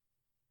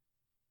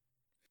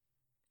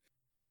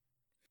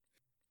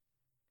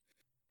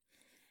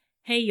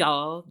Hey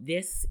y'all,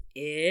 this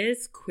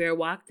is Queer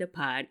Walk the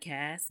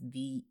podcast,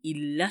 the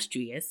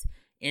illustrious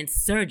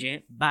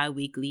Insurgent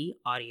bi-weekly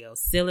audio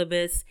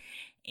syllabus,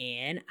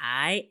 and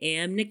I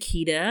am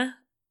Nikita,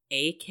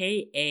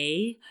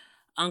 aka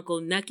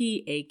Uncle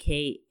Nucky,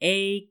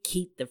 aka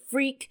Keith the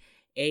Freak,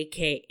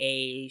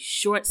 aka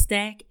Short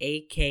Stack,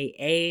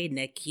 aka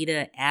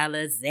Nikita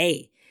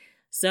Alizé.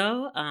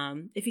 So,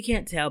 if you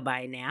can't tell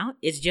by now,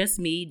 it's just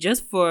me,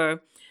 just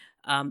for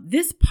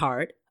this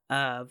part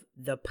of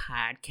the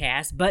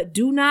podcast, but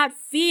do not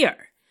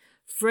fear.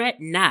 Fret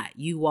not.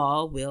 You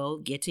all will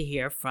get to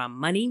hear from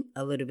Money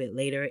a little bit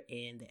later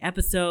in the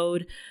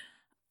episode.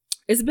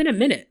 It's been a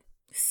minute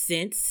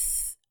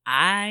since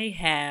I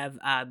have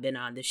been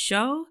on the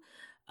show.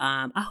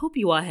 I hope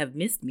you all have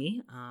missed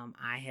me.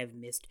 I have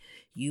missed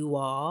you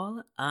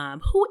all.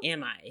 Who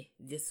am I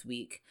this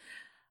week?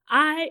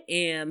 I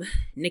am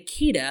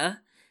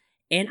Nikita.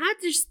 And I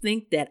just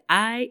think that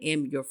I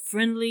am your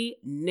friendly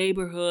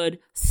neighborhood,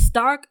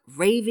 stark,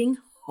 raving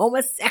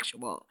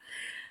homosexual.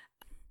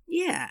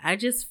 Yeah, I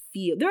just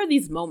feel there are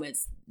these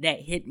moments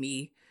that hit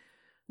me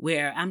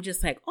where I'm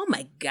just like, oh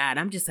my God,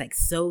 I'm just like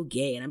so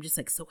gay. And I'm just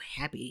like so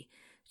happy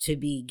to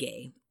be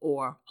gay,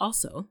 or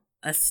also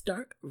a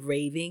stark,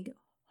 raving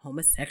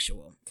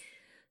homosexual.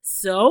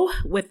 So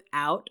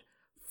without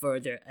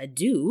further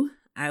ado,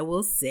 I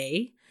will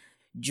say,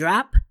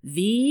 drop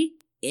the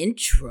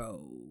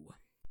intro.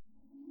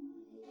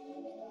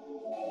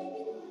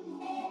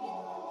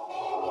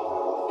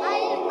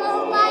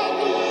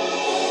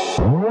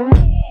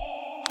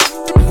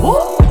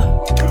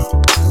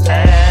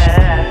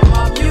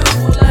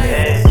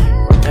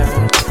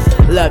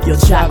 Love your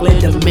chocolate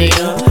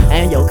demeanor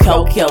and your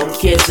cocoa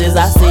kisses.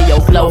 I see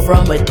your glow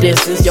from a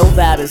distance. Your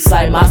vibe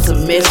incite my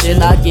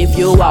submission. I give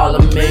you all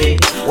of me.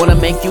 Wanna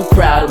make you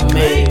proud of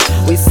me.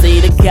 We see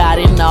the God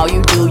in all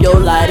you do. Your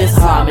light is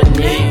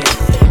harmony.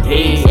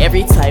 Hey,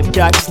 every type,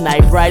 darkest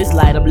night, brightest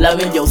light. I'm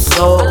loving your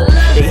soul.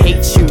 They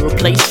hate you,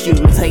 replace you,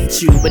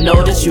 taint you, but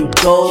know that you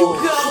gold.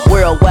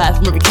 Worldwide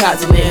from every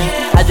continent.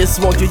 I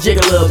just want you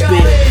jiggle a little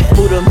bit.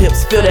 Move them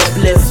hips, feel that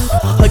bliss.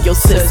 Hug your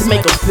sis,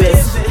 make them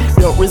piss.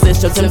 Don't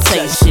resist your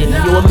temptation.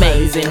 You're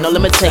amazing, no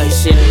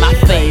limitation. My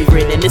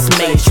favorite in this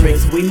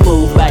matrix. We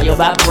move by your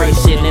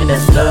vibration, and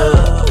that's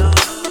love.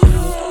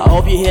 I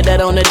hope you hear that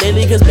on the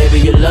daily, cause baby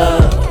you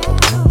love.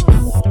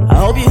 I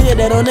hope you hear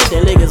that on the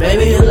daily, cause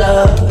baby you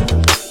love.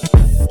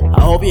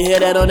 I hope you hear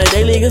that on the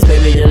daily, cause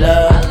baby you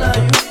love.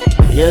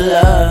 You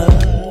love.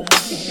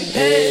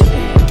 Hey.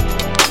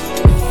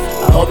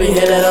 I hope you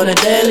hear that on the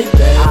daily,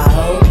 baby. I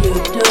hope you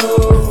do.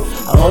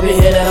 I hope you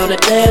hear that on the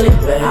daily,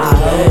 baby. I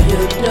hope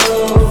you do.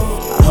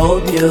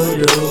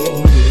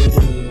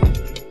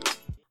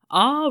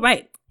 All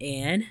right,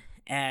 and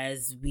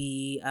as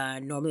we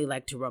normally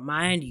like to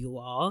remind you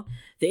all,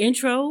 the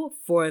intro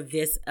for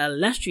this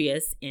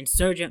illustrious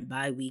Insurgent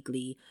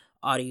bi-weekly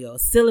audio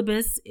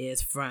syllabus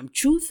is from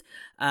Truth,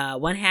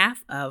 one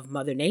half of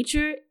Mother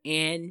Nature,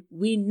 and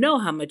we know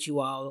how much you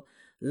all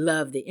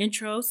love the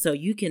intro, so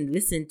you can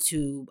listen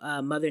to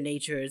Mother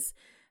Nature's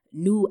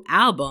new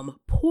album,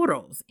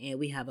 Portals, and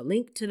we have a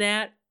link to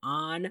that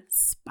on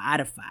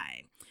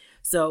Spotify.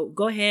 So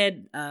go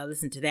ahead,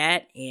 listen to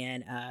that,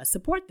 and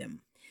support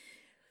them.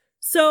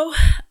 So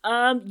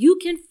you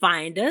can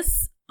find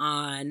us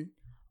on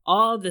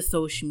all the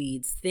social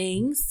media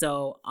things.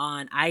 So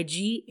on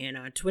IG and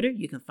on Twitter,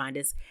 you can find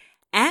us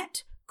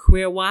at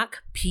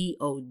QueerWalkPod,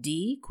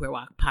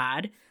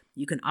 QueerWalkPod.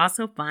 You can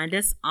also find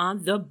us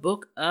on the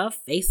Book of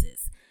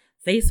Faces,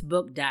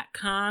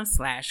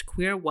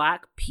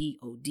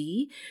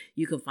 Facebook.com/QueerWalkPod.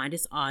 You can find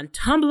us on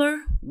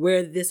Tumblr,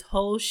 where this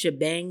whole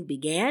shebang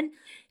began,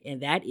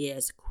 and that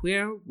is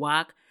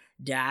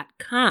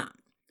QueerWalk.com.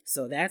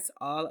 So that's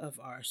all of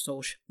our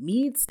social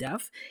media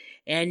stuff.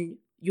 And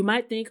you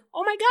might think,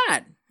 oh my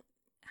God,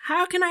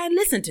 how can I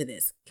listen to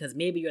this? Because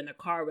maybe you're in the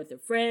car with a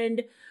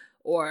friend,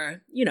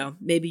 or,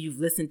 maybe you've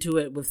listened to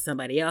it with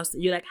somebody else.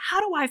 And you're like, how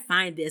do I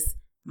find this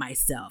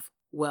myself?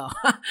 Well,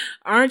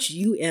 aren't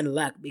you in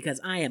luck? Because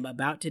I am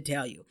about to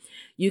tell you.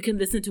 You can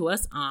listen to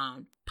us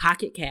on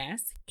Pocket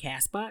Cast,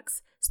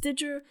 Castbox,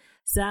 Stitcher,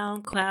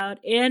 SoundCloud,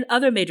 and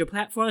other major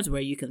platforms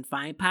where you can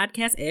find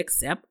podcasts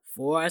except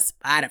for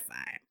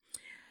Spotify.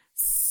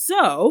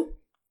 So,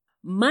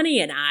 Money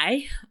and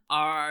I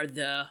are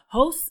the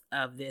hosts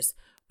of this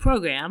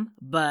program,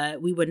 but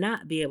we would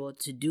not be able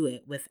to do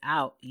it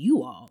without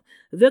you all,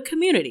 the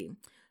community.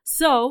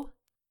 So,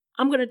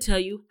 I'm going to tell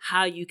you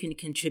how you can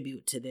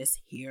contribute to this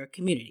here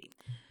community.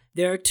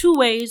 There are two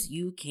ways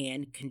you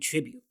can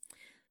contribute.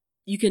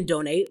 You can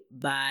donate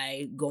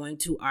by going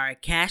to our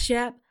Cash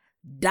App,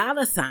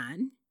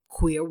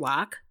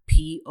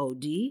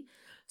 $QueerWalkPod.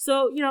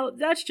 So,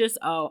 that's just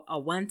a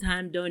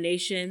one-time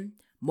donation,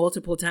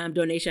 multiple time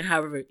donation,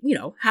 however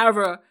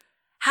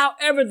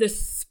the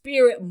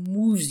spirit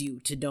moves you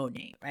to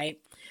donate,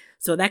 right?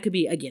 So that could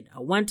be, again,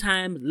 a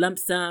one-time lump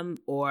sum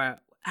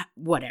or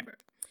whatever.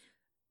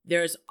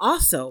 There's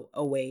also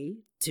a way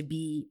to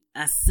be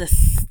a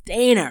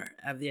sustainer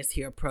of this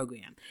here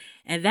program,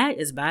 and that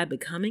is by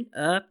becoming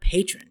a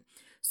patron.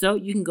 So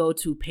you can go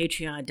to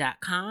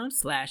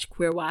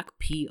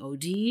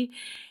patreon.com/queerwalkpod,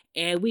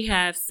 and we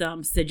have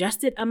some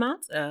suggested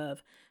amounts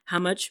of how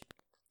much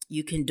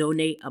you can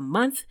donate a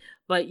month,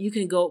 but you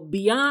can go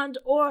beyond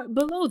or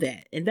below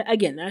that. And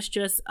again, that's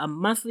just a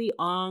monthly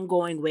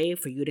ongoing way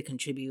for you to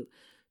contribute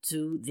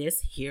to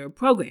this here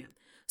program.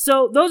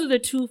 So those are the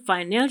two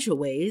financial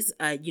ways.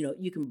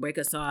 You can break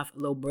us off a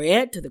little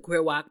bread to the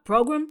Queer Walk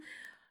program,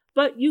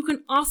 but you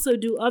can also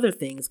do other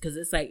things, because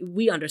it's like,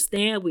 we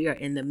understand we are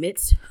in the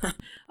midst,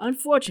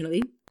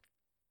 unfortunately,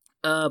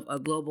 of a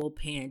global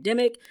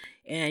pandemic,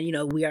 and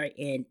we are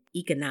in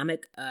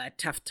economic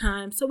tough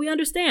times, so we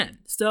understand.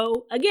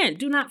 So again,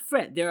 do not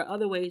fret. There are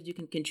other ways you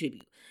can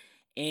contribute,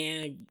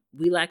 and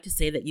we like to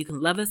say that you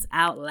can love us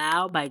out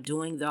loud by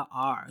doing the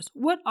R's.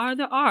 What are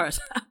the R's?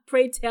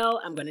 Pray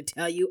tell. I'm going to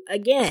tell you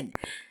again.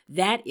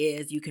 That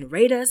is, you can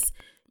rate us,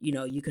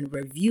 you can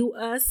review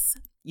us,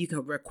 you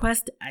can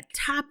request a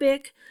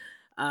topic.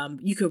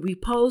 You can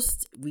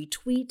repost,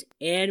 retweet,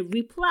 and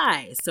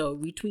reply. So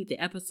retweet the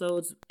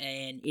episodes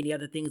and any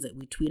other things that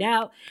we tweet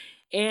out,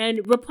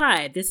 and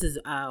reply. This is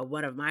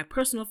one of my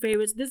personal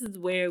favorites. This is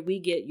where we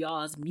get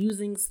y'all's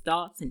musings,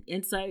 thoughts, and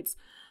insights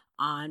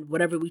on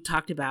whatever we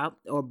talked about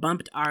or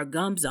bumped our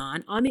gums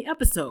on the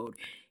episode.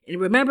 And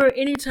remember,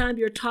 anytime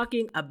you're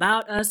talking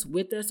about us,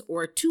 with us,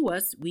 or to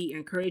us, we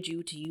encourage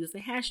you to use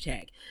the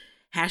hashtag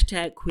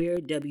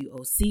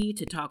 #QueerWOC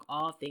to talk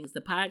all things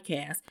the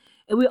podcast.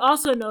 And we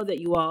also know that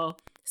you all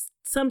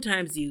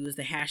sometimes use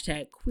the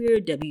hashtag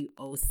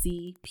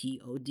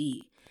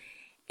 #QueerWOCPOD.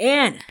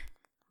 And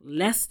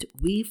lest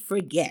we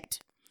forget,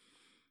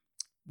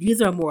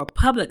 these are more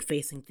public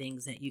facing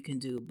things that you can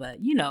do. But,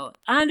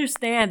 I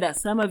understand that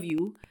some of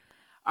you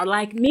are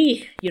like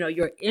me.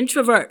 You're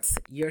introverts,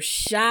 you're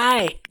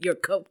shy, you're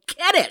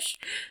coquettish.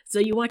 So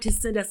you want to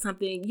send us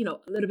something, a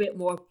little bit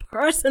more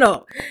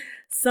personal,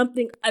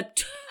 something a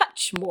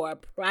touch more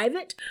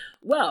private.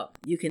 Well,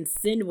 you can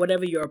send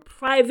whatever your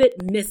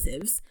private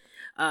missives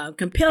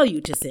compel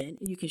you to send.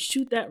 You can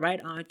shoot that right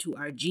on to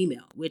our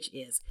Gmail, which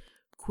is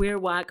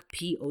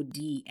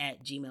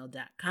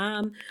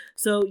queerwalkpod@gmail.com.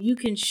 So you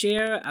can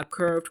share a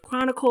Curved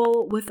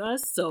Chronicle with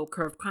us. So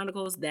Curved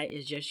Chronicles, that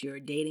is just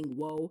your dating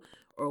woe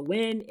or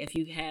win. If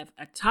you have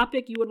a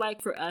topic you would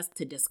like for us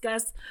to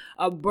discuss,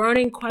 a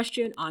burning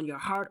question on your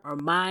heart or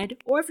mind,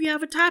 or if you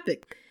have a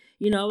topic,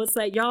 it's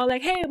like y'all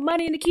like, hey,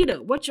 Money and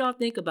Nikita, what y'all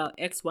think about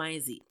X, Y,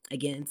 and Z?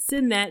 Again,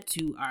 send that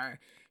to our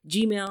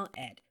Gmail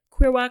at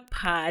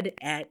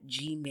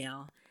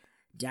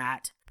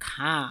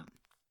queerwalkpod@gmail.com.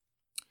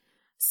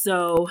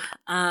 So,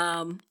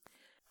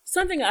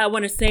 something I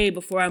want to say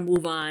before I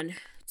move on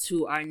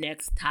to our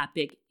next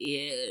topic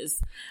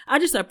is I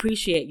just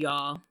appreciate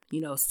y'all,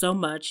 so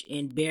much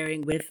in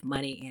bearing with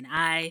Money and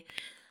I.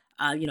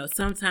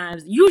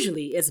 Sometimes,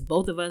 usually it's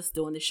both of us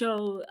doing the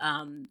show.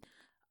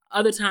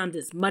 Other times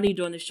it's Money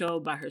doing the show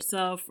by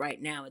herself.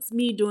 Right now it's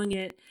me doing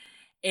it.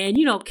 And,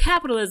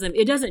 capitalism,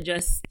 it doesn't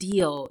just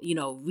steal,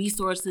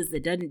 resources.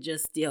 It doesn't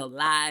just steal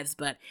lives,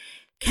 but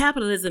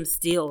capitalism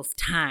steals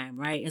time,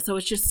 right? And so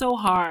it's just so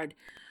hard.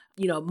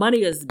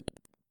 Money is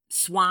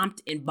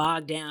swamped and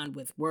bogged down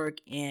with work.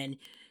 And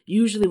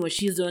usually when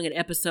she's doing an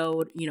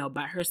episode,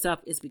 by herself,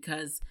 it's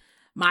because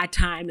my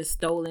time is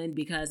stolen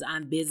because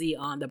I'm busy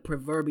on the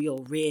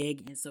proverbial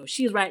rig. And so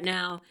she's right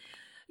now,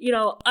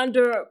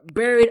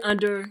 buried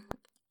under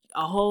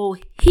a whole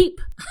heap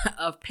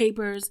of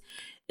papers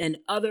and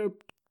other,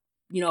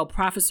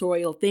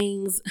 professorial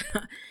things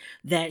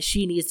that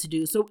she needs to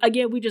do. So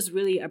again, we just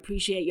really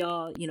appreciate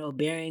y'all,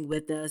 bearing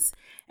with us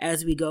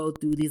as we go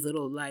through these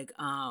little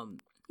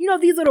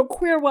these little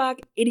Queer Walk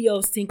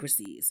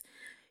idiosyncrasies,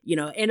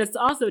 and it's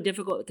also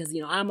difficult because,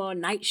 I'm on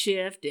night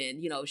shift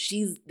and,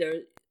 she's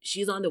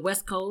on the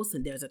West Coast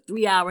and there's a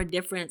 3-hour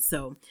difference.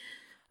 So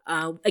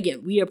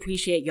again, we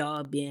appreciate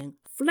y'all being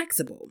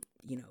flexible,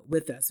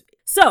 with us.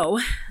 So,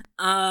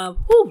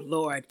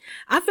 Lord,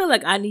 I feel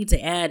like I need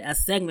to add a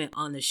segment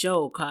on the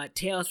show called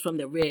Tales from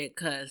the Rig,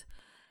 because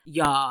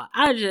y'all,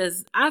 I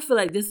feel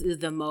like this is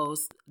the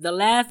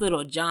last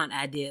little jaunt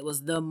I did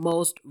was the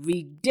most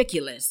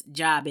ridiculous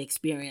job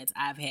experience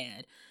I've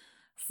had.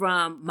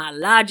 From my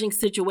lodging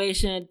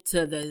situation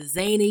to the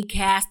zany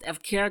cast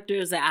of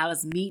characters that I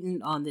was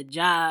meeting on the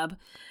job.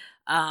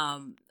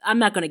 I'm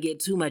not going to get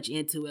too much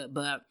into it,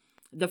 but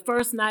the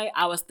first night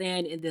I was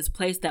staying in this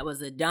place that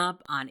was a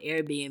dump on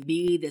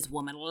Airbnb. This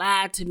woman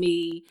lied to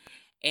me,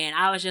 and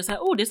I was just like,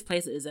 oh, this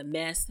place is a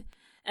mess.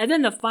 And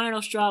then the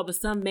final straw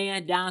was some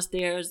man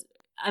downstairs.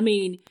 I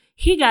mean,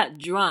 he got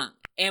drunk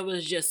and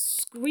was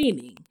just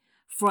screaming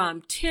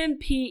from 10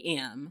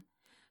 p.m.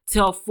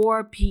 till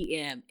 4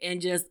 p.m. and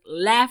just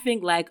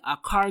laughing like a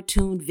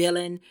cartoon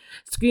villain,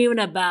 screaming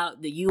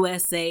about the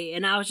USA.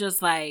 And I was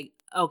just like,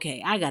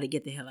 okay, I got to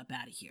get the hell up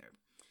out of here.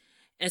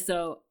 And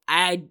so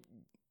I,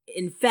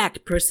 in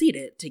fact,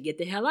 proceeded to get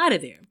the hell out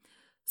of there.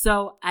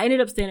 So I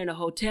ended up staying in a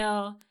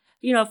hotel.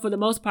 For the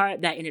most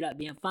part, that ended up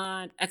being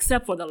fine,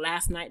 except for the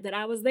last night that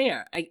I was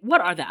there. What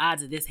are the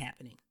odds of this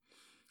happening?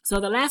 So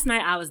the last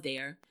night I was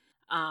there,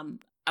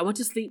 I went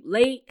to sleep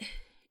late,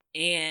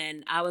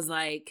 and I was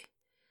like,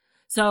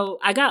 So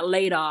I got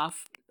laid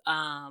off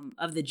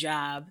of the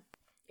job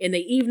in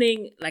the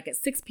evening, like at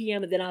 6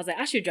 p.m. And then I was like,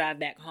 I should drive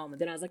back home. And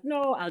then I was like,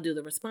 no, I'll do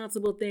the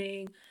responsible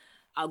thing.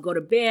 I'll go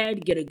to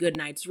bed, get a good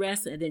night's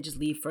rest, and then just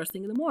leave first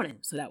thing in the morning.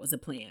 So that was the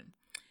plan.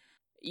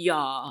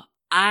 Y'all,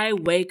 I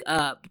wake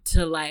up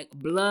to like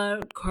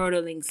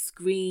blood-curdling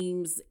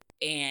screams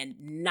and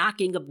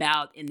knocking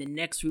about in the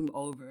next room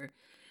over.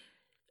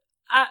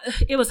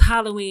 It was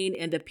Halloween,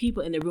 and the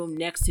people in the room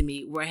next to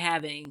me were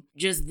having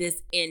just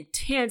this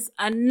intense,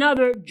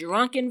 another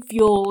drunken,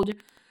 fueled,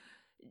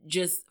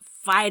 just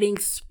fighting,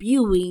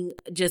 spewing,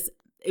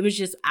 it was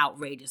just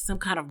outrageous. Some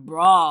kind of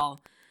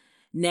brawl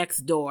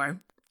next door.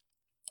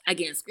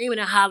 Again, screaming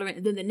and hollering.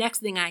 And then the next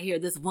thing I hear,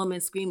 this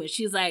woman screaming.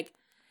 She's like,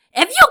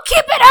 if you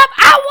keep it up,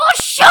 I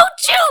will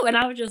shoot you. And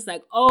I was just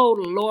like, oh,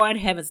 Lord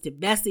heavens to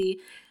Bessie.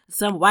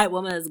 Some white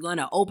woman is going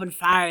to open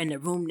fire in the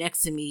room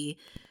next to me.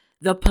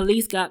 The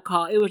police got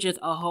called. It was just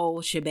a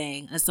whole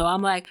shebang. And so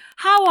I'm like,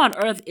 how on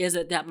earth is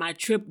it that my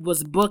trip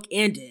was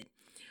bookended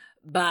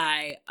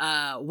by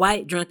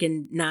white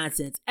drunken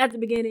nonsense at the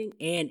beginning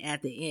and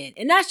at the end?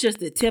 And that's just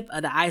the tip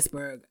of the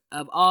iceberg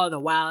of all the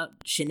wild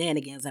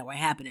shenanigans that were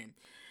happening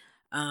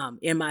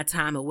in my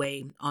time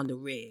away on the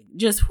rig.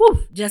 Just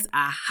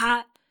a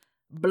hot,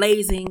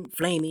 blazing,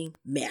 flaming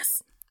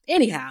mess.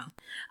 Anyhow,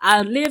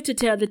 I live to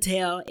tell the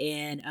tale,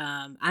 and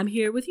I'm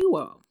here with you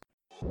all.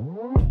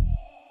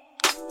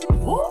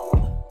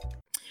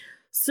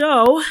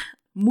 So,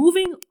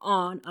 moving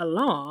on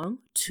along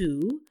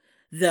to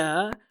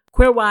the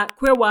Queer Walk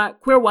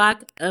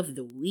of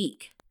the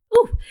week.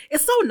 Ooh,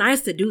 it's so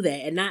nice to do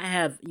that and not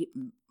have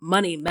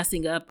money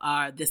messing up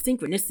the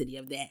synchronicity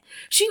of that.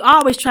 She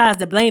always tries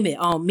to blame it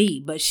on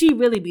me, but she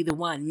really be the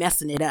one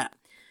messing it up.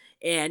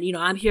 And,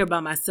 I'm here by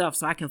myself,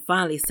 so I can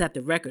finally set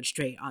the record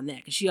straight on that,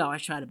 because she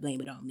always try to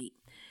blame it on me.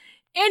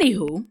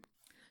 Anywho,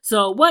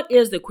 so what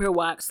is the Queer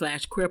Walk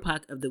 / Queer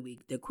Poc of the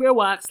week? The Queer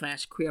Walk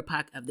 / Queer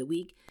Poc of the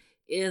week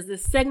is the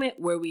segment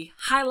where we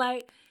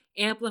highlight,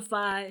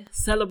 amplify,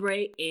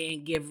 celebrate,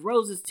 and give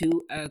roses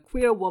to a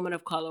queer woman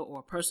of color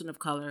or person of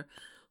color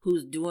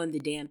who's doing the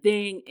damn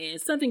thing.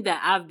 And something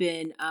that I've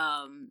been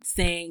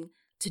saying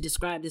to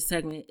describe this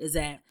segment is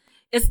that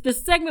it's the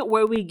segment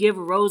where we give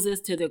roses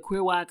to the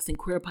queer walks and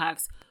queer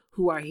pocs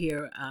who are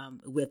here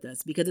with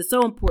us, because it's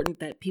so important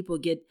that people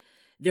get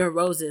their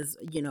roses,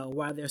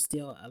 while they're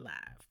still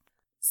alive.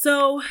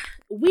 So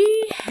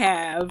we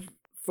have,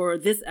 for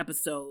this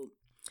episode,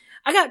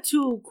 I got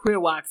 2 queer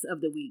walks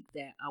of the week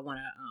that I want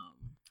to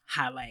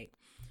highlight.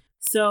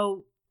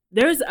 So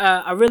there's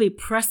a really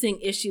pressing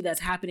issue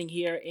that's happening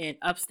here in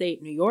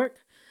upstate New York.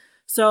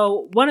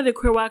 So one of the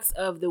queer walks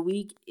of the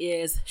week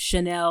is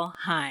Chanel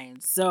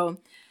Hines. So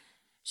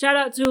shout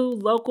out to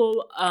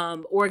local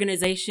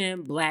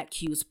organization Black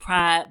Q's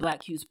Pride.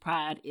 Black Q's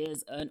Pride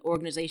is an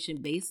organization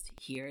based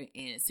here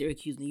in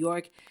Syracuse, New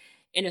York,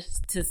 and it's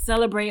to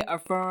celebrate,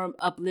 affirm,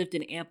 uplift,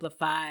 and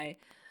amplify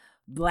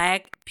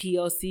Black,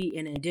 POC,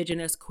 and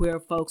Indigenous queer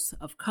folks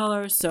of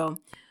color. So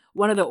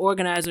one of the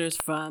organizers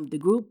from the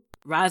group,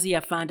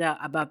 Razia, found out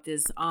about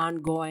this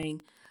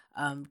ongoing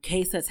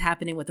case that's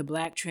happening with a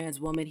Black trans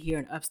woman here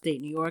in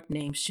upstate New York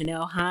named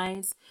Chanel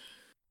Hines.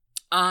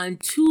 On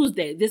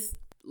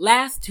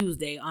last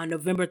Tuesday, on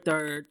November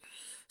 3rd.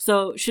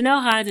 So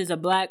Chanel Hines is a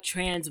Black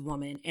trans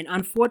woman, and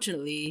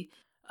unfortunately,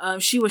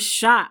 she was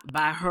shot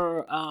by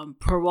her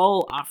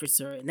parole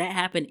officer, and that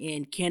happened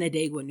in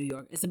Canandaigua, New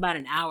York. It's about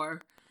an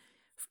hour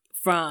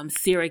from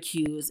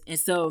Syracuse. And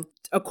so,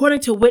 according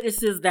to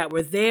witnesses that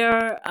were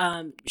there,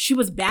 she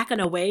was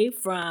backing away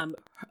from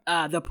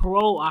the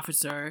parole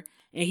officer,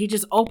 and he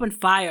just opened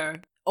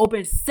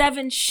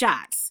 7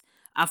 shots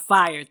of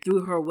fire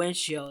through her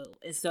windshield.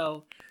 And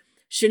so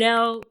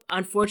Chanel,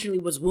 unfortunately,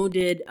 was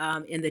wounded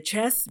in the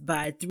chest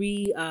by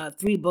three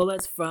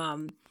bullets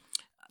from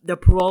the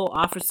parole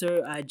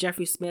officer,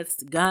 Jeffrey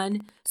Smith's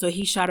gun. So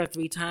he shot her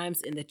 3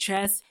 times in the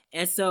chest.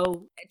 And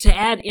so to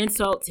add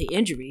insult to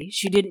injury,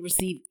 she didn't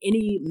receive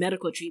any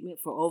medical treatment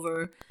for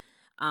over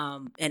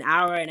an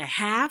hour and a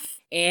half.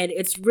 And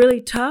it's really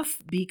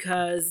tough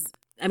because,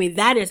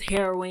 that is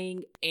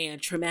harrowing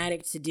and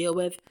traumatic to deal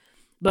with.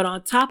 But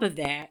on top of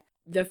that,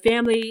 the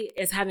family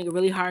is having a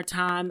really hard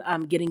time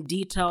getting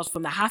details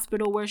from the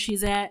hospital where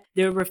she's at.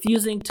 They're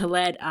refusing to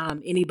let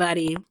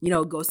anybody,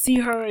 go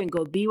see her and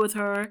go be with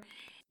her.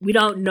 We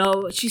don't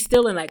know. She's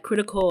still in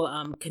critical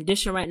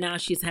condition right now.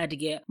 She's had to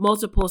get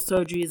multiple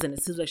surgeries, and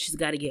it seems like she's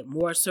got to get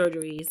more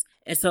surgeries.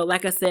 And so,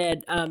 like I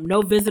said,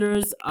 no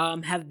visitors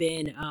have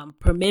been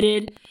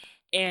permitted,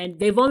 and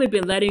they've only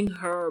been letting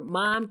her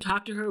mom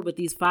talk to her with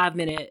these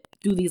 5-minute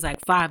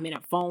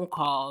phone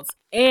calls.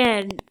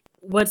 And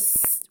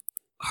what's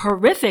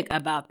horrific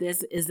about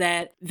this is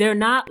that they're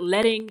not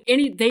letting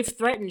they've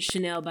threatened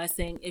Chanel by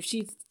saying if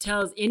she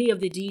tells any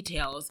of the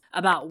details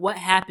about what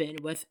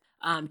happened with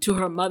to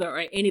her mother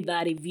or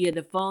anybody via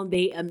the phone,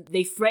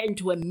 they threaten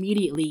to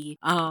immediately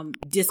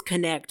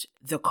disconnect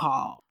the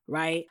call,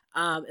 right?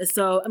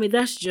 So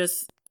that's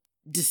just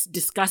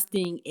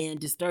disgusting and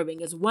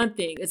disturbing. It's one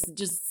thing. It's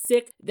just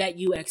sick that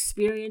you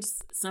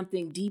experience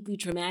something deeply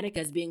traumatic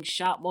as being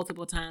shot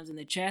multiple times in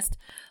the chest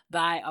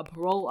by a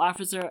parole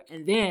officer,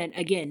 and then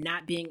again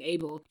not being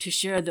able to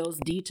share those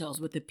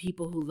details with the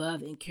people who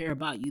love and care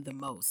about you the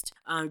most.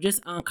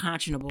 Just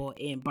unconscionable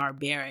and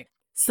barbaric.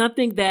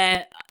 Something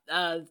that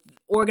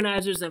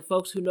organizers and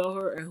folks who know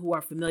her and who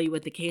are familiar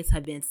with the case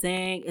have been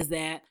saying is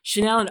that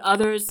Chanel and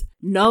others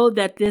know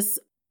that this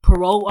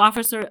parole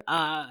officer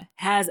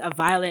has a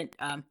violent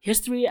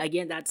history.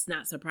 Again, that's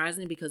not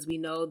surprising because we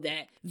know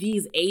that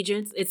these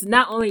agents, it's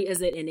not only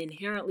is it an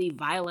inherently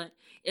violent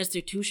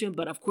institution,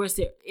 but of course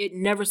it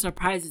never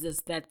surprises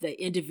us that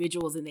the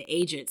individuals and the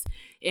agents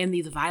in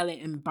these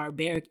violent and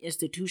barbaric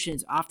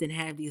institutions often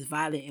have these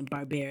violent and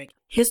barbaric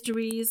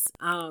histories.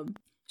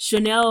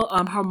 Chanel,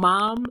 her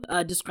mom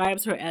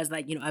describes her as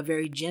like, a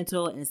very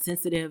gentle and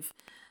sensitive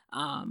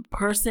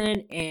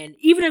person. And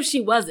even if she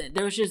wasn't,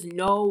 there's just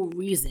no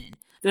reason.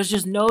 There's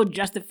just no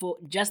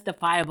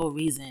justifiable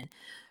reason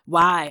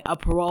why a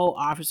parole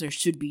officer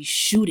should be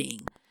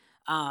shooting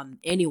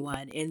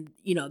anyone. And,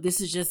 this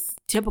is just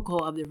typical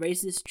of the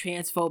racist,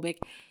 transphobic,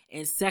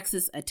 and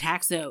sexist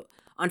attacks that,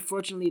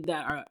 unfortunately,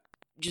 that are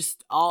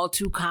just all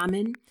too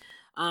common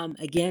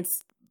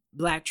against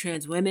Black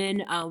trans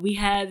women. We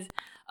have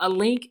a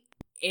link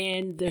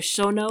in the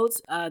show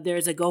notes.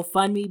 There's a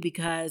GoFundMe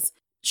because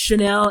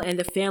Chanel and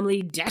the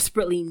family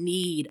desperately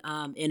need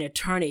an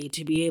attorney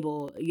to be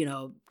able,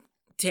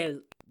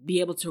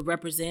 to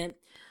represent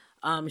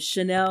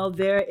Chanel.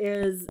 There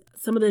is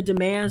some of the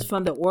demands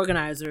from the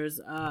organizers.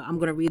 I'm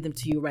going to read them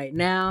to you right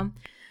now.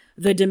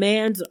 The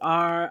demands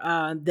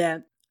are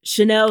that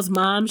Chanel's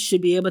mom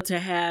should be able to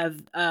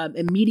have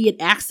immediate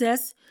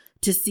access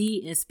to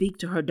see and speak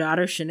to her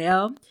daughter,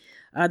 Chanel.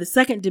 The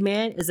second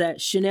demand is that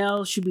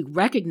Chanel should be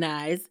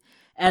recognized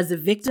as a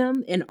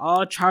victim and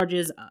all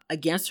charges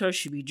against her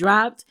should be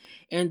dropped.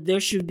 And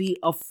there should be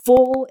a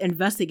full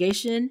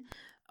investigation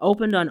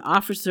opened on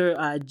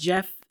Officer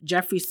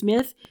Jeffrey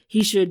Smith.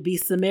 He should be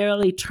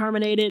summarily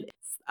terminated.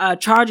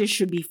 Charges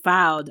should be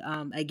filed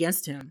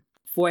against him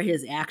for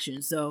his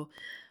actions. So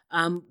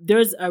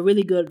there's a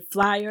really good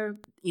flyer,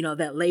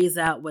 that lays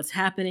out what's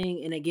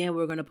happening. And again,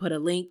 we're going to put a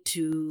link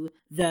to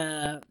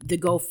the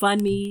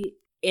GoFundMe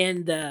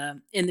in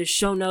the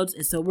show notes.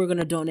 And so we're going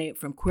to donate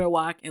from Queer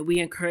Walk, and we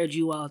encourage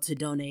you all to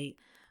donate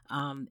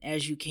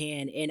as you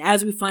can. And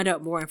as we find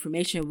out more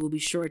information, we'll be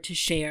sure to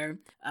share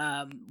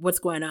what's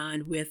going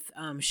on with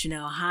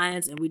Chanel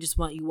Hines. And we just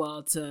want you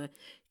all to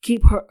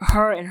keep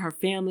her and her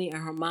family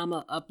and her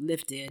mama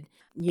uplifted.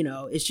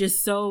 It's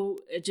just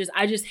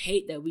I just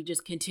hate that we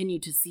just continue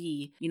to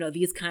see,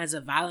 these kinds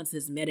of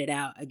violences meted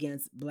out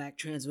against Black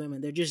trans women.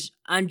 They're just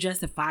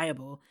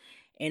unjustifiable.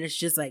 And it's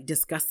just like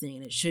disgusting,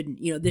 and it shouldn't,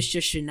 this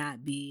just should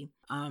not be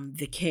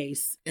the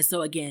case. And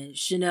so again,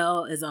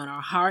 Chanel is on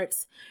our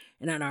hearts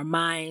and on our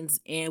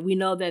minds. And we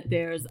know that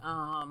there's,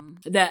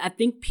 that I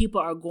think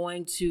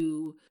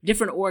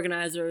different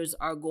organizers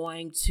are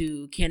going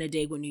to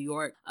Canandaigua, New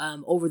York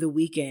over the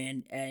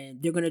weekend.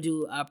 And they're going to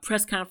do a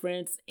press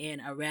conference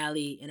and a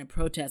rally and a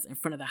protest in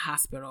front of the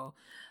hospital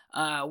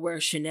where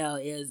Chanel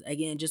is,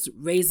 again, just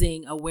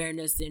raising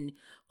awareness and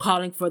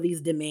calling for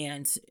these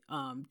demands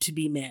to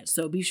be met.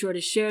 So be sure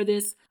to share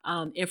this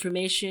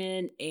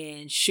information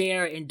and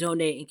share and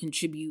donate and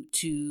contribute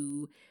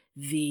to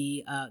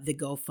the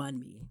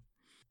GoFundMe.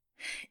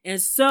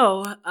 And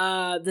so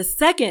the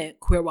second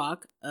Queer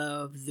Walk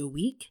of the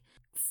week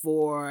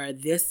for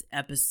this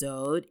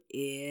episode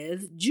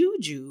is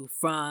Juju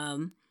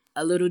from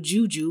A Little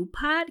Juju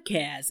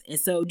podcast. And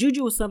so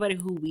Juju is somebody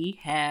who we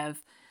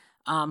have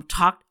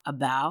talked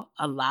about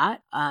a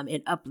lot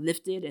and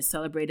uplifted and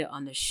celebrated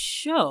on the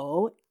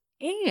show.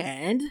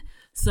 And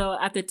so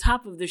at the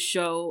top of the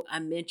show, I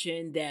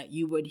mentioned that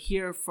you would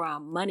hear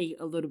from Money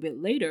a little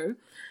bit later.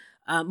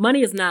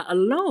 Money is not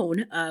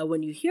alone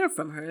when you hear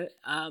from her.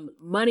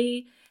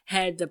 Money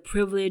had the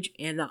privilege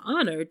and the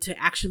honor to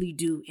actually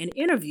do an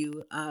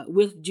interview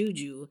with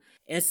Juju.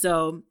 And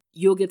so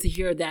you'll get to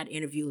hear that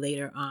interview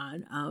later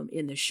on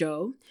in the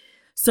show.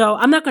 So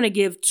I'm not going to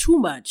give too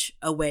much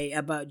away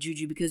about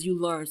Juju because you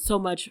learn so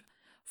much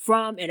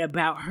from and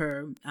about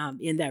her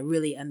in that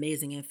really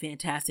amazing and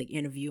fantastic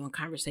interview and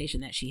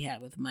conversation that she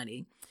had with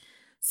Money.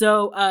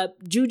 So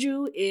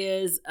Juju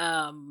is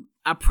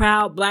a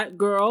proud Black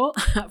girl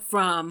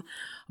from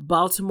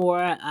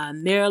Baltimore,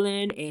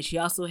 Maryland, and she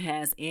also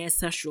has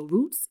ancestral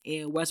roots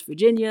in West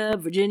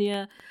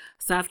Virginia,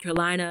 South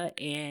Carolina,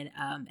 and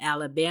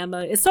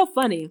Alabama. It's so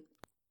funny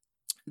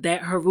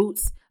that her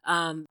roots,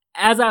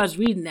 as I was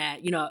reading that,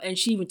 and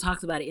she even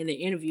talks about it in the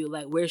interview,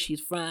 like where she's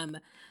from.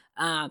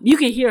 You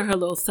can hear her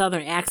little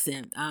Southern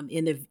accent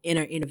in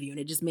her interview, and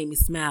it just made me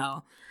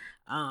smile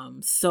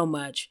so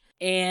much.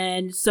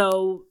 And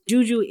so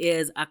Juju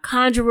is a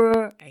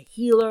conjurer, a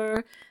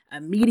healer, a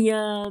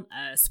medium,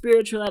 a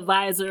spiritual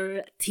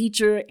advisor,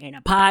 teacher, and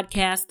a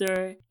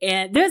podcaster.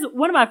 And there's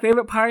one of my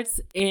favorite parts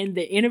in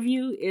the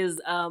interview is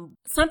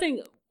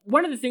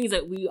one of the things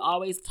that we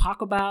always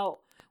talk about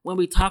when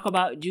we talk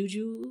about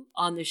Juju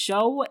on the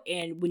show,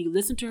 and when you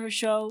listen to her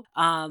show,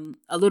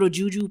 A Little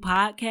Juju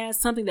Podcast,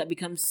 something that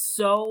becomes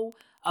so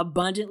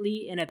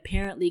abundantly and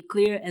apparently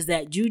clear is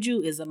that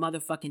Juju is a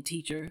motherfucking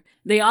teacher.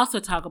 They also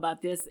talk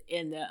about this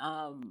in the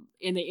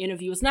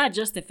interview. It's not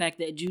just the fact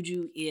that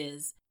Juju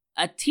is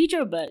a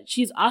teacher, but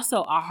she's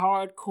also a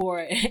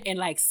hardcore and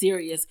like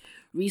serious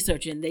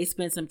researcher. And they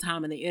spend some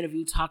time in the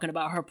interview talking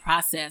about her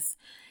process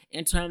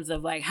in terms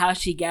of like how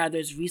she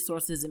gathers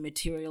resources and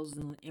materials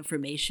and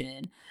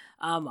information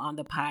on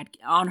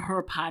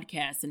her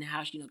podcast, and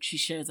how she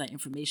shares that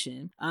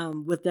information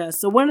with us.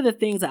 So one of the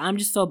things that I'm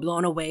just so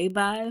blown away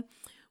by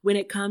when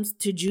it comes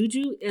to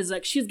Juju is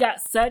like she's got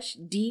such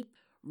deep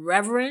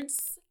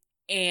reverence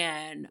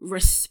and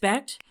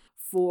respect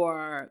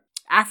for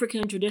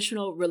African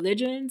traditional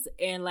religions,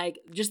 and like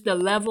just the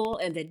level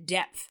and the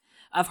depth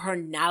of her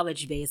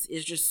knowledge base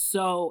is just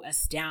so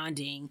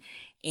astounding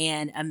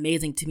and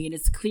amazing to me. And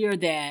it's clear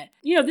that,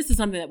 this is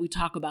something that we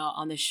talk about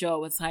on the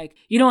show. It's like,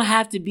 you don't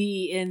have to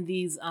be in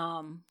these,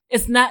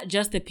 it's not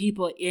just the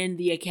people in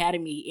the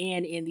academy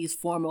and in these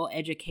formal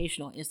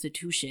educational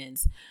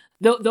institutions.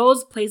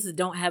 Those places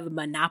don't have a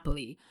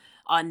monopoly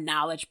on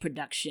knowledge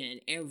production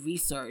and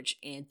research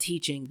and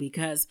teaching,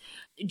 because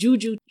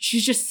Juju,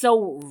 she's just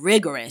so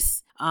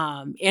rigorous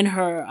in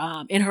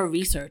her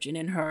research and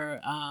in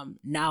her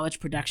knowledge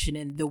production,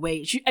 and the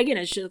way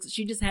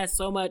she just has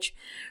so much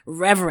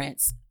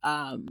reverence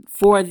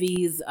for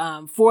these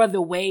for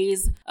the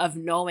ways of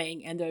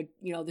knowing and the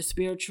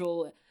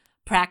spiritual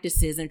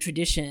practices and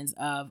traditions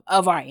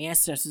of our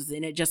ancestors,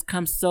 and it just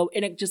comes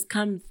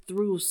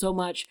through so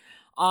much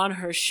on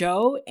her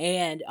show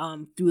and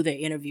through the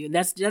interview. And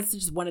that's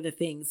just one of the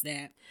things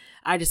that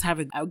I just have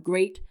a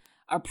great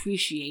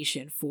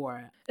appreciation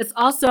for. It's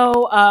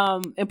also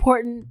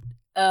important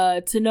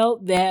to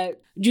note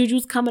that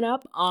Juju's coming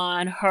up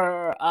on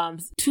her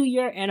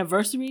 2-year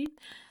anniversary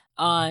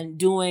on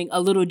doing A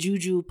Little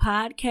Juju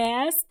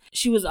Podcast.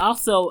 She was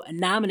also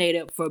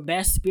nominated for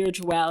Best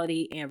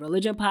Spirituality and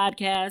Religion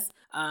Podcast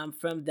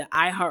from the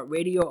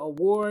iHeartRadio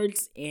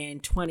Awards in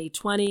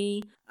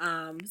 2020.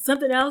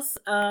 Something else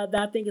that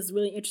I think is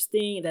really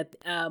interesting that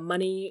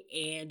Money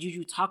and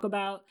Juju talk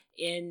about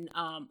in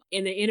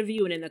the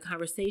interview and in the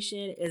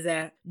conversation is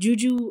that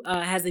Juju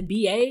has a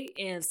BA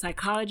in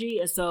psychology,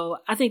 and so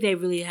I think they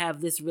really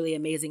have this really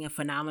amazing and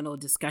phenomenal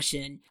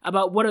discussion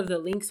about what are the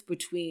links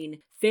between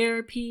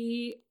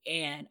therapy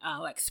and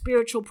like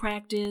spiritual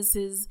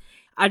practices.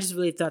 I just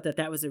really thought that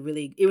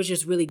it was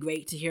just really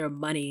great to hear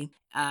Money,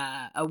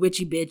 a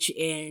witchy bitch,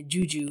 and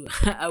Juju,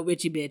 a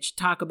witchy bitch,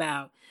 talk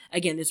about,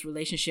 again, this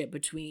relationship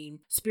between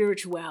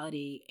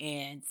spirituality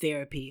and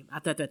therapy. I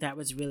thought that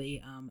was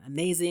really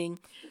amazing.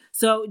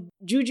 So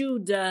Juju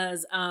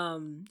does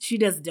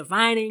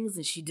divinings,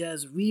 and she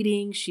does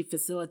readings. She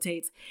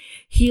facilitates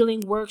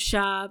healing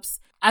workshops.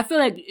 I feel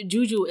like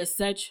Juju is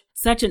such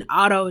an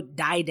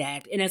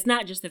autodidact, and it's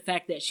not just the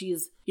fact that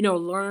she's,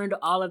 learned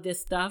all of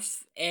this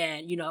stuff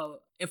and,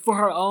 for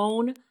her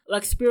own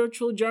like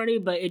spiritual journey,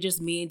 but it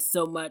just means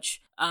so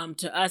much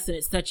to us, and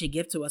it's such a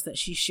gift to us that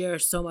she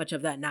shares so much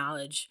of that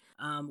knowledge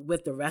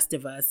with the rest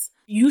of us.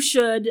 You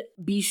should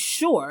be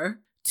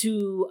sure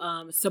to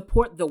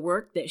support the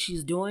work that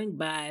she's doing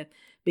by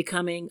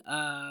becoming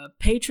a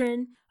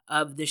patron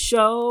of the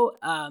show,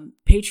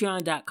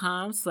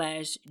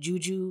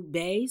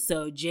 patreon.com/JujuBae,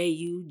 so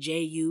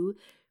JujuBae.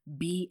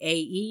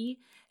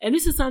 And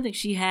this is something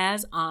she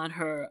has on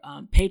her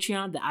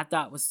Patreon that I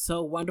thought was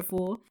so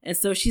wonderful. And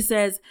so she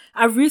says,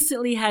 I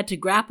recently had to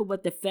grapple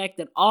with the fact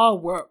that all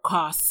work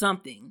costs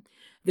something.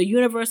 The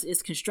universe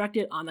is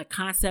constructed on the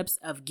concepts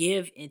of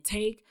give and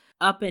take,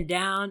 up and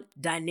down,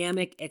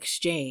 dynamic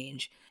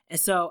exchange. And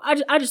so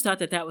I just thought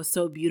that was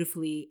so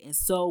beautifully and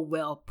so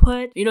well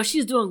put.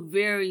 She's doing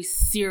very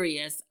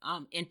serious,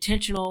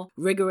 intentional,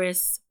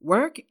 rigorous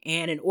work.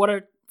 And in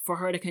order for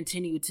her to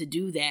continue to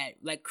do that,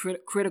 like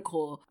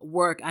critical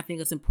work, I think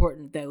it's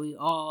important that we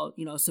all,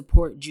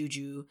 support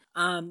Juju.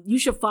 You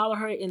should follow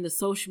her in the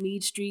social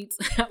media streets.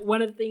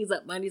 One of the things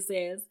that Money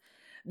says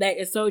that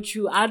is so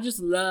true. I just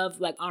love,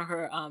 like, on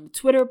her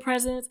Twitter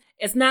presence,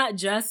 it's not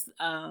just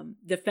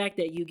the fact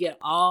that you get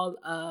all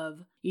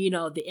of,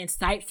 the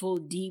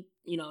insightful, deep,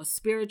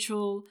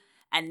 spiritual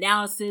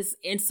analysis,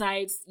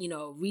 insights,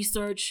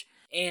 research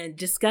and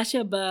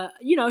discussion, but,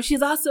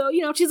 she's also,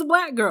 she's a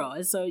Black girl.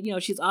 And so,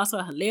 she's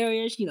also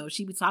hilarious.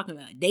 She be talking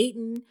about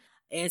dating.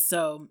 And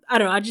so, I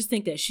don't know, I just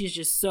think that she's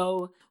just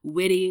so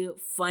witty,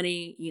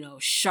 funny,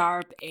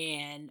 sharp,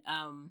 and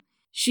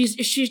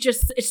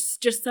it's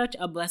just such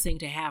a blessing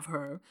to have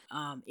her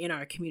in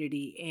our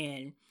community.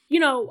 And,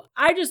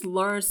 I just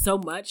learned so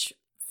much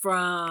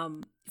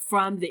from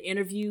the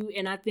interview.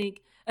 And I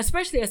think,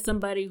 especially as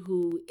somebody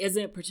who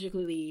isn't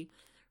particularly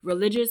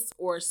religious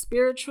or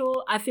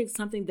spiritual, I think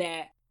something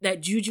that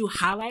Juju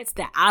highlights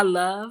that I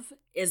love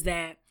is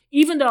that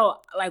even though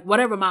like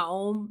whatever my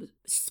own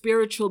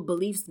spiritual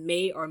beliefs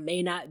may or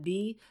may not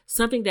be,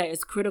 something that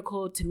is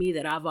critical to me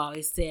that I've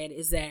always said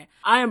is that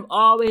I am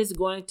always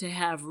going to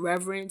have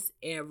reverence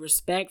and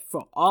respect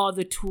for all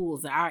the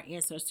tools that our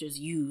ancestors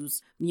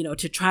use,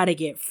 to try to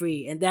get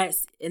free. And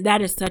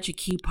that is such a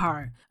key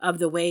part of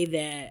the way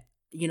that,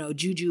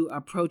 Juju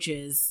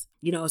approaches,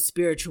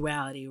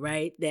 spirituality,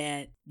 right?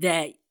 That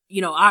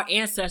our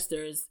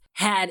ancestors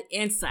had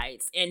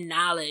insights and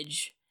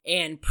knowledge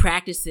and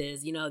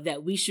practices,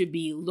 that we should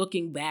be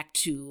looking back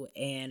to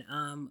and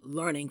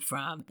learning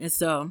from. And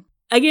so,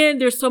 again,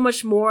 there's so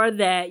much more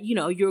that,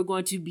 you're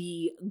going to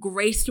be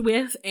graced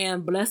with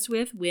and blessed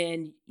with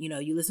when,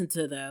 you listen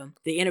to the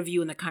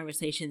interview and the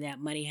conversation that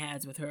Money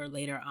has with her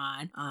later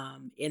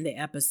on in the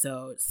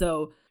episode.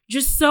 So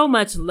just so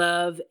much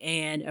love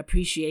and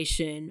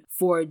appreciation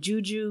for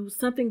Juju.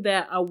 Something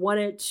that I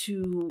wanted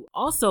to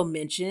also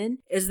mention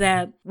is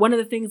that one of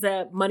the things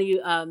that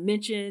Money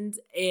mentioned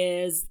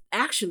is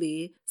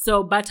actually,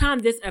 so by the time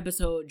this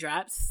episode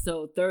drops,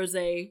 so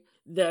Thursday,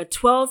 the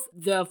 12th,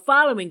 the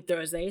following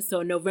Thursday,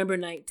 so November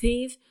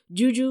 19th,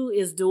 Juju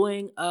is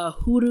doing a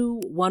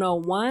Hoodoo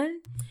 101.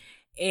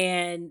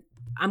 And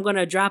I'm going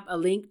to drop a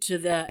link to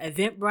the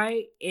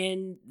Eventbrite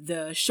in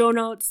the show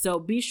notes. So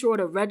be sure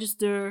to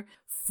register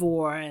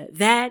for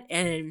that.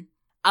 And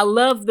I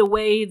love the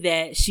way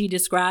that she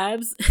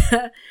describes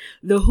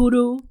the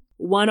Hoodoo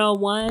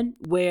 101,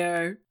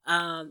 where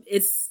and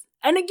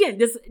again,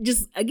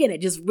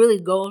 it just really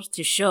goes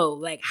to show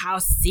like how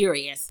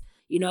serious,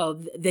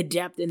 the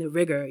depth and the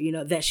rigor,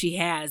 that she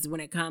has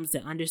when it comes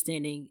to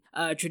understanding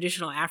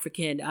traditional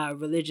African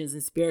religions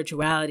and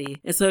spirituality.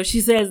 And so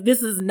she says,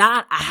 this is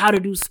not a how to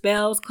do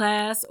spells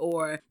class,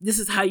 or this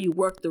is how you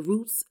work the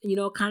roots,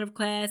 kind of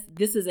class.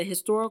 This is a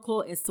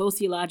historical and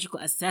sociological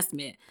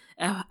assessment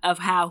of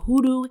how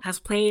Hoodoo has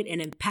played an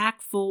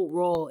impactful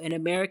role in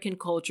American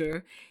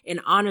culture and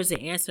honors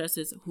the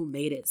ancestors who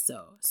made it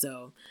so.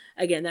 So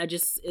again, that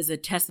just is a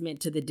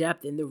testament to the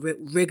depth and the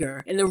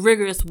rigor and the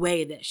rigorous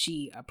way that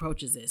she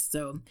approaches this.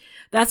 So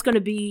that's going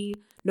to be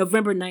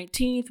November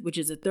 19th, which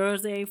is a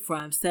Thursday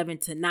from 7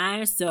 to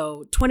 9.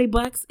 So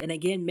 $20. And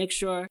again, make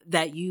sure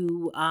that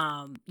you,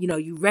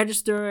 you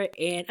register.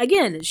 And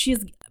again,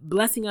 she's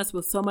blessing us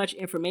with so much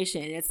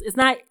information.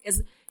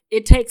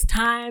 It takes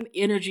time,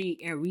 energy,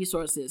 and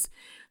resources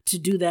to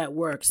do that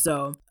work.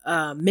 So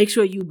make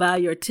sure you buy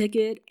your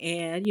ticket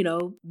and,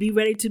 be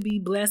ready to be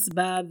blessed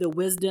by the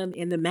wisdom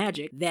and the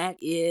magic that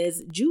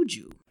is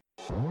Juju.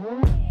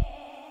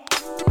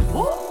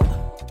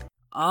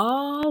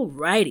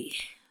 Alrighty.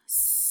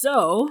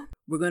 So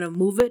we're going to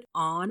move it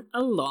on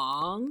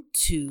along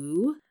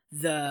to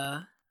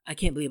I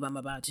can't believe I'm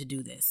about to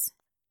do this.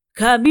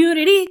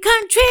 Community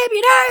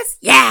contributors.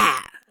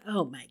 Yeah.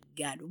 Oh my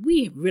God.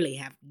 We really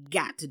have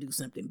got to do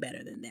something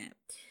better than that.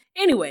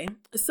 Anyway,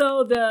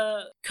 so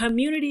the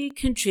community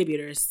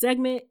contributors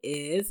segment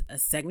is a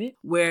segment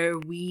where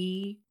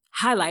we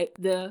highlight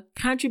the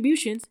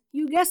contributions,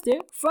 you guessed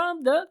it,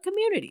 from the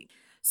community.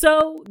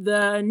 So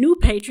the new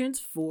patrons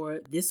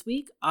for this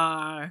week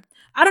are,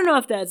 I don't know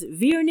if that's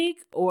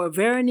Veronique or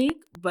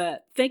Veronique,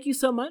 but thank you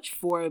so much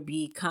for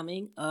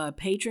becoming a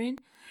patron.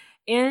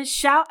 And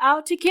shout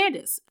out to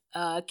Candace.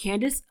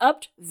 Candace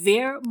upped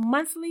their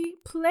monthly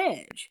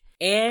pledge.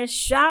 And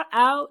shout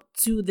out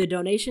to the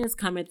donations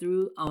coming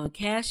through on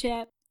Cash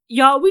App.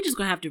 Y'all, we just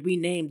gonna have to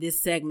rename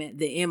this segment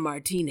the M.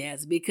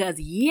 Martinez, because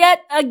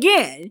yet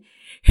again,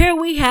 here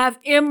we have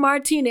M.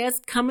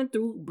 Martinez coming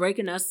through,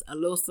 breaking us a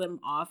little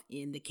something off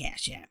in the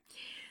Cash App.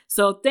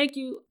 So thank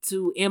you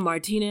to M.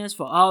 Martinez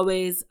for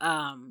always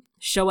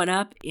showing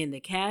up in the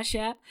Cash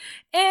App.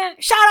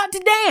 And shout out to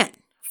Dan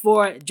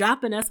for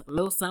dropping us a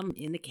little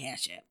something in the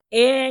Cash App.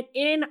 And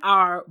in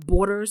our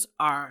Borders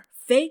Are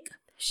Fake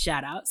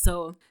shout out.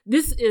 So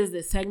this is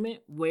the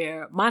segment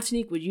where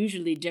Montanique would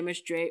usually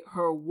demonstrate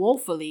her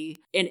woefully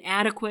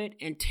inadequate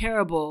and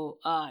terrible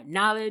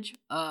knowledge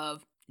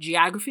of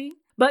geography.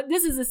 But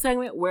this is a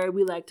segment where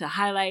we like to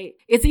highlight,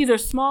 it's either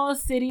small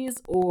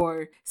cities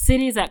or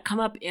cities that come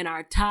up in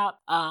our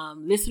top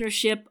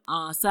listenership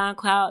on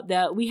SoundCloud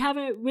that we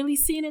haven't really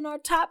seen in our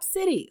top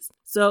cities.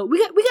 So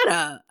we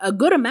got a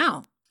good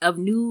amount of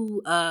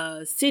new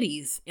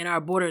cities in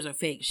our Borders Are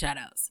Fake shout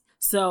outs.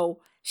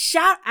 So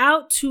shout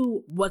out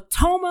to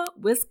Watoma,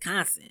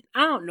 Wisconsin.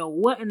 I don't know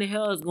what in the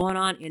hell is going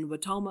on in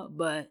Watoma,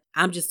 but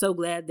I'm just so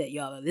glad that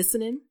y'all are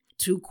listening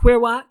to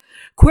Queerwalk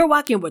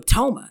in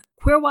Watoma.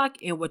 Queerwalk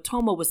in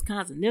Watoma,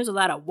 Wisconsin. There's a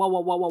lot of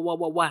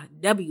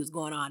W's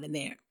going on in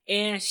there.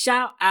 And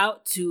shout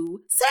out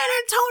to San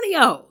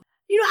Antonio.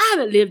 You know, I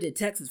haven't lived in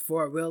Texas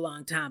for a real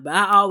long time, but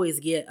I always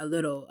get a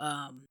little,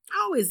 I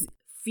always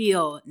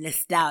feel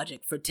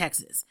nostalgic for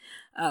Texas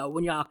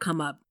when y'all come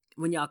up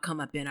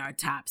in our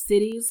top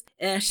cities.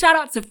 And shout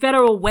out to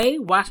Federal Way,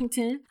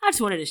 Washington. I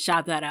just wanted to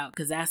shout that out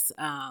because that's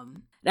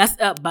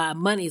up by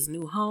Money's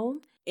new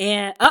home.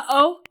 And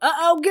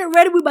get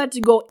ready. We're about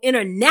to go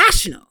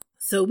international.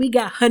 So we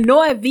got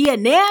Hanoi,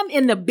 Vietnam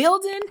in the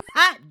building.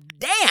 Hot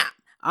damn.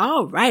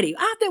 Alrighty. I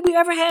don't think we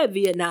ever had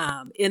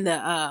Vietnam in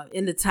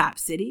the top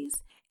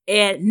cities.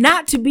 And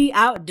not to be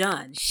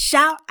outdone,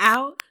 shout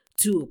out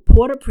to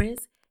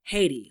Port-au-Prince,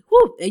 Haiti.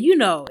 Whew. And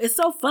it's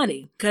so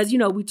funny because,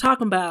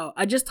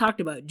 I just talked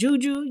about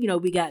Juju.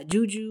 We got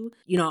Juju,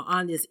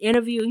 on this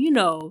interview.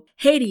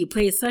 Haiti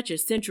plays such a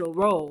central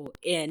role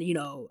in,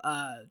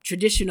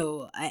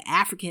 traditional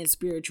African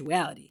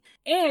spirituality.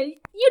 And,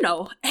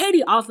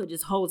 Haiti also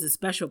just holds a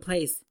special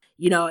place,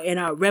 in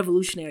our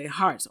revolutionary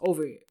hearts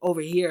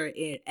over here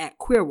at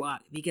Queer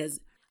Walk, because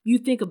you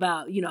think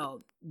about,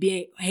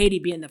 Haiti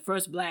being the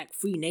first Black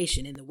free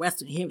nation in the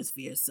Western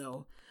Hemisphere.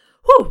 So,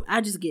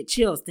 I just get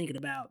chills thinking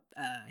about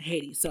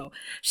Haiti. So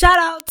shout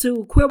out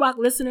to Queer Walk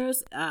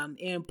listeners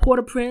in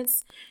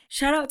Port-au-Prince.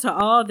 Shout out to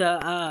all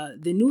the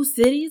new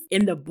cities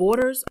in the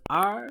borders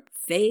are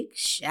fake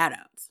shout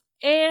outs.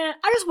 And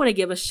I just want to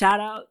give a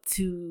shout out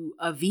to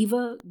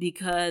Aviva,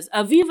 because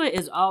Aviva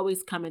is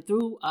always coming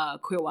through,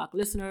 Queer Walk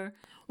listener.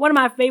 One of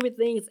my favorite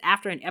things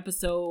after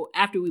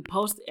we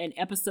post an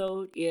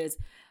episode is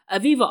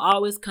Aviva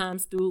always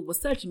comes through with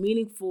such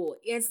meaningful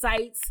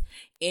insights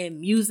and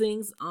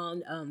musings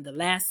on the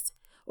last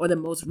or the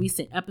most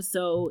recent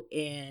episode,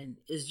 and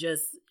it's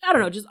just,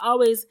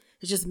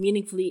 it's just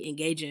meaningfully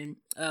engaging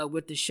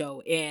with the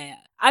show. And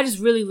I just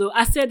really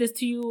I said this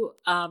to you,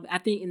 I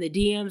think in the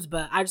DMs,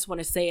 but I just want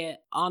to say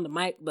it on the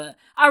mic, but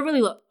I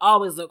really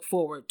always look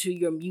forward to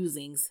your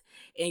musings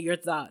and your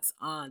thoughts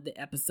on the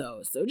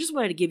episode. So just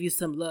wanted to give you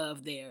some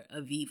love there,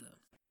 Aviva.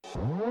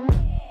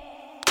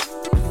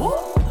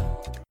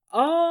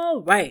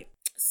 All right,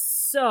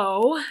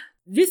 so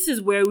this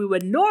is where we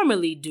would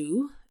normally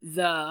do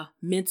the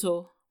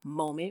mental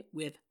moment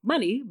with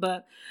Money,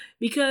 but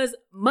because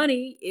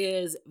Money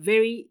is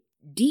very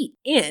deep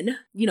in,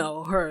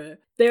 her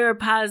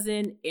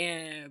therapizing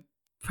and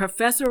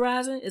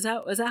professorizing, is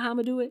that how I'm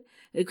gonna do it?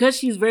 Because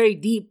she's very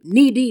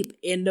knee deep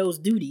in those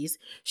duties,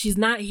 she's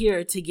not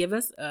here to give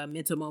us a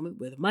mental moment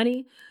with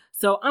Money.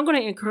 So I'm going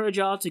to encourage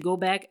y'all to go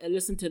back and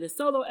listen to the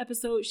solo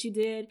episode she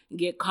did and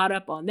get caught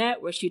up on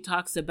that, where she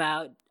talks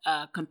about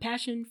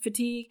compassion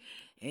fatigue.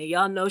 And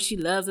y'all know she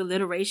loves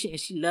alliteration and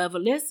she loves a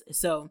list.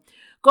 So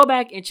go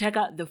back and check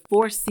out the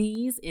 4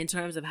 C's in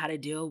terms of how to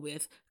deal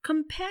with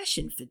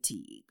compassion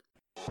fatigue.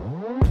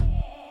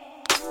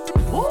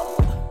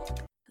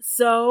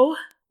 So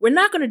we're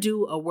not going to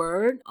do a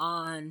word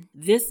on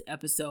this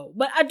episode,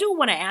 but I do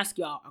want to ask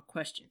y'all a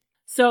question.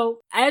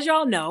 So as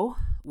y'all know,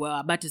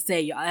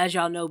 as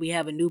y'all know, we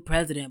have a new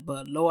president,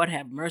 but Lord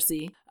have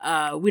mercy.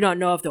 We don't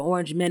know if the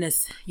Orange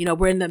Menace,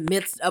 we're in the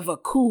midst of a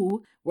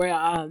coup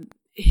where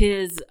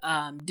his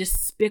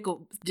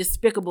despicable,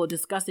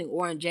 disgusting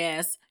orange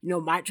ass,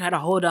 might try to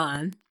hold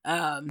on.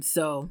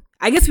 So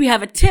I guess we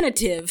have a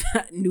tentative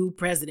new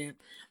president,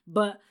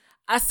 but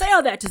I say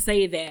all that to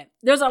say that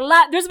there's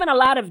been a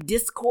lot of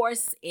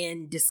discourse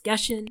and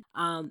discussion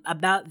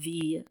about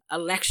the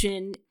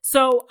election.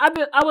 So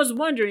I was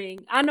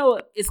wondering, I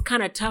know it's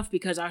kind of tough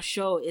because our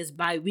show is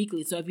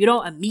bi-weekly. So if you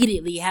don't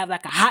immediately have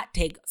like a hot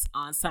take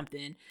on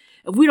something,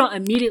 if we don't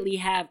immediately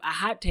have a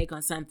hot take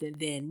on something,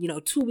 then,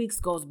 2 weeks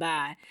goes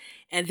by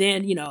and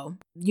then,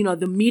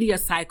 the media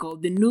cycle,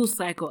 the news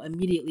cycle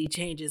immediately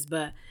changes.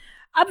 But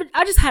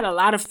I just had a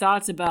lot of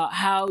thoughts about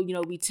how,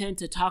 we tend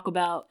to talk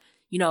about,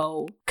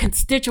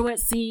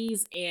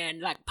 constituencies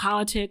and like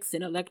politics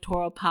and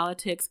electoral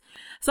politics.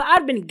 So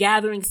I've been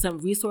gathering some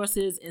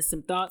resources and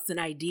some thoughts and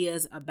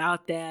ideas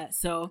about that.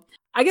 So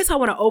I guess I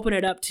want to open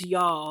it up to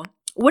y'all.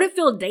 Would it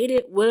feel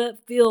dated? Would it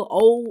feel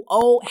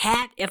old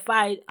hat if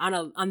I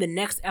on the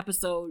next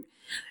episode,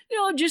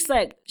 just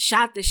like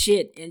shot the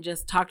shit and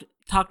just talked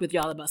with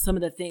y'all about some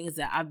of the things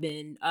that I've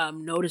been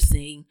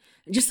noticing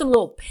and just some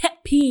little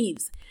pet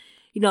peeves,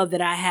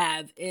 that I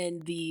have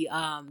in the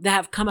that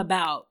have come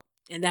about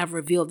and that have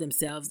revealed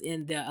themselves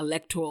in the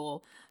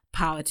electoral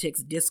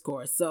politics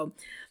discourse. So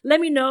let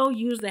me know.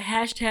 Use the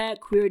hashtag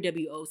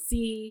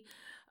QueerWOC.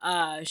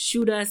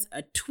 Shoot us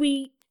a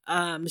tweet.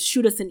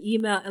 Shoot us an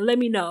email and let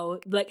me know.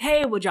 Like,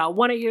 hey, would y'all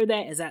want to hear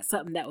that? Is that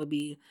something that would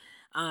be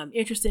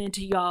interesting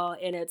to y'all?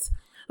 And it's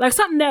like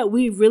something that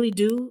we really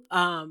do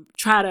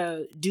try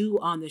to do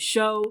on the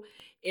show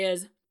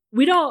is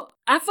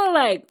I feel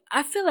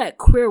like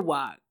Queer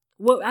Walk.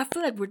 Well, I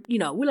feel like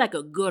we're like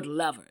a good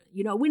lover.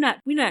 We're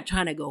not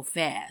trying to go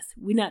fast.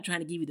 We're not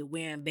trying to give you the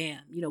wham bam.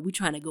 We're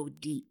trying to go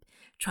deep,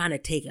 trying to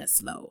take us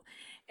slow.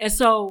 And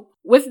so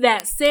with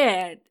that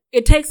said,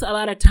 it takes a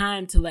lot of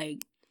time to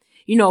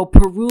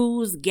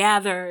peruse,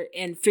 gather,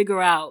 and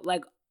figure out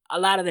like a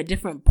lot of the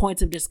different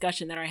points of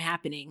discussion that are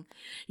happening,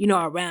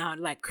 around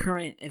like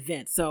current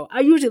events. So I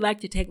usually like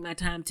to take my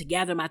time to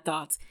gather my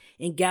thoughts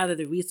and gather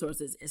the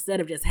resources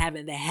instead of just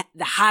having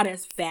the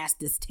hottest,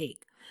 fastest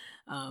take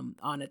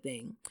on a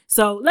thing.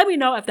 So let me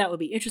know if that would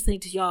be interesting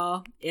to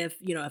y'all. If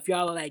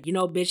y'all are like,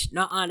 bitch,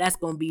 nuh-uh, that's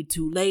going to be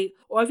too late.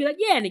 Or if you're like,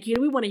 yeah,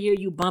 Nikita, we want to hear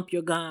you bump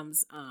your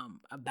gums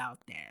about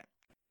that.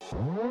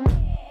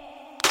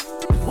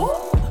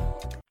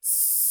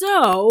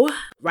 So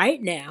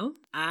right now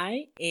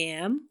I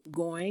am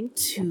going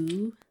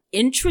to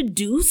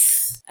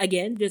introduce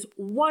again this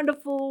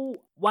wonderful,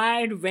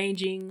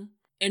 wide-ranging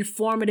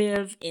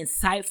informative,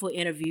 insightful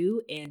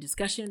interview and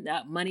discussion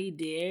that Money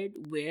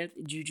did with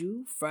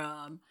Juju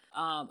from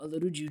A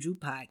Little Juju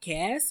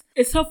podcast.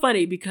 It's so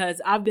funny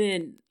because I've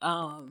been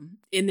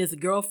in this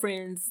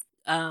girlfriend's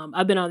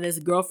I've been on this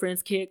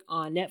girlfriend's kick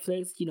on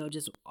Netflix,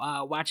 just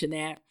watching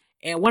that.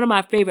 And one of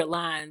my favorite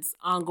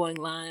ongoing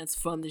lines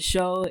from the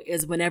show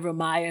is whenever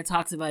Maya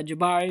talks about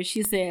Jabari,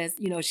 she says,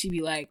 she'd be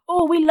like,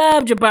 "Oh, we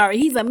love Jabari.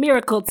 He's a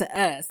miracle to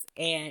us."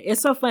 And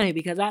it's so funny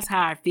because that's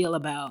how I feel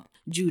about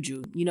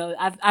Juju.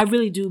 I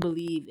really do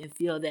believe and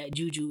feel that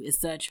Juju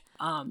is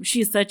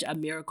she's such a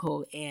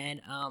miracle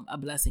and a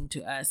blessing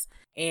to us.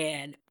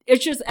 And I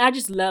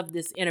just love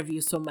this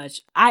interview so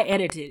much. I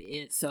edited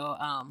it, so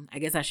I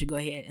guess I should go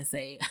ahead and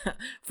say,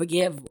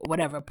 forgive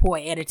whatever poor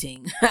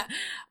editing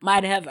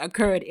might have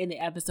occurred in the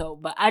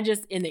episode, but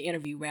in the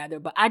interview rather.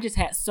 But I just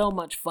had so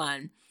much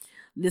fun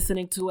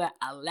listening to it.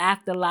 I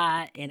laughed a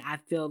lot, and I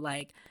feel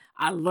like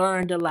I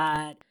learned a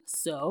lot.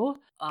 So,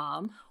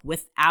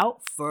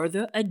 without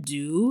further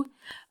ado,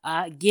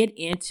 get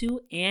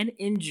into and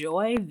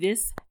enjoy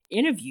this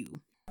interview.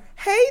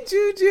 Hey,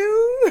 Juju.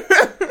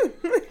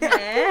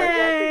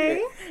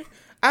 Hey.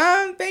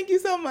 Thank you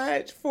so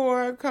much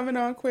for coming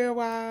on Queer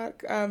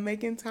Walk,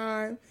 making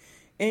time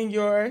in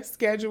your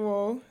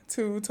schedule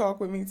to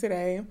talk with me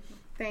today.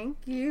 Thank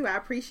you. I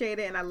appreciate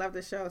it, and I love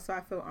the show, so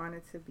I feel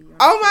honored to be on.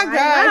 Oh my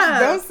gosh,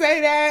 don't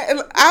say that.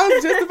 I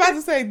was just about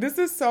to say, this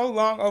is so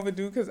long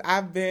overdue because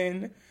I've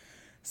been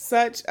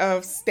such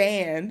a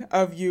stan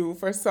of you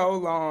for so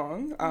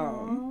long.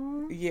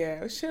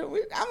 Yeah,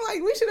 I'm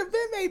like, we should have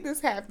been made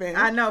this happen.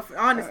 I know,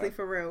 honestly,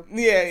 for real.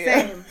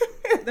 Yeah. Same.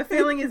 The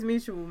feeling is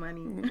mutual,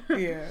 Money.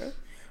 Yeah.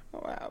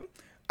 Wow.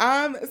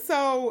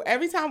 So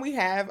every time we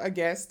have a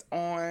guest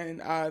on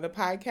the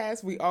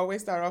podcast, we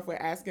always start off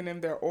with asking them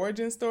their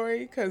origin story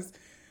because,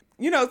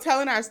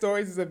 telling our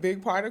stories is a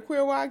big part of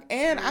Queer Walk,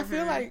 and I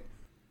feel like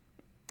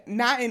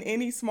not in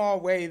any small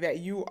way that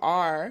you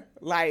are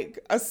like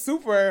a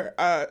superhero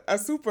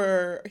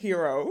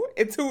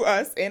to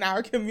us in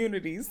our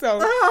community. So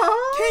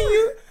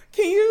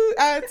can you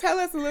tell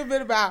us a little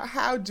bit about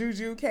how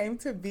Juju came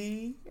to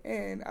be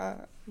and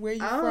where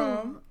you're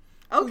from?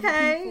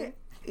 Okay.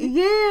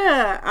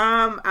 Yeah,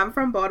 I'm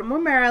from Baltimore,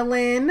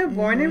 Maryland,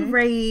 born and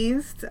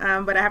raised,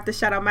 but I have to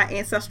shout out my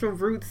ancestral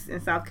roots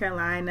in South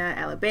Carolina,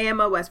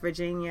 Alabama, West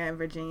Virginia, and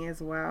Virginia as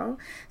well.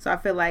 So I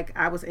feel like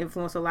I was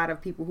influenced a lot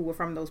of people who were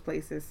from those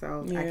places,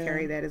 so I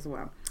carry that as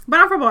well. But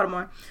I'm from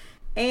Baltimore.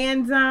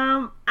 And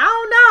I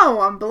don't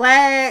know, I'm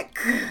black,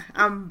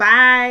 I'm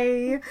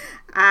bi,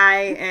 I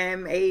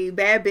am a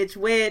bad bitch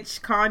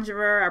witch,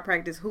 conjurer, I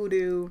practice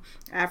hoodoo,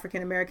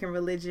 African American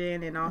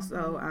religion, and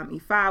also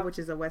Ifa, which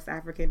is a West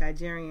African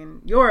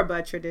Nigerian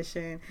Yoruba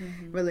tradition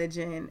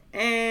religion.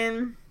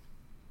 And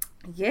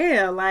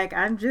yeah, like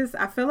I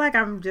feel like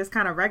I'm just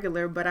kind of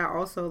regular, but I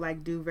also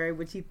like do very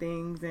witchy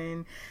things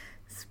and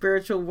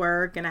spiritual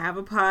work, and I have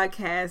a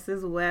podcast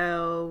as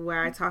well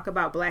where I talk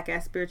about Black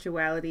ass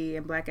spirituality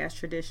and Black ass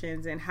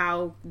traditions and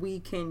how we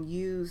can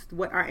use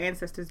what our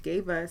ancestors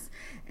gave us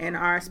and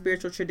our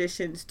spiritual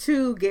traditions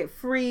to get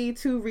free,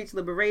 to reach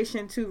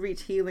liberation, to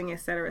reach healing,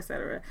 etc.,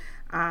 etc.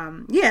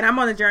 And I'm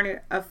on the journey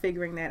of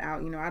figuring that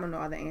out. I don't know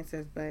all the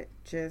answers, but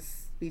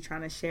just be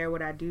trying to share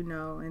what I do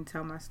know and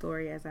tell my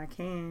story as I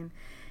can.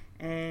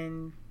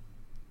 And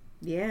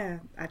yeah,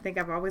 I think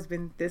I've always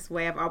been this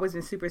way. I've always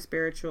been super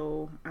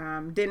spiritual.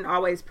 Didn't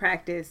always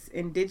practice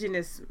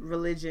indigenous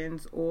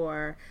religions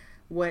or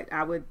what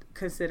I would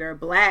consider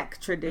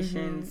Black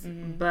traditions,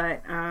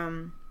 but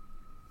I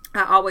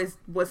always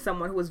was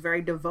someone who was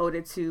very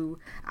devoted to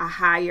a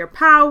higher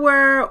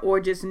power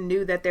or just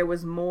knew that there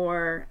was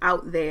more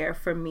out there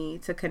for me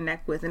to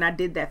connect with. And I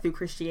did that through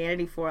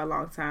Christianity for a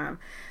long time,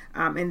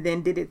 and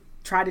then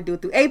try to do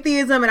it through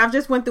atheism, and I've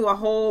just went through a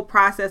whole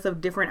process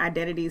of different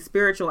identities,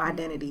 spiritual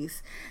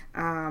identities,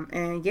 and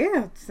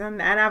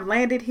I've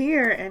landed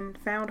here and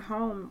found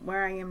home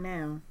where I am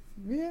now.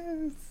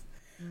 Yes.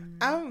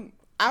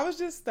 I was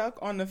just stuck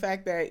on the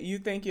fact that you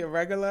think you're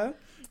regular,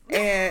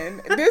 and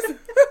this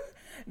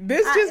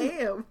just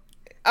am.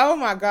 Oh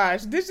my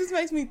gosh, this just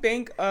makes me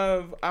think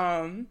of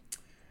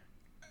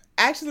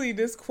actually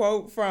this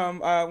quote from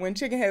When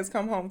Chicken Heads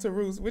Come Home to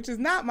Roost, which is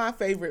not my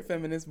favorite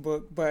feminist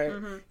book, but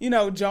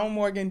Joan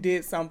Morgan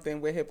did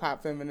something with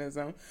hip-hop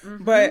feminism.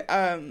 But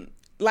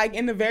like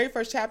in the very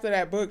first chapter of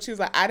that book, she was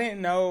like, I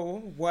didn't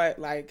know what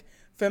like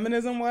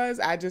feminism was.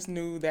 I just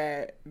knew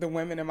that the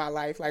women in my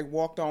life like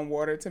walked on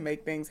water to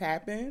make things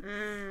happen.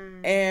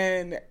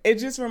 And it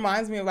just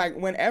reminds me of like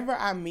whenever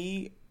I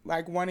meet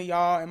like one of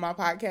y'all in my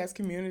podcast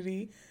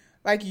community,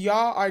 like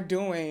y'all are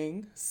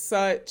doing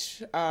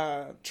such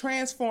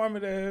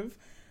transformative,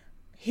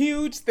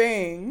 huge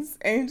things,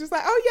 and just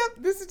like, oh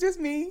yep, this is just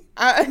me.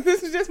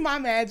 This is just my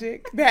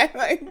magic that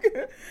like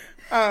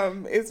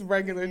is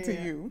regular to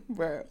you.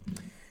 But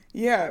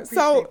yeah,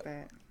 so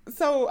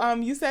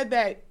you said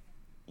that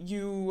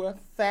you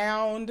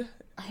found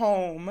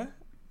home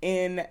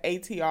in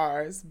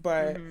ATRs,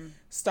 but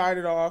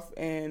started off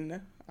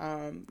in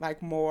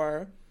like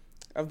more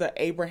of the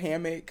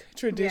Abrahamic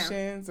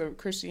traditions of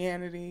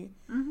Christianity.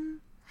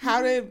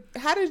 how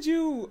did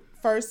you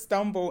first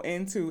stumble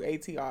into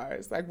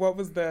ATRs? Like, what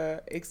was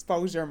the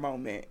exposure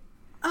moment?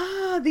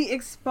 The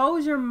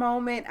exposure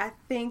moment, I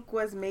think,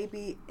 was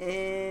maybe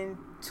in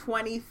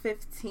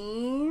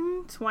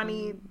 2015,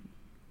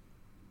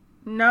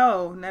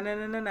 No.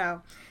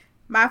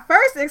 My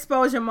first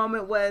exposure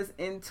moment was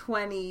in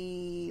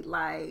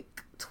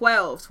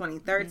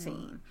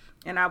 2013.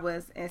 And I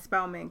was in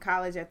Spelman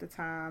College at the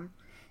time.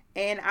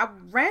 And I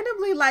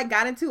randomly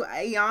got into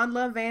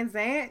Iyanla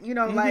Vanzant, you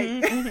know,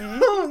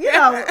 you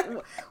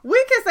know,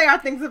 we can say our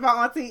things about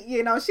Auntie,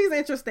 you know, she's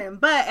interesting.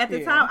 But at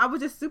the time, I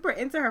was just super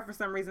into her for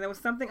some reason. There was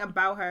something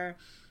about her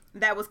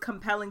that was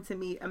compelling to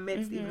me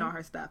amidst even all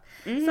her stuff.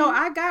 So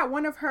I got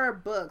one of her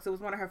books. It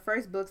was one of her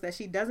first books that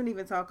she doesn't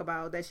even talk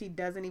about, that she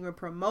doesn't even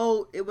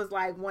promote. It was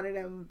like one of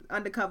them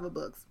undercover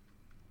books.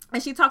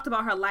 And she talked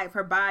about her life,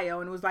 her bio,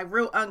 and it was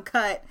real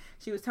uncut.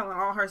 She was telling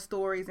all her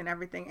stories and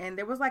everything. And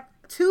there was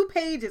 2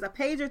 pages, a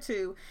page or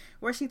two,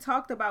 where she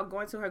talked about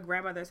going to her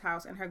grandmother's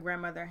house, and her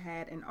grandmother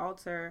had an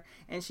altar,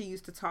 and she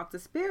used to talk to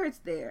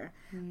spirits there.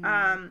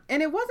 And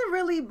it wasn't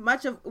really it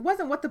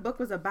wasn't what the book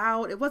was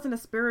about. It wasn't a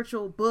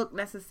spiritual book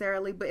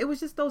necessarily, but it was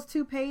just those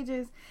 2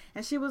 pages.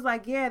 And she was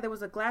like, yeah, there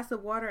was a glass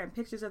of water and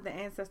pictures of the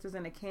ancestors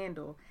and a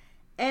candle.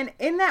 And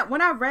in that,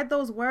 when I read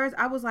those words,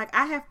 I was like,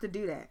 I have to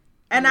do that.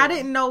 And I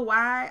didn't know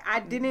why.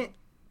 I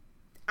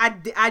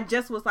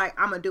just was like,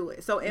 I'm going to do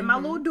it. So in my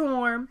little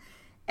dorm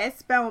at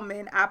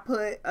Spelman, I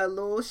put a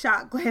little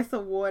shot glass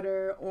of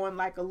water on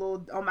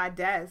on my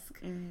desk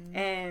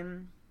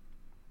and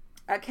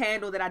a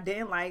candle that I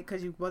didn't light,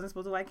 because you wasn't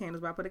supposed to light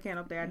candles, but I put a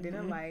candle up there I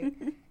didn't light.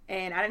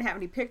 And I didn't have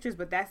any pictures,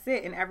 but that's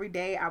it. And every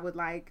day I would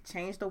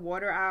change the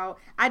water out.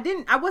 I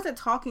wasn't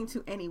talking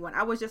to anyone.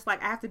 I was just I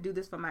have to do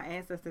this for my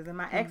ancestors. And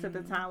my ex at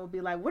the time would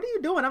be like, what are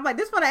you doing? I'm like,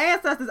 this for the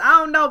ancestors. I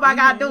don't know, but I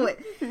gotta do it.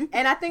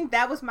 And I think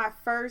that was my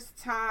first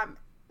time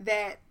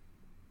that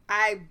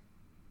I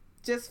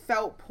just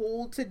felt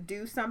pulled to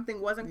do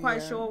something. Wasn't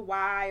quite sure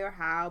why or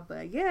how,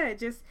 but yeah, it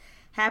just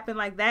happened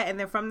like that. And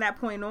then from that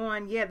point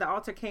on, the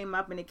altar came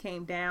up and it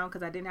came down,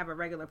 because I didn't have a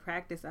regular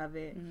practice of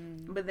it.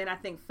 But then I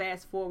think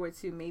fast forward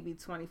to maybe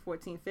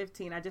 2014,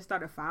 15, I just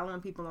started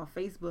following people on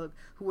Facebook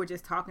who were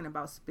just talking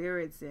about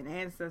spirits and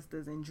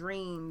ancestors and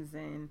dreams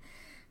and,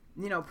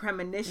 you know,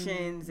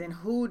 premonitions and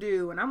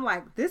hoodoo. And I'm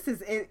like, this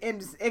is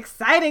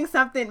exciting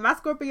something. My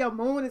Scorpio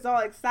moon is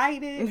all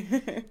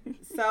excited.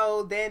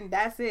 So then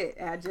that's it.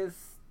 I just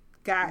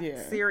got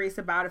serious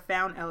about it,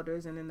 found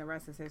elders, and then the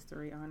rest is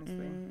history,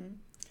 honestly.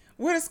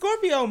 With a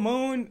Scorpio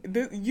moon,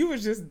 you were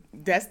just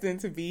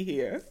destined to be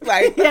here.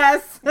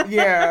 Yes.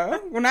 Yeah.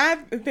 When I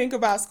think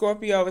about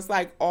Scorpio, it's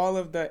all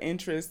of the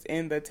interest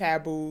in the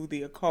taboo,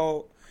 the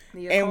occult.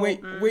 And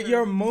with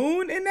your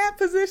moon in that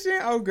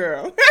position, oh,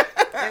 girl.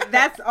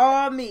 That's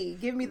all me.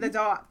 Give me the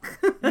dark.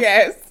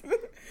 Yes.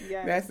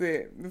 That's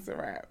it. That's a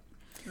wrap.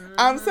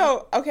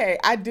 So, okay,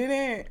 I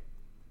didn't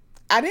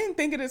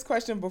think of this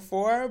question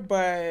before,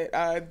 but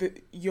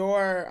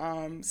your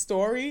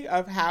story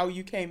of how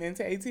you came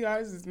into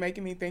ATRs is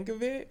making me think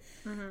of it.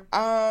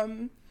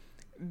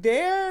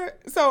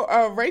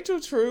 Rachel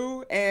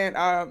True and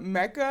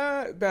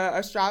Mecca, the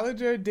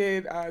astrologer,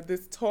 did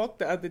this talk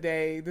the other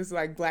day, this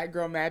Black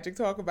Girl Magic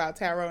talk about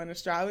tarot and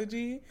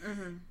astrology.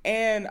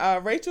 And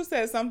Rachel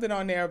said something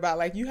on there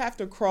about you have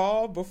to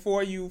crawl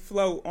before you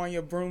float on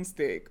your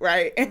broomstick,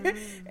 right?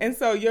 And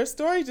so your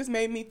story just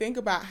made me think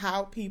about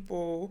how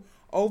people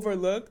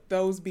overlook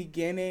those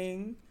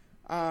beginning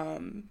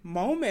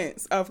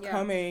moments of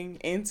coming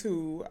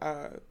into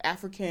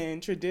African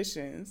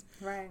traditions.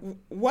 Right.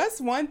 What's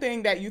one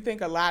thing that you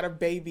think a lot of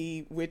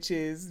baby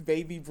witches,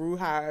 baby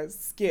brujas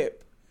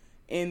skip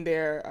in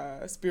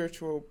their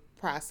spiritual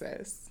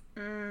process?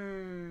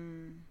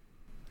 Well,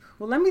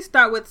 let me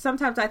start with,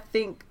 sometimes I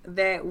think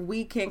that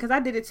we can, because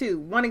I did it too,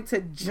 wanting to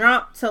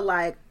jump to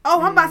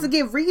I'm about to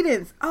get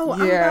readings. Oh,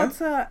 I'm about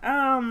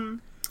to,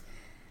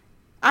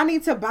 I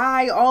need to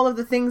buy all of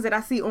the things that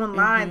I see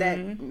online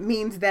that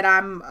means that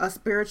I'm a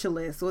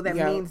spiritualist, or that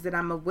means that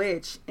I'm a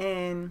witch.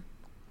 And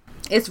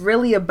it's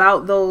really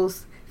about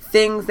those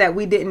things that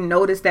we didn't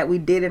notice that we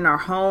did in our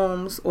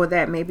homes, or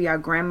that maybe our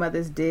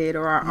grandmothers did,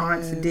 or our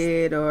aunts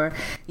did, or,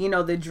 you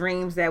know, the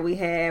dreams that we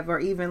have, or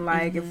even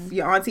if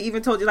your auntie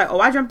even told you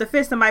I dreamt a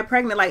fish, somebody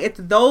pregnant, it's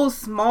those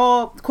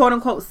small, quote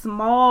unquote,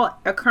 small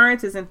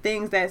occurrences and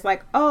things that's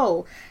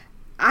oh,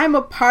 I'm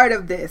a part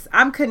of this.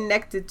 I'm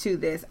connected to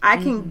this. I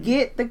can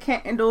get the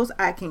candles.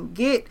 I can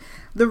get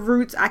the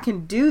roots. I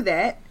can do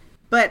that.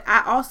 But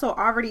I also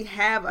already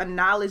have a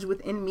knowledge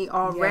within me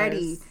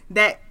already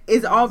that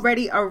is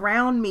already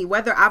around me.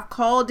 Whether I've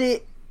called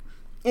it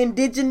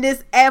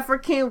indigenous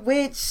African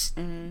witch,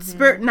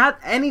 spirit,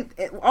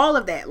 all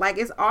of that.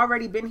 It's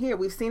already been here.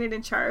 We've seen it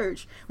in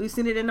church. We've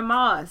seen it in the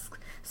mosque.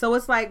 So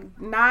it's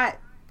not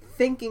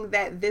thinking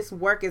that this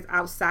work is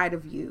outside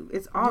of you.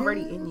 It's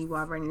already in you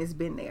already, and it's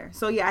been there.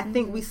 So I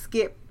think we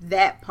skip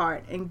that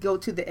part and go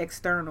to the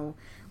external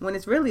when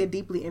it's really a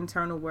deeply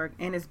internal work,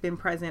 and it's been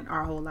present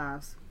our whole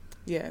lives.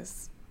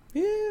 Yes.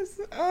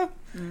 I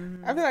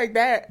feel like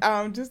that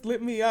just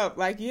lit me up.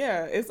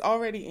 It's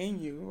already in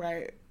you,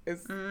 right?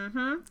 It's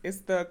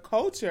the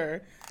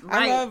culture.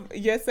 Right. I love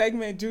your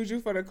segment,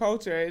 Juju for the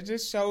Culture. It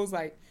just shows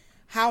like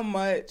how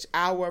much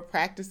our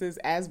practices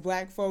as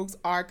Black folks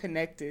are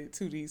connected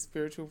to these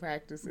spiritual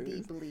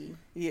practices. Deeply.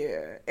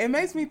 Yeah. It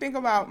makes me think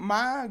about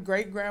my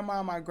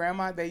great-grandma, my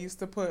grandma. They used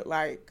to put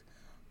like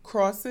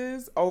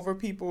crosses over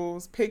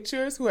people's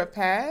pictures who have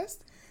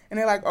passed. And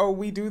they're like, oh,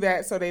 we do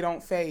that so they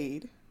don't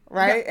fade.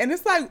 Right? Yeah. And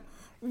it's like,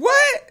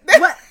 what?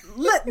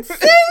 Look, see?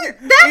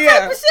 That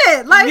type of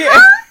shit. Like,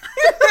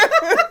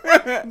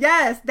 huh?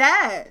 Yes,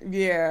 that.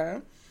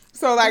 Yeah.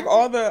 So, like,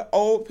 all the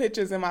old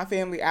pictures in my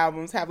family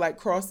albums have, like,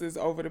 crosses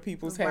over the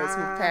people's heads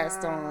who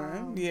passed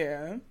on.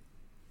 Yeah.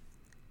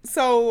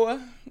 So,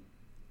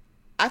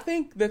 I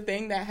think the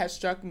thing that has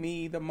struck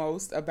me the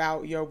most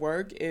about your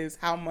work is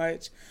how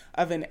much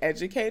of an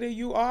educator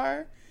you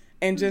are.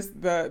 And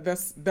just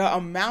the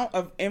amount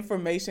of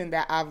information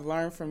that I've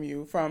learned from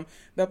you, from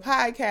the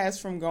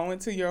podcast, from going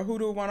to your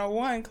Hoodoo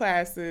 101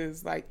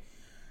 classes, like,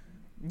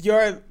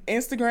 your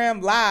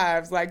Instagram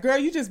lives. Like, girl,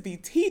 you just be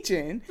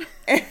teaching.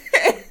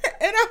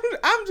 And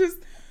I'm just,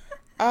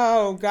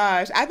 oh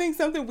gosh, I think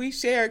something we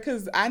share,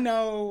 because I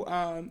know,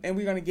 and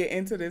we're going to get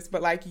into this,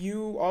 but like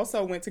you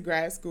also went to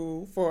grad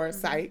school for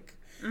psych,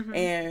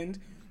 and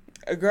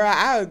girl,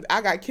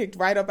 I got kicked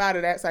right up out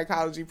of that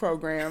psychology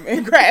program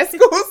in grad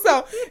school.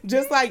 So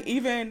just like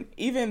even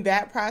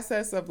that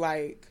process of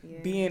like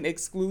being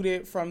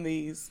excluded from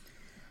these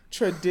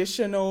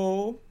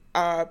traditional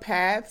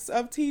paths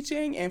of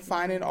teaching and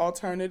finding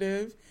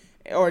alternative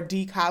or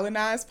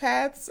decolonized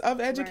paths of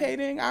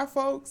educating our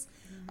folks.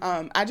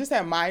 I just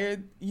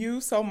admired you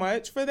so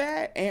much for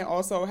that, and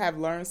also have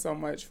learned so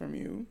much from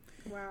you.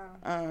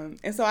 Wow.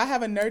 And so I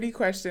have a nerdy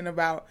question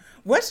about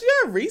what's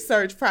your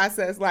research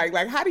process like?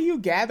 Like, how do you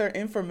gather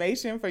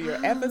information for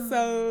your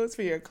episodes,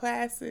 for your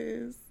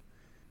classes?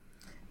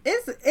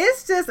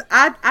 It's just,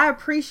 I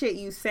appreciate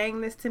you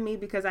saying this to me,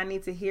 because I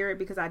need to hear it,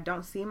 because I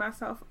don't see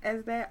myself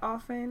as that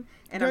often.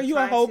 And girl, you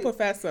a whole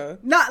professor.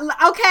 No,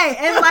 okay.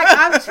 And like,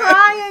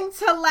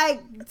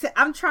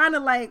 I'm trying to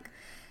like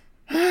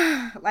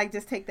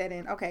just take that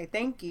in. Okay,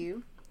 thank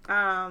you.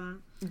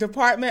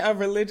 Department of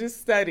Religious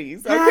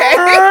Studies. Okay.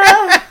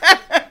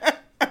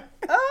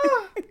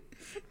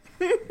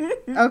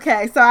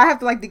 Okay, so I have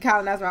to like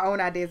decolonize my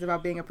own ideas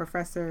about being a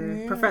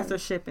professor,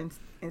 professorship and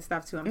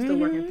stuff too. I'm still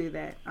working through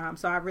that.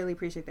 So I really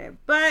appreciate that.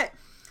 But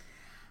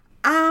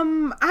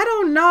I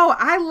don't know.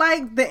 I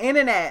like the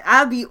internet.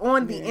 I'll be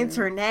on the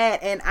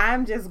internet and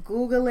I'm just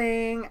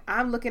Googling.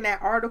 I'm looking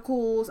at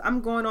articles.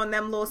 I'm going on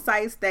them little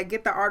sites that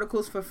get the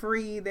articles for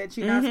free that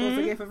you're not supposed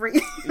to get for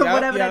free.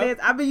 Whatever that is.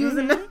 I've been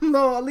using them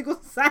little illegal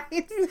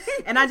sites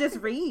and I just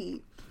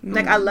read.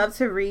 Like, I love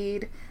to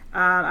read.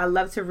 I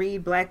love to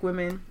read Black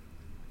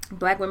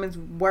women's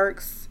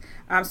works.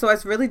 So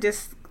it's really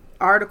just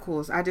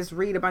articles. I just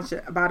read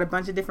about a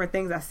bunch of different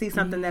things. I see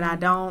something that I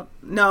don't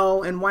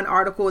know in one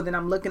article, then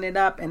I'm looking it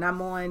up and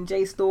I'm on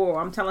JSTOR,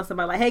 or I'm telling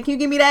somebody like, hey, can you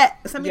give me that?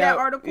 Send me that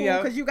article,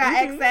 because you got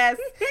access.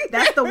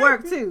 That's the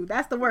work too.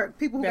 That's the work.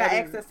 People who got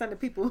access send to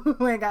people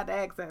who ain't got the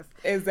access.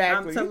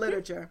 Exactly. To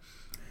literature.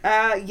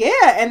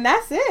 And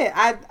that's it.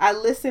 I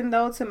listen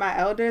though to my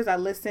elders. I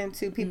listen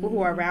to people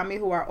who are around me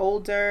who are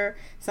older.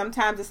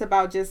 Sometimes it's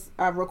about just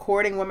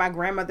recording when my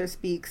grandmother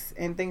speaks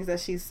and things that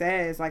she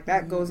says. Like,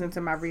 that goes into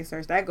my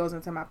research. That goes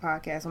into my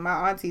podcast when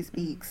my auntie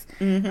speaks.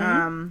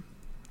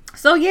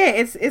 So yeah,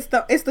 it's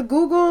the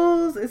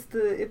Googles, it's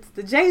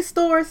the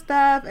JSTOR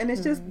stuff, and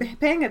it's just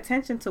paying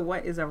attention to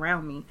what is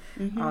around me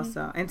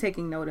also, and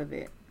taking note of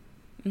it.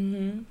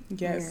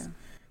 Yes. Yeah.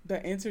 The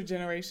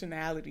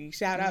intergenerationality.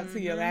 Shout out to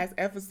your last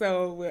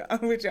episode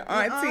with your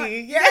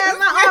auntie. Yeah,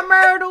 my Aunt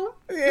Myrtle.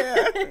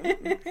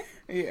 Yeah.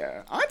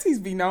 Yeah. Aunties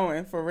be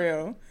knowing, for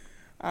real.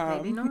 They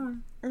be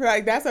knowing.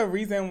 Like, that's a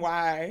reason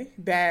why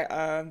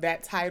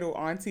that title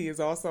auntie is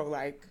also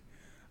like,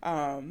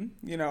 an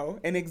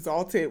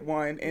exalted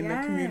one in the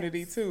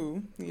community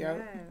too.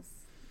 Yep.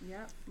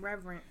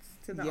 Reverence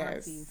to the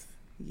aunties.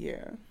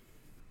 Yeah.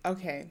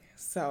 Okay,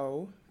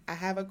 so I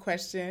have a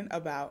question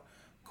about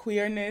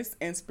queerness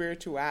and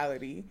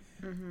spirituality.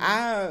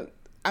 I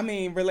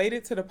mean,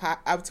 related to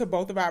to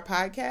both of our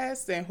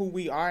podcasts and who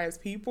we are as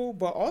people,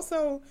 but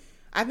also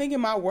I think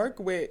in my work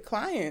with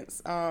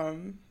clients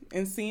and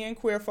seeing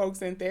queer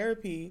folks in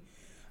therapy,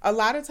 a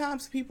lot of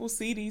times people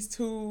see these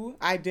two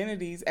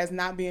identities as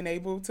not being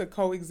able to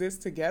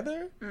coexist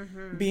together,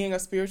 being a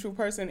spiritual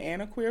person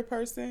and a queer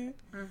person.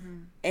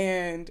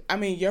 And I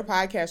mean, your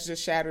podcast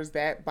just shatters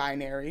that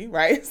binary,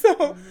 right?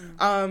 So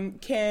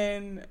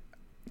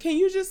can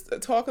you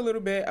just talk a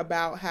little bit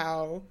about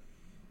how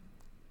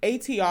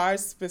ATRs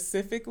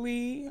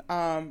specifically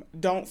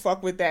don't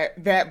fuck with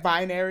that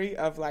binary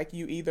of like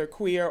you either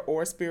queer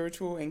or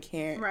spiritual and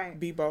can't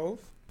be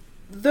both?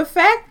 The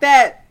fact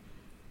that,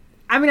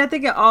 I mean, I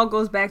think it all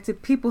goes back to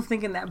people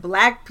thinking that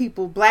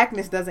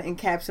blackness doesn't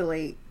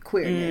encapsulate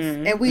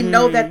queerness. And we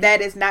know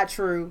that is not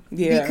true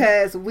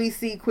because we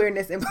see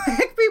queerness in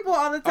Black people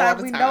all the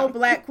time. We know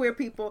Black queer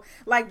people.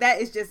 Like,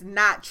 that is just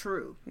not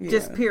true.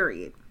 Just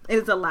period.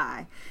 It's a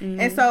lie.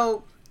 And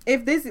so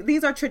if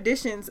these are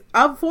traditions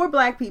for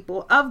black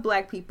people,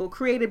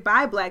 created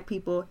by black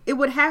people, it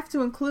would have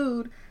to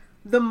include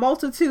the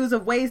multitudes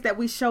of ways that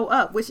we show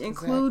up, which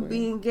include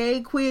being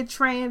gay, queer,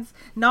 trans,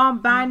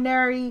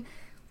 non-binary,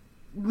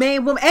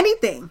 man, woman,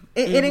 anything.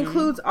 It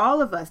includes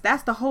all of us.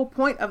 That's the whole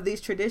point of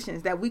these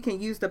traditions, that we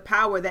can use the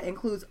power that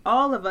includes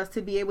all of us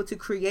to be able to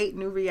create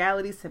new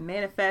realities, to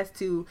manifest,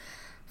 to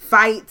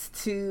fight,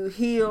 to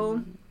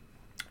heal.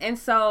 And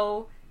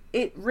so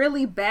it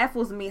really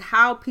baffles me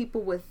how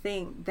people would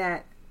think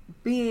that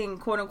being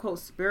quote unquote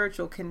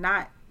spiritual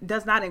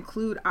does not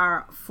include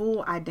our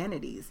full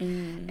identities.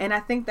 And I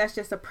think that's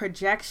just a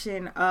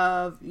projection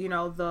of,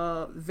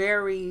 the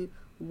very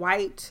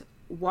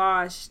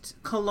whitewashed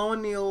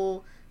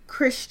colonial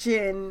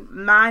Christian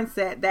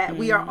mindset that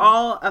we are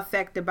all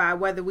affected by,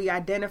 whether we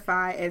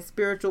identify as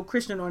spiritual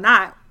Christian or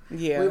not.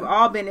 Yeah. We've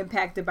all been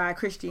impacted by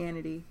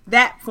Christianity,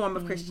 that form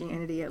of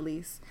Christianity at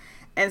least.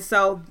 And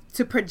so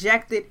to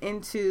project it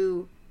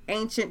into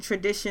ancient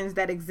traditions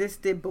that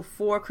existed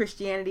before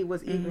Christianity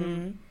was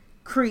even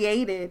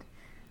created,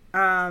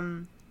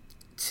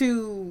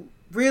 to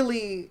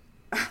really,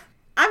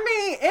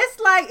 it's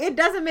like, it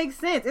doesn't make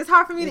sense. It's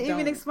hard for me to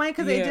even explain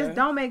because it just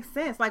don't make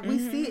sense. Like we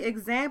see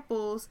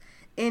examples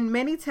in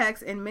many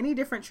texts, in many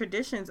different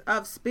traditions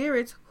of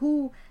spirits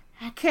who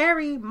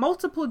carry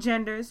multiple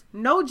genders,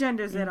 no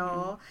genders at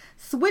all,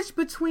 switch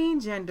between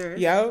genders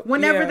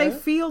whenever they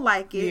feel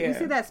like it. You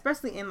see that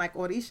especially in like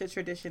Orisha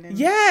tradition. And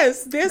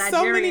there's Nigerian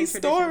so many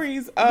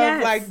stories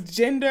of like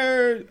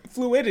gender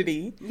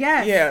fluidity.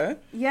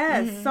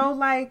 So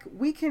like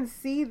we can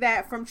see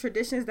that from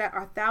traditions that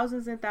are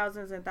thousands and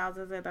thousands and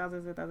thousands and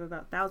thousands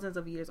and thousands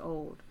of years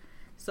old.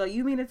 So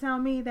you mean to tell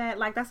me that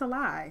like that's a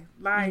lie?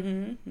 Like,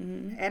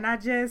 and I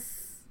just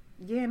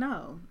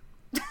no.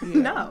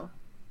 No.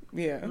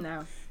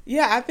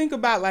 Yeah, I think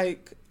about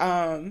like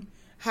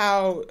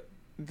how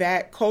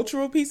that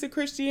cultural piece of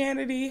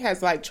Christianity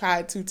has like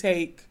tried to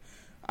take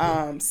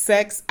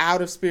sex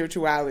out of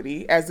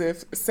spirituality, as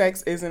if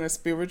sex isn't a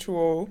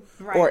spiritual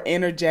or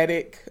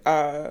energetic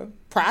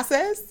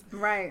process.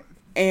 Right.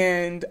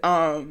 And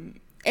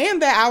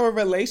that our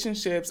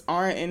relationships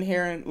aren't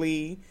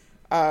inherently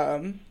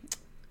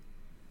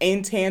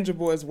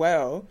intangible as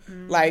well.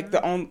 Like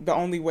the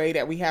only way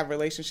that we have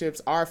relationships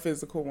are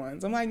physical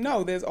ones. I'm like,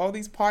 no, there's all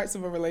these parts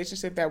of a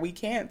relationship that we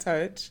can't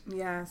touch.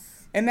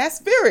 Yes. And that's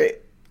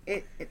spirit.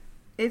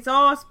 It's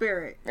all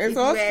spirit. It's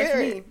all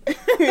spirit.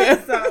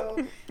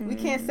 So we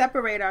can't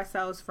separate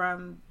ourselves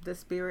from the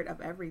spirit of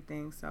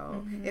everything.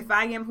 So if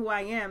I am who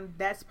I am,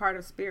 that's part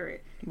of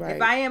spirit. Right.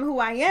 If I am who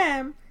I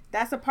am,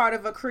 that's a part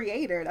of a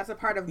creator. That's a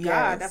part of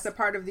God. That's a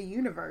part of the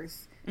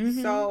universe.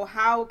 So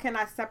how can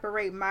I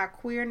separate my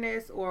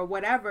queerness or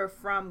whatever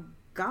from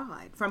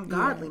God, from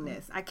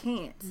godliness? I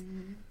can't.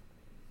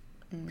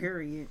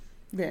 Period.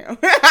 Damn.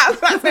 I was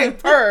about to say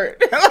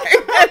purred.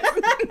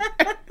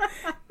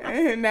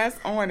 And that's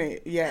on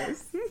it.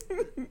 Yes.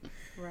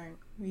 Right.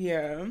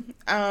 Yeah.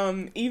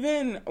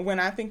 Even when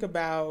I think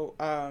about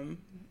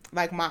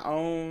like my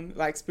own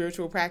like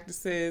spiritual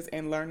practices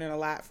and learning a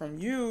lot from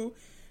you,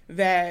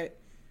 that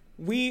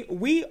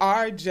we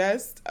are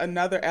just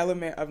another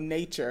element of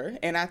nature.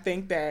 And I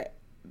think that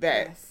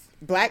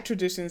Black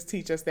traditions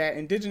teach us that,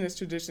 indigenous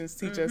traditions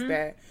teach us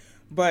that.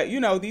 But,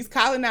 these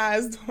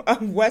colonized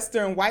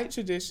Western white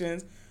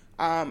traditions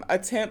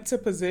attempt to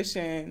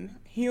position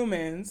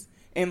humans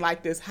in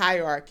like this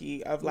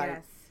hierarchy of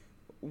like,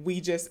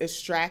 we just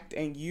extract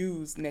and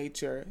use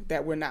nature,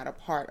 that we're not a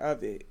part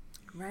of it.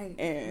 Right.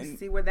 And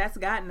see where that's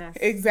gotten us.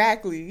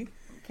 Exactly.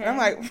 And I'm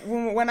like,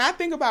 when I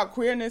think about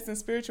queerness and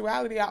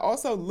spirituality, I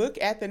also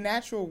look at the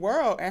natural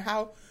world and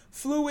how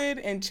fluid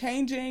and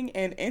changing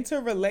and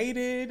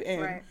interrelated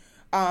and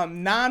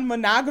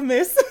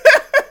non-monogamous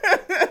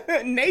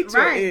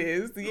nature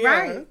is. Yeah.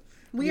 Right.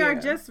 We are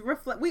just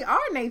we are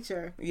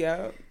nature.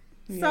 Yeah.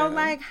 So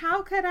like,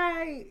 how could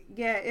I?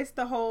 Yeah, it's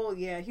the whole.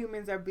 Yeah,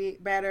 humans are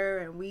better,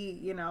 and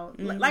we,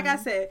 like I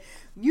said,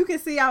 you can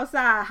see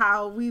outside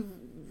how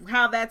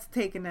that's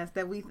taken us.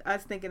 That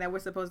us thinking that we're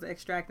supposed to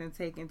extract and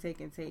take and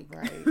take and take.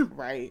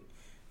 Right.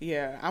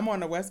 Yeah, I'm on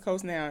the West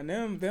Coast now, and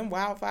them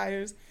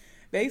wildfires,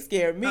 they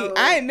scared me.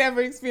 I ain't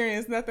never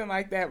experienced nothing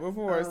like that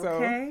before,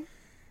 so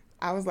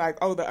I was like,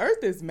 oh, the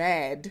Earth is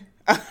mad.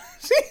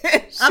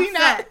 she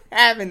not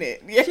having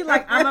it. Yeah. She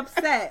like, I'm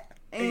upset,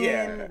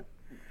 and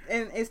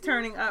it's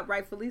turning up,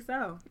 rightfully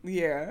so.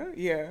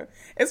 Yeah.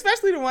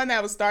 Especially the one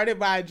that was started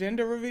by a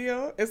gender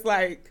reveal. It's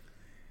like,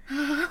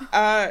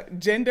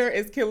 gender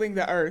is killing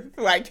the Earth.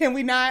 Like, can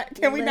we not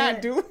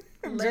do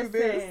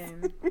this?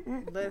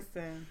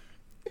 Listen.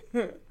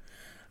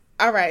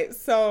 All right.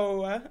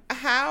 So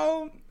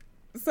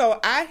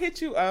I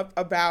hit you up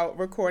about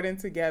recording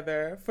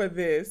together for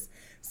this,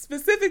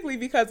 specifically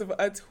because of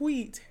a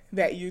tweet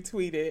that you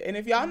tweeted. And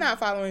if y'all not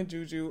following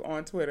Juju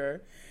on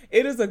Twitter,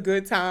 it is a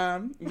good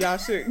time. Y'all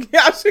should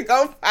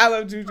go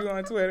follow Juju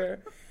on Twitter.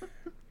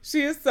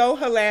 She is so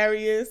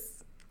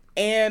hilarious.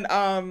 and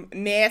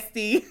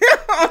Nasty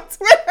on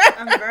Twitter.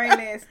 I'm very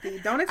nasty.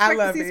 Don't expect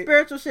to see it.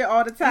 spiritual shit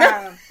all the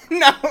time.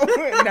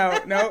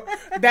 No.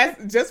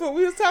 That's just what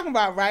we was talking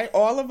about, right?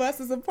 All of us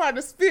is a part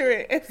of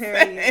spirit.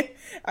 Period.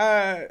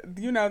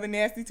 The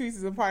Nasty Tweets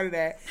is a part of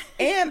that.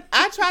 And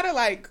I try to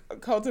like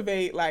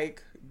cultivate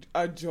like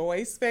a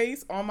joy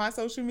space on my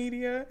social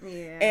media.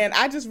 Yeah. And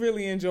I just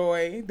really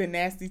enjoy the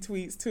Nasty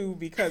Tweets too,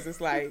 because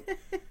it's like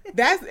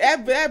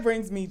that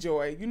brings me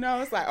joy. You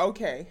know, it's like,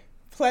 okay,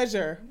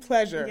 pleasure,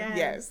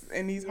 yes,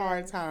 in these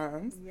hard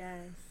times.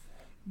 Yes.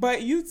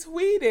 But you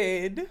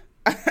tweeted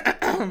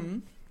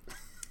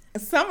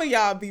some of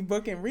y'all be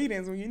booking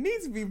readings when you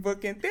need to be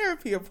booking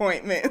therapy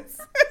appointments.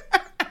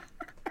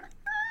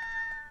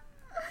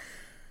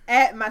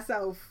 At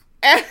myself.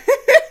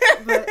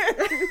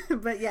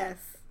 but yes.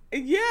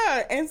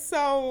 Yeah, and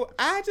so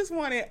I just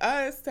wanted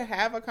us to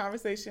have a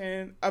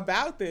conversation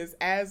about this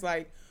as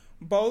like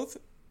both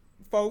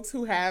folks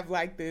who have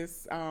like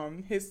this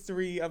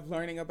history of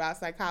learning about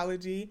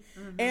psychology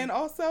and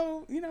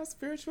also,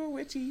 spiritual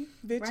witchy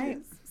bitches. Right.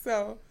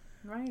 So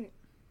Right.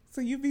 So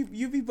you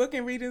be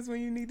booking readings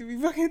when you need to be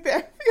booking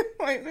therapy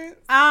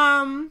appointments?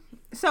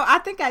 So I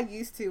think I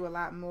used to a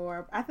lot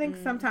more. I think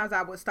sometimes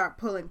I would start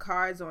pulling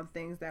cards on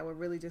things that were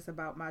really just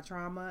about my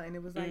trauma, and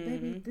it was like,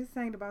 baby, this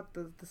ain't about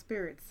the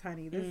spirits,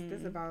 honey.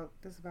 This about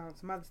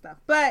some other stuff.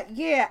 But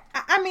yeah,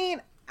 I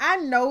mean, I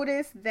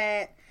noticed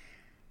a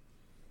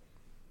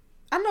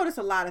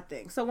lot of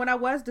things. So when I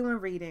was doing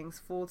readings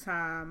full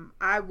time,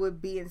 I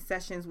would be in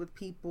sessions with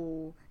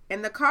people,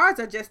 and the cards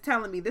are just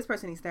telling me this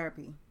person needs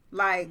therapy.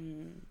 Like,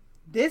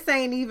 this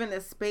ain't even a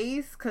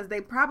space, because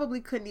they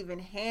probably couldn't even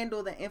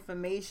handle the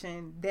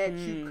information that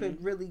you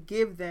could really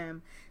give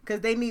them, because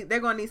they're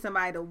gonna need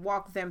somebody to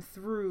walk them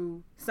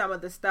through some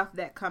of the stuff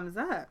that comes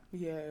up.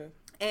 Yeah.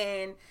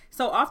 And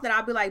so often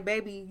I'll be like,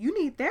 baby, you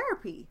need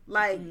therapy.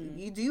 Like,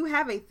 do you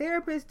have a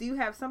therapist? Do you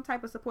have some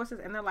type of support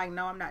system? And they're like,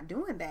 no, I'm not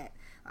doing that.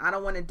 I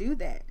don't want to do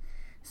that.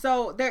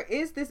 So there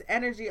is this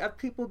energy of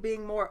people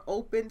being more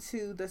open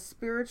to the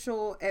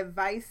spiritual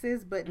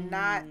advices, but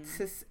not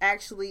to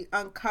actually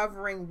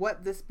uncovering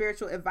what the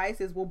spiritual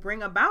advices will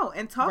bring about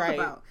and talk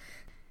about.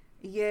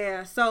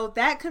 Yeah, so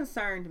that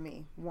concerned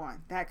me.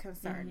 That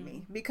concerned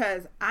me,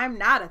 because I'm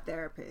not a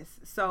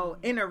therapist. So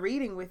in a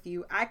reading with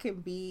you, I can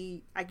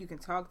be like, you can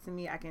talk to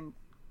me.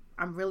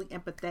 I'm really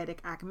empathetic.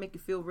 I can make you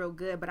feel real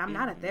good, but I'm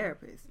not a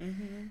therapist.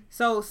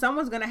 So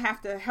someone's going to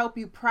have to help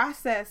you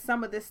process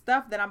some of this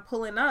stuff that I'm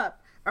pulling up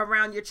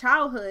around your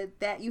childhood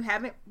that you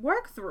haven't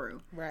worked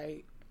through.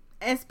 Right.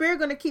 And Spirit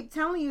going to keep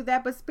telling you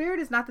that, but Spirit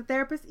is not the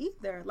therapist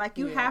either. Like,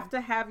 you have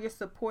to have your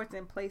supports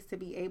in place to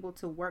be able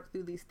to work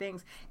through these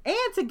things and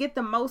to get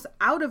the most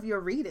out of your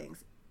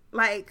readings.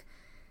 Like,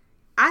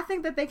 I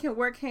think that they can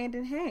work hand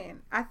in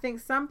hand. I think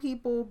some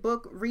people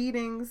book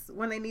readings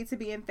when they need to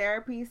be in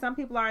therapy. Some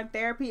people are in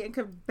therapy and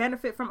could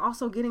benefit from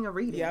also getting a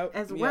reading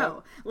as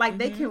well. Like,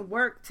 they can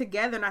work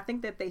together, and I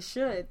think that they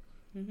should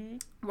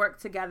work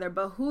together.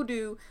 But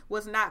hoodoo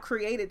was not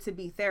created to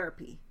be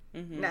therapy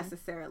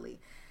necessarily.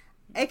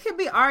 It could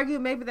be argued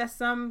maybe that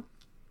some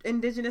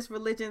indigenous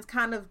religions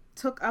kind of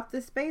took up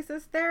the space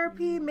as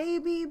therapy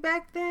maybe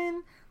back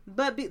then,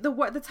 but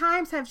the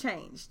times have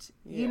changed.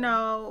 You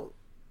know,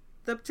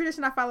 the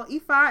tradition I follow,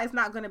 Ifa, is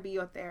not going to be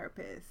your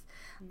therapist.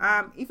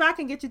 Ifa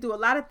can get you through a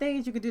lot of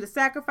things. You can do the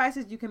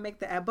sacrifices, you can make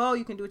the abo,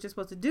 you can do what you're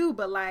supposed to do,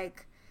 but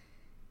like,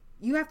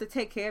 you have to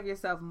take care of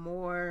yourself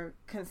more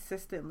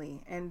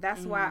consistently. And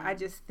that's why I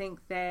just think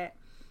that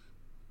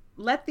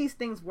let these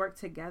things work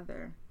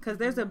together, because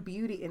there's a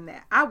beauty in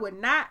that. I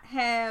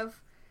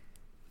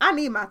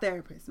need my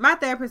therapist. My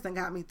therapist done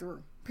got me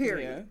through,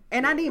 period.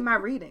 And I need my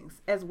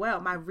readings as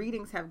well. My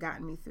readings have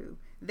gotten me through.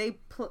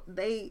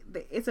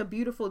 It's a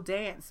beautiful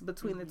dance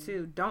between the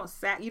two.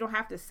 You don't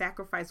have to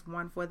sacrifice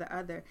one for the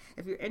other.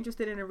 If you're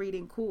interested in a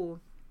reading,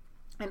 cool.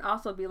 And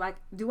also be like,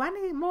 do I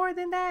need more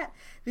than that?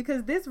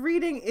 Because this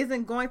reading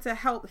isn't going to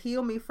help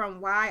heal me from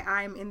why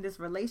I'm in this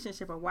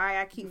relationship, or why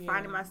I keep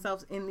finding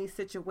myself in these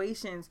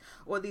situations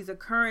or these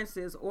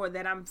occurrences, or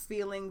that I'm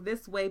feeling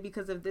this way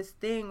because of this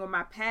thing or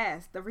my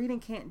past. The reading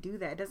can't do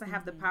that. It doesn't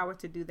have the power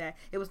to do that.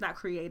 It was not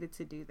created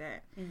to do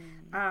that.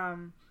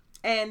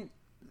 And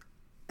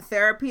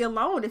therapy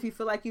alone, if you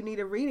feel like you need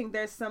a reading,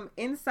 there's some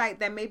insight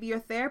that maybe your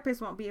therapist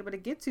won't be able to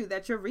get to,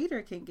 that your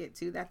reader can get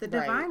to, that the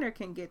diviner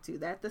can get to,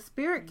 that the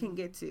spirit can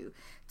get to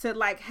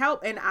like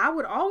help. And I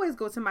would always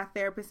go to my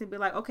therapist and be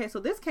like, okay,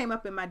 so this came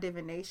up in my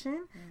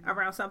divination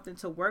around something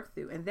to work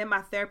through, and then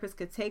my therapist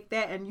could take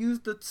that and use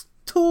the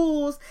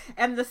tools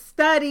and the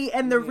study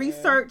and the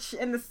research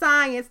and the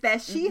science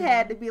that she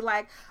had to be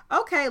like,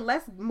 okay,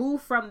 let's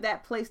move from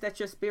that place that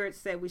your spirit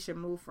said we should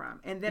move from.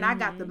 And then I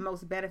got the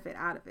most benefit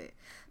out of it.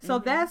 So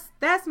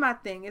that's my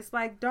thing. It's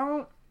like,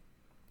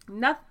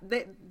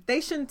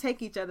 they shouldn't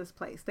take each other's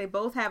place. They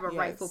both have a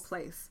rightful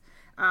place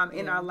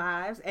in our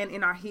lives and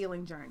in our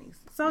healing journeys.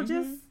 So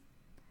just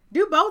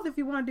do both if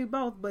you want to do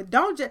both, but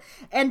don't just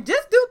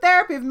do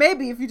therapy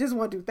if you just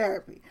want to do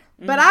therapy.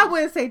 But I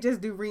wouldn't say just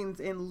do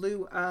readings in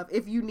lieu of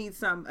if you need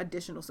some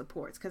additional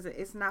supports, because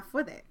it's not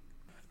for that.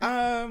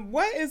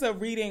 What is a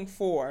reading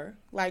for?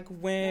 Like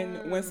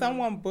when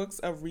someone books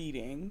a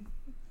reading,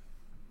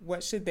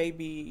 what should they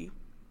be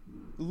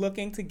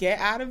looking to get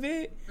out of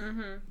it?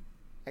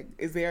 Like,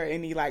 is there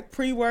any like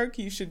pre-work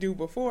you should do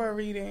before a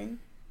reading?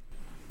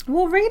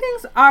 Well,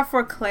 readings are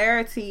for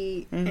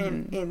clarity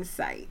and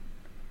insight.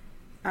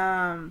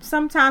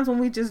 Sometimes when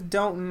we just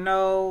don't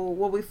know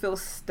what we feel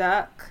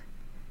stuck,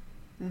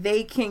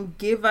 they can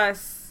give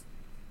us,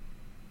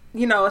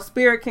 you know, a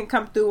spirit can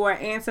come through or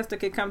an ancestor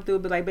can come through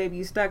and be like, baby,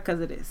 you stuck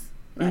because of this.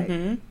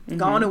 Right?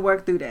 Go on and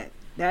work through that.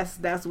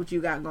 That's what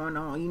you got going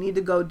on. You need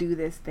to go do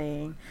this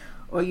thing,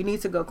 or you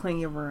need to go clean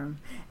your room.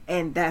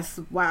 And that's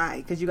why,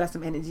 because you got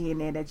some energy in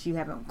there that you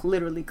haven't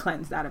literally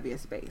cleansed out of your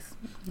space.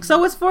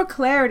 So it's for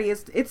clarity.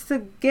 It's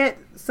to get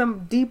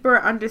some deeper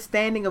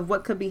understanding of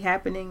what could be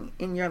happening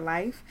in your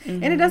life.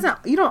 And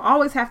you don't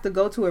always have to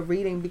go to a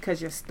reading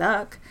because you're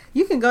stuck.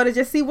 You can go to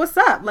just see what's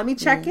up. Let me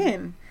check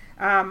in.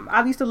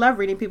 I used to love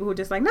reading people who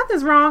just like,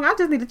 nothing's wrong, I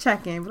just need to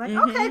check in. Like,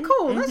 okay,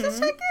 cool, let's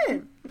just check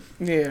in.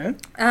 Yeah.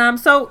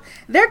 So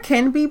there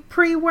can be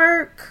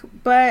pre-work,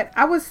 but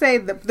I would say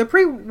the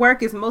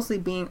pre-work is mostly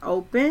being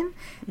open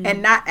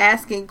and not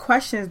asking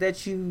questions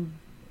that you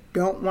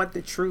don't want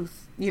the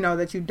truth, you know,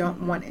 that you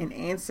don't want an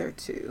answer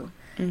to.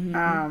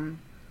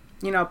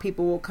 You know,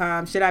 people will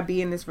come, should I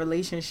be in this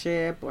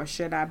relationship or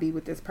should I be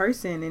with this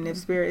person? And if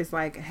spirit is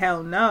like,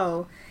 hell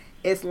no,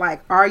 it's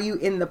like, are you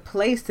in the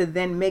place to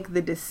then make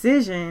the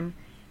decision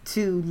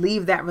to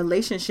leave that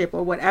relationship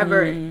or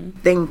whatever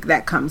thing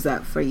that comes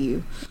up for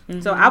you?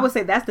 So I would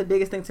say that's the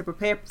biggest thing to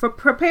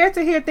prepare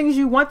to hear things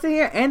you want to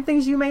hear and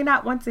things you may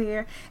not want to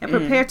hear, and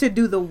prepare to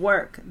do the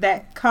work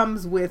that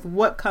comes with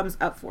what comes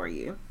up for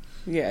you.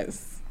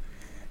 Yes.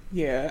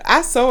 Yeah.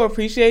 I so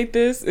appreciate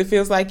this. It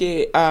feels like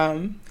it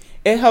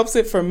helps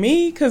it for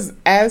me, because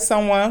as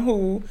someone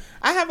who,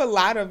 I have a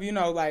lot of, you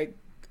know, like,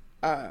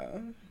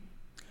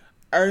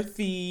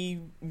 earthy,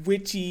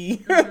 witchy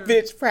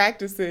bitch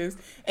practices,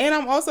 and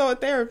I'm also a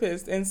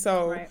therapist, and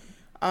so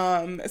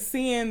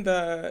seeing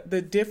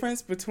the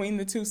difference between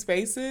the two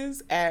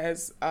spaces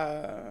as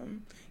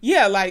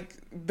like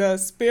the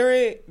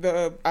spirit,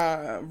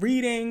 the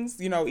readings,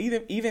 you know,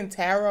 even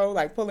tarot,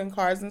 like pulling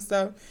cards and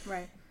stuff,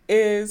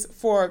 is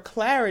for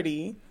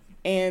clarity,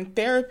 and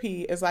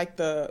therapy is like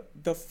the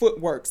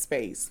footwork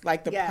space,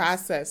 like the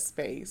process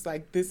space.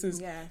 Like this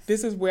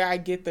is where I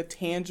get the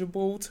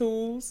tangible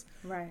tools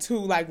to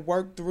like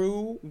work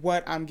through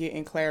what I'm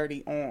getting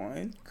clarity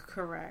on.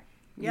 Correct.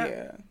 Yep.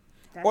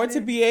 Yeah. Or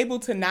to be able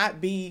to not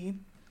be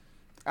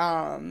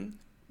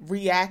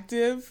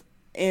reactive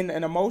in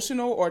an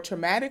emotional or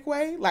traumatic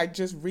way, like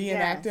just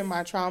reenacting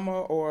my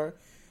trauma or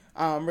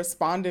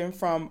responding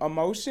from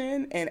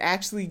emotion, and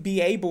actually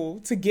be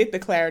able to get the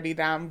clarity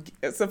that I'm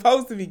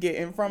supposed to be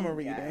getting from a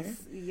reading.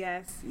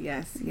 Yes.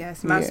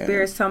 My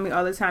spirits tell me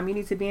all the time, you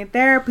need to be in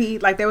therapy.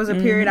 Like there was a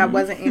period I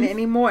wasn't in it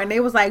anymore, and they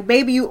was like,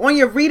 baby, you on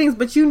your readings,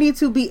 but you need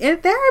to be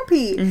in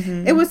therapy.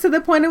 It was to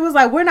the point, it was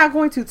like, we're not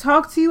going to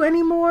talk to you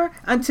anymore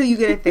until you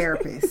get a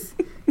therapist.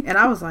 And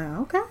I was like,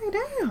 okay,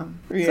 damn.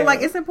 Yeah. So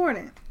like, it's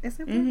important.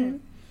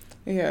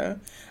 Yeah.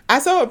 I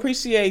so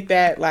appreciate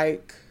that,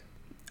 like,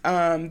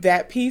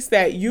 that piece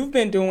that you've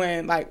been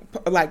doing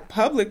like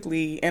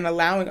publicly, and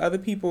allowing other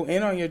people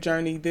in on your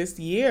journey this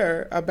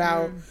year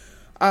about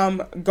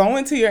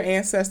going to your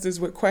ancestors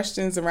with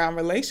questions around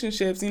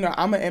relationships. You know,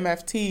 I'm an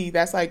MFT,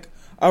 that's like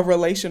a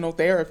relational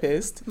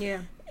therapist.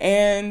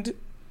 And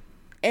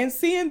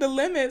seeing the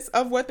limits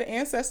of what the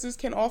ancestors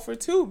can offer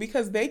too,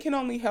 because they can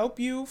only help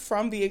you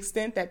from the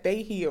extent that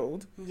they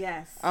healed.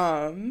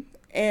 And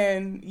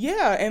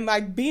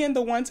like being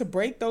the one to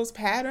break those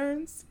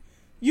patterns,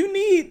 you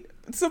need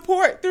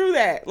support through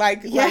that,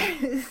 like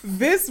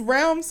this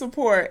realm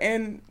support,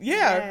 and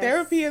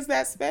therapy is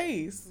that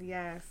space.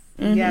 Yes,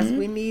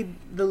 we need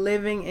the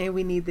living and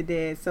we need the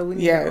dead, so we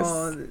need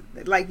all.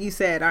 Like you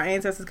said, our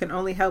ancestors can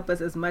only help us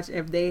as much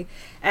as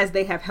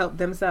they have helped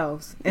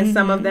themselves, and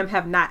some of them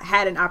have not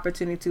had an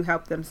opportunity to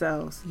help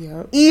themselves,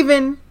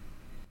 even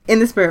in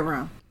the spirit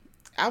realm.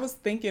 I was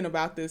thinking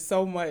about this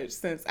so much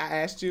since I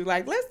asked you,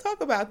 like, let's talk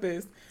about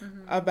this,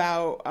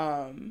 about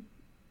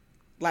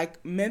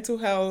like mental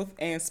health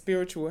and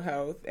spiritual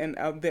health, and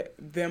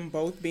them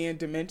both being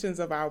dimensions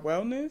of our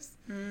wellness.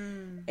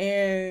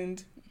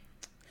 And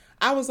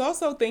I was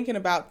also thinking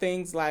about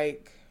things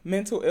like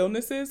mental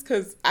illnesses,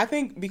 because I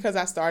think because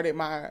I started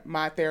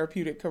my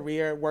therapeutic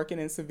career working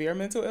in severe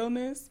mental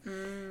illness,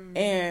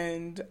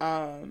 and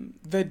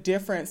the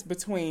difference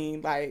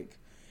between like,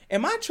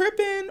 am I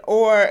tripping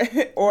or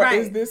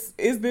is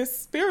this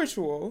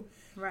spiritual?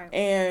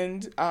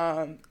 And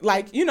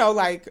like, you know,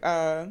 like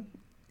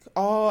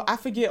I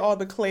forget all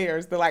the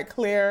clairs, the like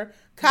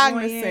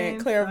claircognizant,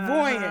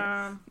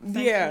 clairvoyant.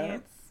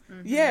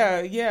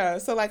 Yeah.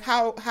 So like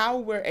how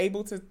we're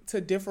able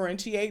to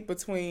differentiate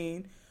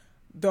between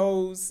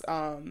those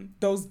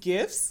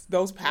gifts,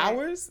 those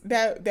powers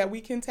that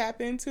we can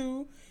tap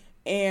into,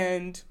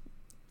 and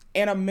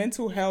a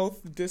mental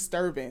health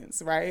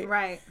disturbance,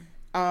 right?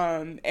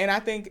 And I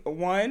think,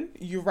 one,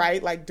 you're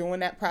right, like doing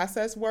that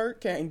process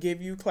work can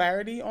give you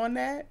clarity on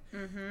that.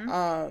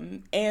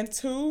 And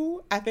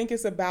two, I think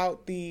it's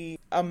about the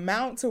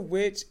amount to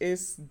which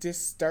it's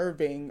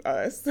disturbing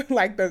us,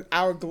 like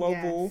our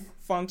global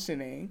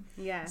functioning.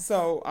 Yes.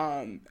 So,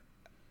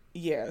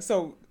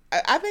 so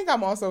I think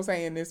I'm also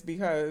saying this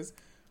because,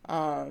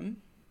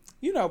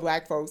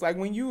 Black folks, like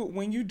when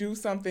you do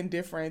something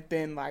different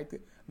than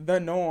like the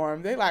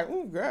norm, they're like,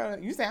 "Ooh, girl,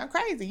 you sound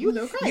crazy. You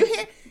look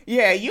crazy.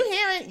 You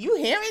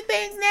hearing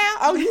things now?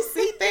 Oh, you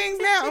see things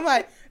now?" I'm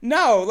like,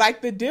 no,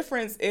 like the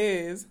difference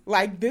is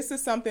like this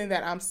is something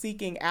that I'm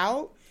seeking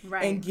out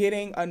and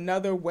getting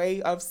another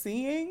way of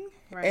seeing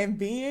and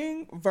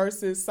being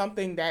versus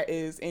something that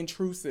is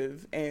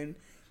intrusive and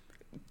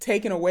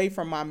taken away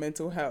from my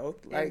mental health.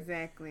 Like,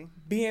 exactly.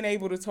 Being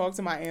able to talk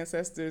to my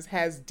ancestors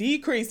has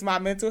decreased my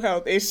mental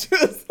health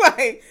issues.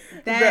 Like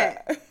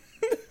that.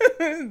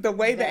 The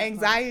way the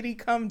anxiety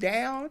come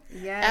down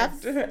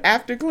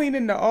after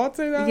cleaning the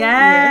altar, though.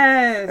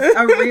 Yes,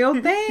 a real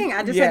thing.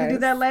 I just had to do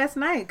that last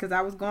night because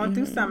I was going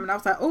through something. I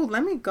was like, oh,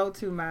 let me go,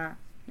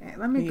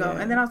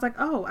 and then I was like,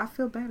 oh, I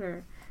feel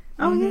better.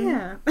 Oh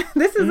yeah,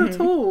 this is a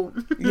tool.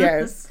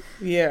 Yes,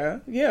 yeah.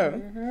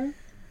 Yes.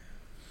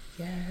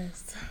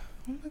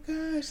 Oh my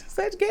gosh,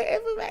 such good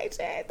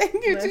information.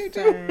 Thank you,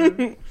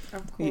 Juju.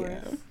 Of course.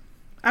 Yeah.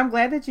 I'm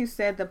glad that you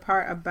said the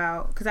part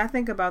about, because I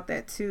think about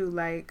that too,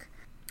 like,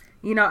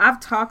 I've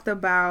talked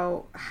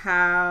about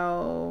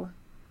how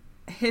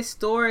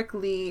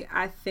historically,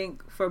 I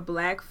think for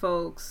Black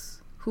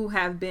folks who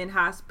have been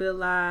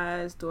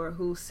hospitalized or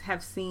who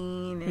have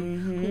seen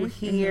and who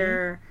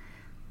hear,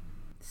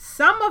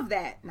 some of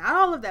that, not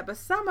all of that, but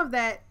some of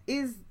that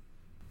is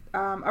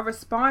a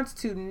response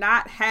to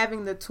not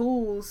having the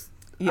tools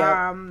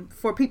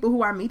for people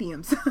who are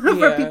mediums,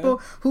 for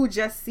people who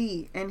just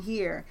see and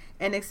hear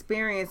and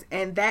experience,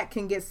 and that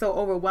can get so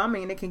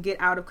overwhelming and it can get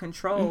out of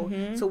control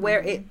to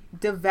where it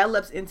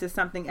develops into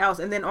something else,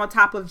 and then on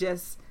top of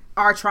just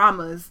our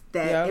traumas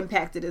that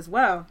impacted as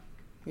well.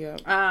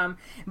 Yeah.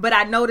 But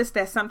I noticed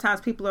that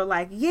sometimes people are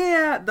like,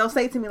 they'll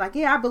say to me like,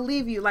 I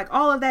believe you. Like,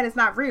 all of that is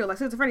not real. Like,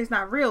 schizophrenia is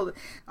not real.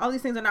 All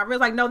these things are not real.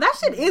 Like, no, that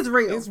shit is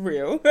real. It's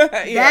real.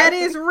 That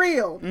is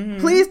real.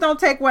 Please don't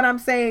take what I'm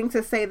saying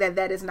to say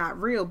that is not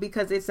real,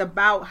 because it's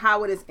about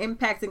how it is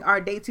impacting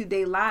our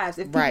day-to-day lives.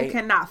 If people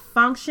cannot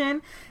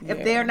function,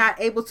 if they're not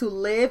able to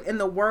live in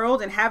the world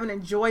and have an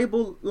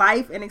enjoyable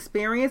life and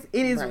experience,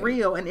 it is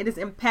real and it is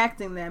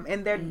impacting them.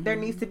 And there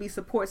needs to be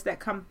supports that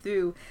come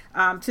through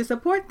to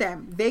support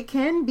them. They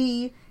can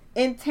be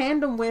in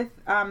tandem with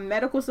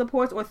medical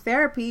supports or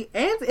therapy,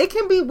 and it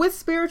can be with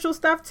spiritual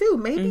stuff too.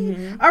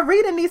 Maybe a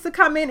reader needs to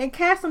come in and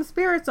cast some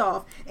spirits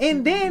off,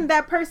 and then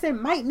that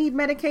person might need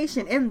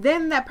medication, and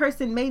then that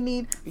person may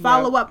need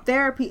follow-up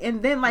therapy,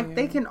 and then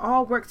they can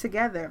all work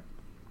together.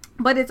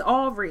 But it's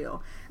all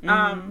real,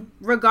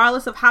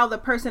 regardless of how the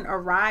person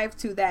arrived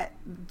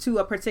to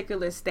a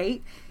particular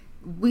state.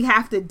 We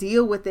have to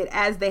deal with it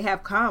as they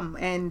have come,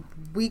 and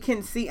we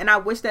can see, and I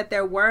wish that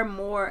there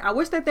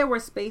were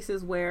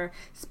spaces where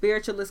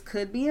spiritualists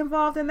could be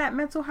involved in that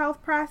mental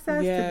health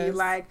process, to be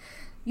like,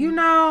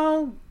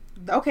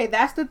 okay,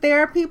 that's the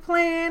therapy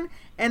plan,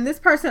 and this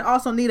person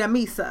also need a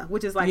Misa,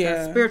 which is like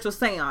a spiritual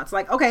seance.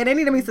 Like, okay, they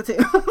need a Misa too.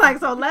 Like,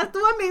 so let's do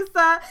a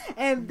Misa,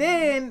 and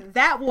then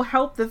that will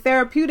help the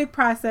therapeutic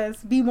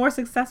process be more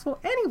successful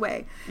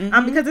anyway.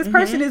 Because this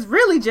person is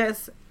really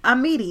just a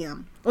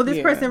medium, or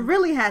this person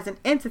really has an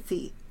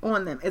entity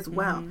on them as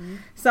well.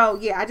 So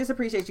I just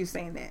appreciate you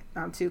saying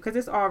that too, because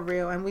it's all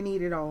real and we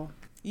need it all.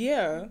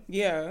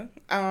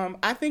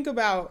 I think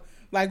about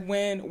like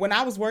when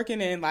I was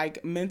working in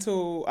like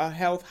mental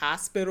health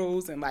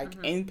hospitals and like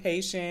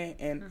inpatient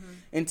and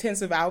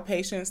intensive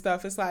outpatient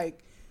stuff, it's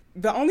like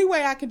the only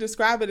way I can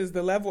describe it is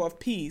the level of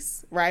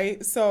peace,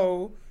 right?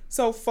 So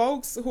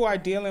folks who are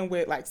dealing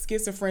with like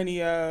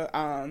schizophrenia,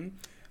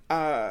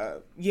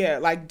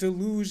 like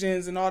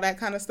delusions and all that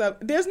kind of stuff,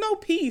 there's no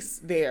peace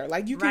there.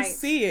 Like, you can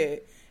see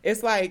it.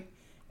 It's like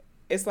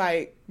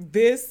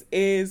this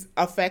is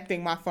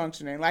affecting my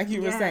functioning, like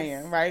you were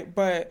saying, right?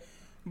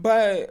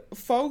 But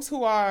folks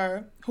who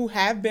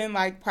have been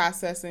like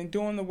processing,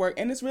 doing the work,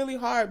 and it's really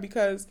hard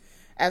because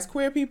as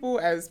queer people,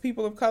 as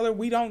people of color,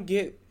 we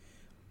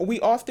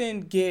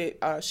often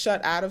get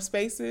shut out of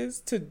spaces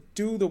to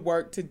do the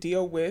work to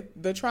deal with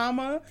the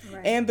trauma,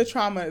 and the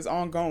trauma is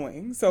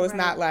ongoing. So it's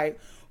not like,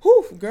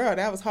 whew, girl,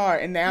 that was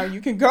hard, and now you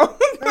can go.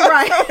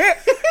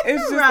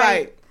 It's just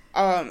like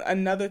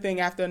another thing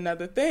after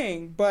another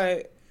thing.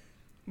 But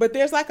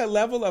there's like a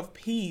level of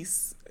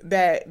peace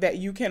that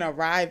you can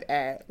arrive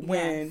at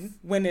when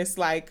it's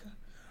like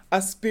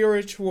a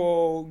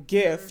spiritual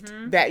gift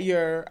that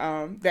you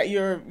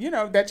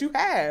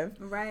have,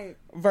 right,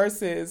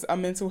 versus a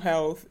mental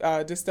health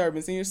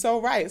disturbance. And you're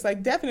so right. It's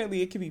like,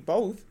 definitely it could be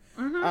both.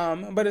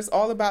 But it's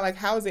all about like,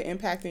 how is it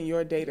impacting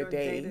your day to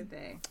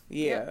day?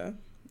 Yeah.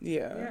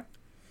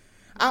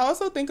 I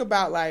also think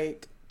about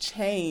like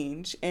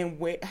change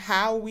and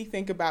how we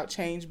think about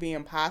change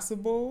being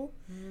possible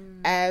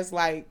as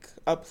like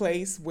a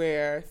place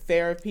where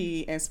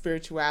therapy and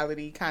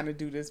spirituality kind of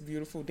do this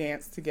beautiful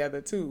dance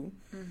together too.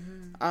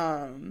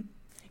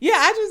 Yeah,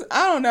 I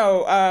don't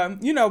know.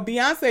 You know,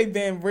 Beyonce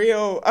been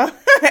real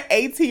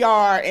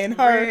ATR in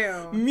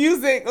her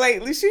music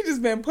lately. She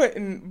just been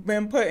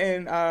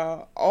putting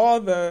all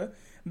the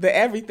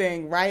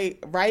everything right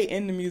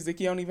in the music.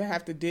 You don't even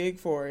have to dig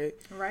for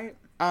it. Right.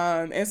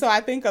 And so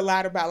I think a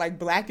lot about like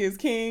Black is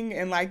King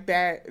and like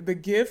the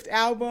Gift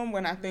album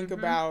when I think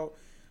about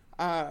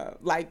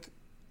like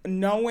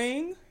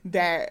knowing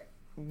that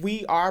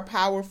we are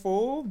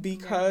powerful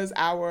because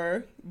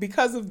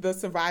of the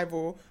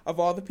survival of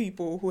all the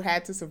people who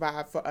had to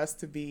survive for us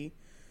to be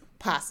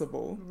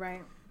possible.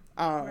 Right.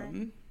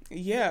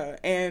 Yeah.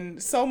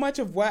 And so much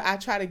of what I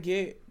try to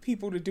get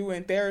people to do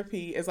in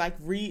therapy is like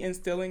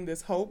reinstilling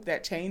this hope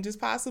that change is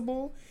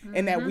possible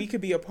and that we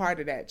could be a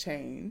part of that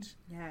change.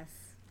 Yes.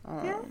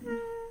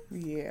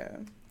 Yeah.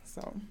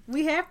 So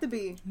we have to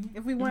be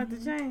if we want it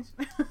to change.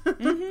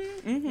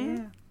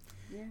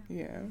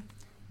 Yeah.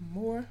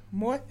 More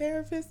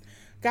therapists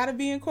gotta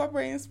be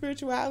incorporating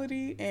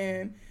spirituality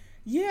and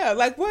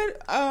like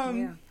what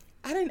I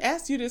didn't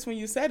ask you this when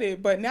you said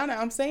it, but now that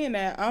I'm saying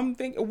that, I'm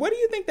thinking, what do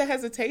you think the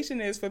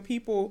hesitation is for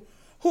people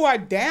who are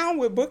down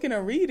with booking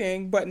a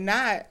reading but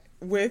not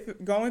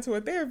with going to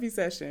a therapy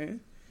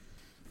session?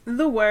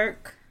 The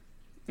work.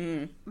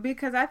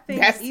 Because I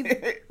think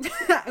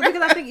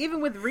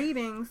even with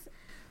readings,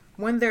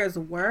 when there's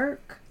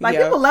work, like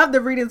people love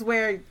the readings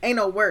where ain't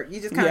no work. You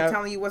just kind of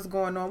telling you what's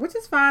going on, which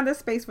is fine. There's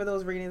space for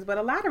those readings, but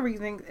a lot of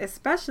readings,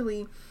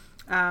 especially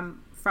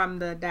from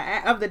the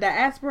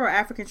diaspora or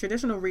African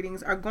traditional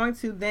readings, are going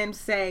to then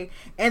say,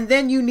 and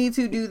then you need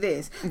to do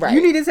this. Right.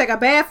 You need to take a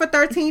bath for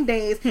 13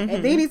 days, and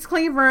then you need to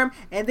clean your room,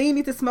 and then you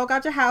need to smoke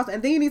out your house,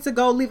 and then you need to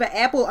go leave an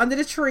apple under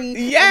the tree.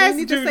 Yes, and then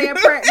you need to say a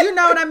prayer. You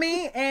know what I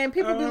mean? And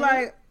people be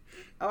like,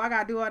 oh, I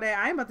gotta do all that.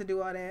 I ain't about to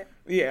do all that.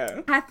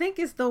 Yeah. I think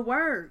it's the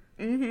work.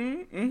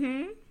 It's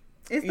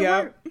the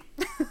work.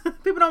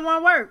 People don't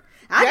want to work.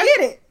 I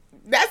get it.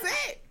 That's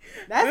it.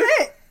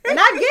 And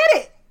I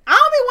get it. I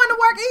don't be wanting to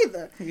work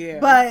either. Yeah.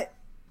 But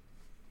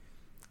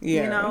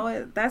you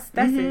know, that's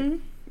it.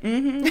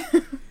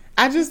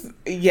 I just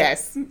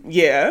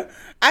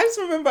I just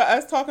remember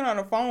us talking on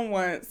the phone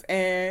once,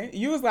 and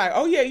you was like,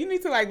 "Oh yeah, you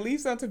need to like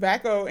leave some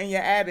tobacco in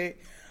your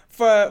attic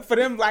for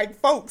them like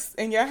folks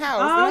in your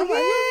house." Oh, and I'm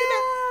like,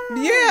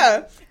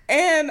 yeah.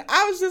 And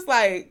I was just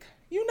like,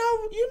 you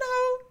know,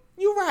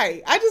 you're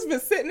right. I just been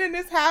sitting in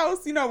this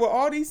house, with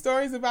all these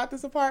stories about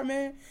this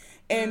apartment,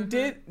 and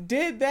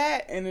did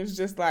that, and it's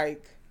just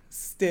like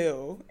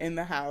still in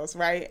the house,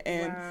 right?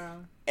 And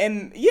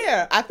and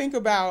I think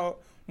about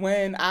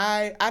when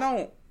I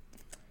don't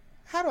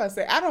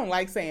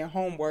like saying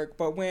homework,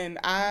 but when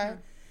I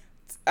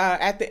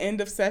at the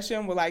end of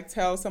session will like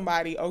tell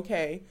somebody,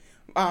 okay,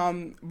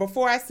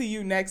 before I see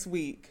you next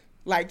week,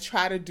 like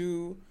try to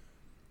do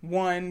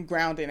one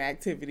grounding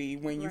activity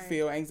when you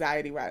feel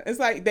anxiety rise. It's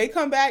like they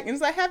come back and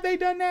it's like, have they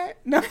done that?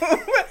 No.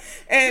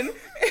 And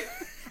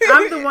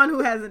I'm the one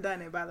who hasn't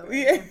done it, by the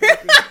way. Yeah.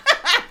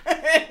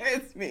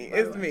 It's me.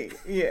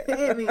 Yeah.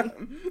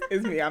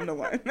 It's me. I'm the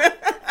one.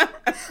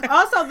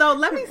 Also, though,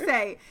 let me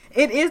say,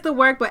 it is the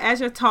work, but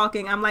as you're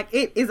talking, I'm like,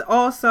 it is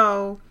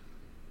also,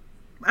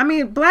 I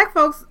mean, Black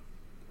folks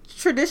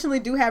traditionally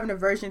do have an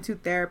aversion to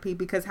therapy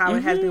because how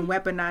it has been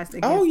weaponized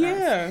against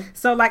us.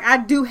 So, like, I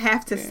do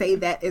have to say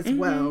that as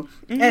well,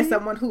 as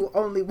someone who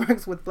only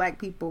works with Black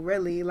people,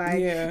 really.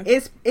 Like,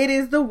 it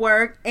is the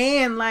work,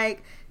 and,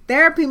 like,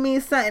 therapy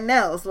means something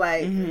else.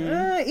 Like,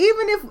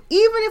 even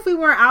if we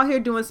weren't out here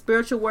doing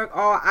spiritual work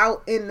all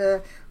out in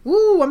the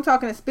I'm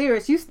talking to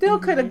spirits, you still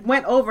could have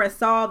went over and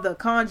saw the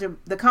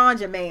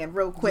conjure man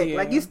real quick.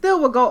 Like, you still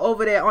would go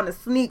over there on a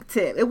sneak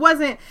tip. It was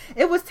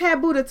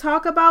taboo to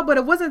talk about, but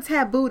it wasn't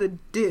taboo to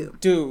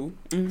do.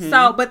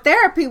 So, but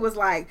therapy was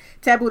like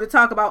taboo to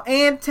talk about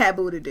and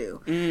taboo to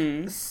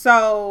do.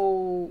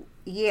 So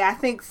I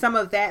think some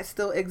of that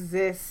still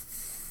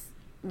exists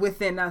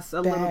within us a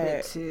little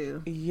bit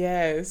too.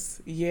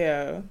 Yes.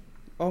 Yeah.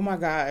 Oh my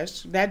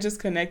gosh. That just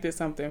connected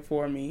something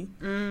for me.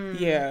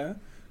 Yeah.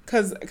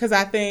 Cause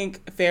I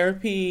think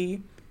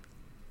therapy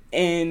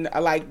in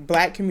like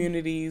Black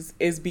communities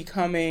is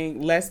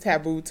becoming less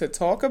taboo to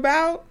talk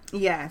about.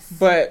 Yes.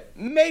 But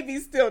maybe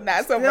still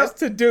not so much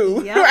to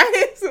do.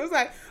 Right? So it's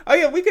like, oh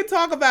yeah, we could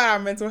talk about our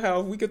mental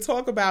health. We could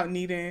talk about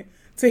needing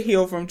to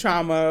heal from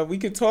trauma. We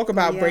could talk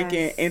about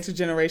breaking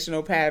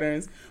intergenerational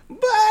patterns.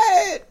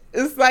 But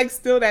it's like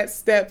still that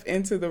step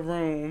into the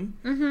room.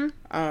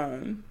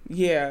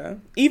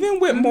 Even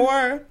with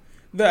more,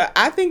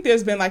 I think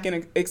there's been like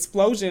an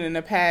explosion in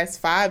the past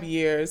 5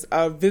 years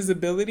of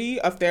visibility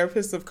of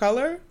therapists of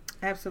color.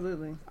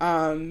 Absolutely.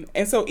 And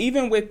so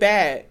even with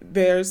that,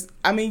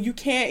 you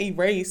can't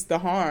erase the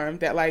harm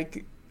that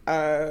like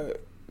the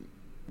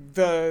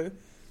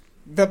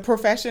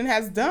profession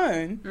has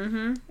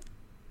done.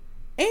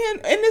 And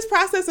in this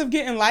process of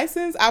getting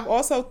licensed, I've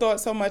also thought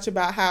so much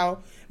about how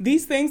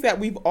these things that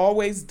we've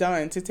always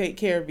done to take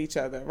care of each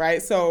other,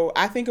 right? So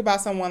I think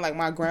about someone like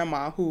my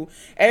grandma, who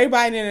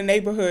everybody in the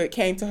neighborhood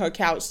came to her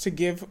couch to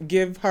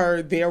give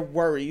her their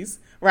worries,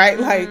 right?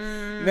 Like,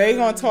 they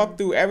gonna talk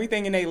through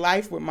everything in their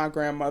life with my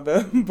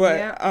grandmother,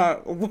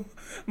 but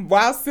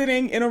while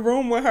sitting in a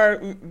room with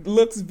her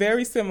looks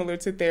very similar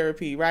to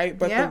therapy, right?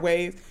 But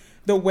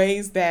the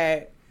ways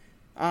that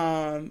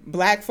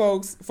Black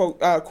folks,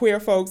 queer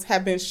folks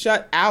have been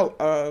shut out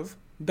of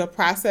the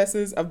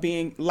processes of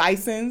being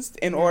licensed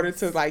in order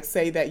to like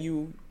say that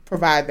you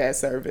provide that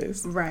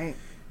service. Right.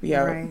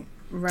 Yeah.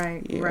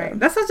 Right.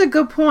 That's such a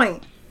good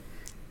point.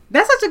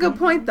 That's such a good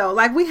point though.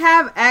 Like, we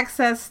have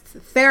access to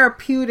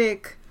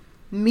therapeutic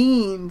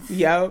means.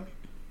 Yep.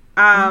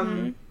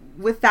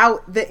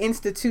 Without the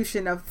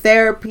institution of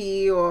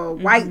therapy or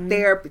white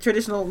therapy,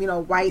 traditional,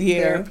 white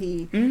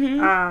therapy.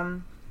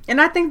 And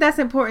I think that's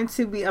important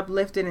to be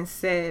uplifted and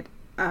said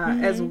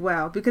as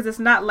well, because it's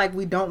not like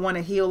we don't want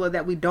to heal or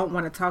that we don't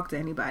want to talk to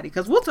anybody,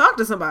 because we'll talk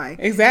to somebody.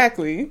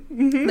 Exactly.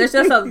 There's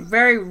just a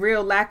very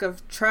real lack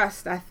of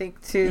trust, I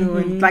think, too.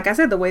 And like I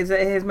said, the ways that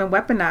it has been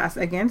weaponized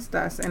against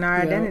us and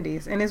our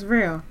identities, and it's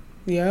real.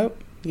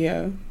 Yep.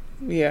 Yeah.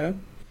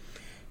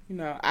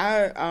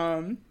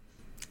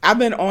 I've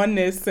been on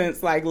this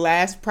since like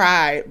last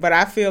Pride, but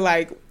I feel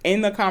like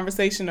in the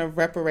conversation of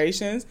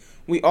reparations,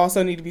 we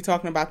also need to be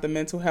talking about the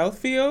mental health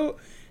field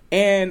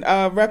and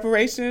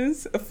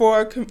reparations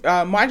for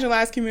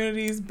marginalized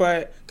communities,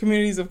 but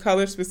communities of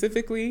color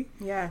specifically.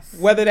 Yes.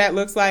 Whether that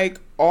looks like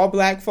all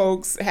Black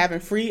folks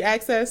having free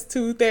access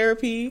to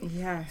therapy,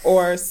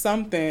 or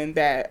something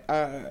that,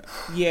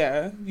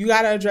 you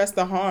got to address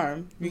the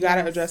harm. You got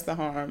to address the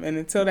harm. And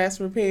until that's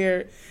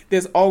repaired,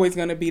 there's always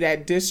going to be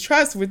that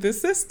distrust with the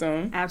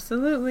system.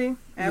 Absolutely.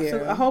 Yeah.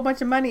 A whole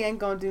bunch of money ain't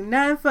going to do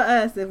nothing for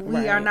us if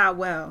we are not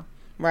well.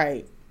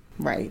 Right.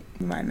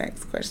 My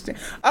next question.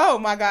 Oh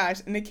my gosh,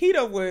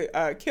 Nikita would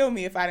kill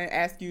me if I didn't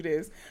ask you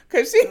this,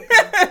 because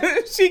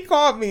she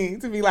called me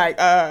to be like,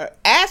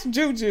 ask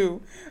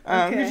Juju,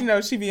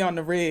 because she be on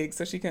the rig,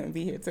 so she couldn't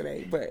be here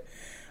today. But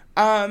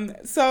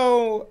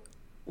so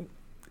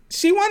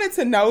she wanted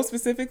to know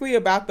specifically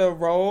about the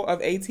role of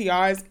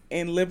ATRs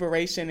in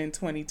liberation in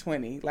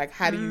 2020. Like,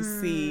 how do you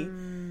see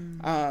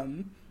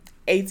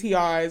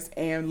ATRs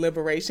and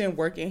liberation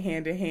working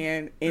hand in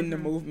hand in the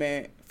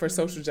movement for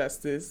social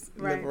justice,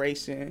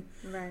 liberation?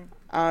 Right.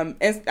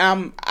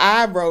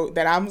 I wrote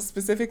that I'm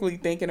specifically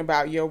thinking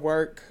about your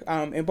work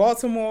in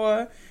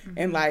Baltimore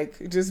and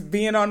like just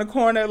being on the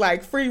corner,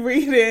 like free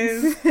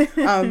readings,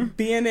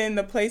 being in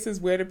the places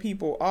where the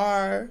people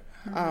are,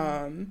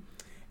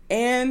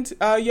 and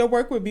your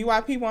work with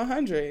BYP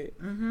 100.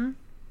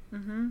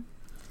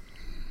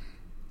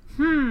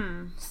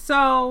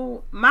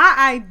 So my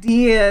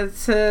idea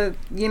to,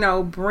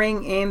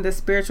 bring in the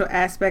spiritual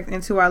aspect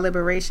into our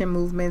liberation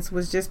movements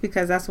was just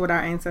because that's what our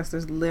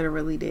ancestors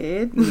literally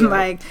did. Yeah.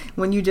 Like,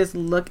 when you just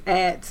look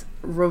at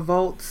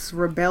revolts,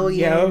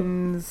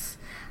 rebellions,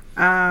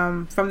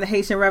 from the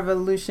Haitian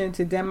Revolution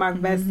to Denmark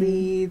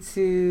Vesey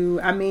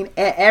to,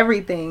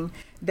 everything.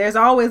 There's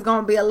always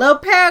going to be a little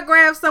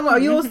paragraph somewhere.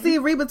 You'll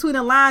read between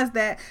the lines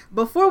that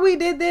before we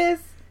did this,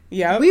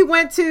 we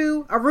went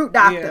to a root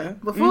doctor. Yeah.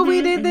 Before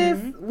we did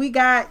this, we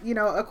got,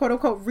 a quote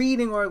unquote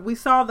reading, or we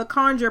saw the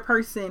conjure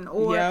person,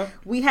 or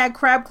we had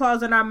crab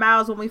claws in our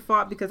mouths when we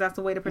fought, because that's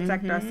the way to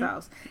protect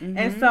ourselves.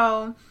 And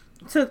so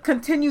to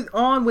continue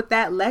on with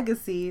that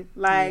legacy,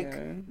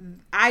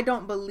 I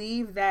don't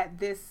believe that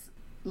this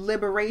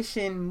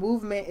liberation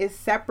movement is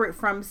separate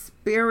from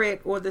spirit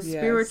or the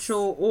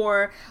spiritual,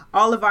 or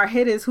all of our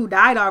hitters who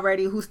died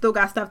already, who still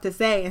got stuff to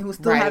say and who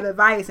still have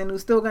advice and who's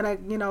still gonna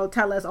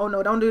tell us, oh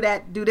no, don't do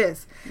that, do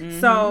this.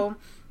 So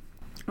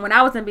when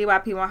I was in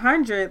BYP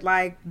 100,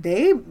 like,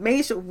 they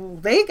made sure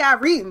they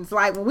got readings,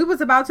 like when we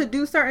was about to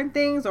do certain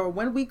things, or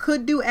when we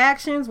could do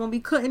actions, when we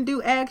couldn't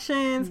do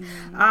actions,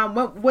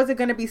 when was it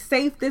going to be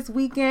safe this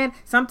weekend.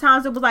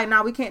 Sometimes it was like,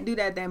 nah, we can't do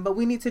that then, but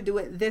we need to do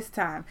it this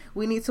time.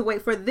 We need to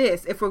wait for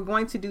this. If we're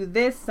going to do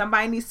this,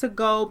 somebody needs to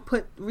go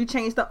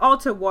rechange the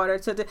altar water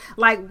to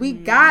we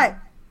got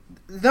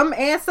them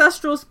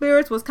ancestral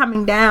spirits was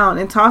coming down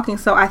and talking.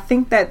 So I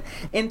think that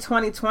in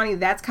 2020,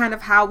 that's kind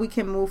of how we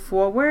can move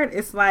forward.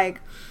 It's like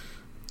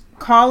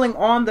calling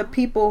on the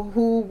people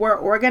who were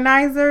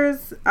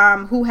organizers,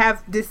 who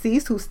have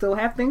deceased, who still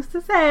have things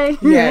to say.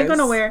 Ain't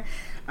gonna wear.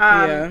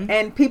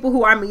 And people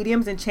who are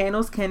mediums and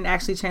channels can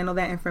actually channel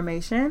that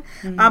information.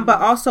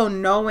 But also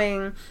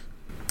knowing,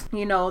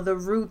 the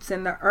roots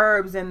and the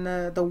herbs and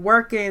the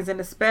workings and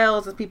the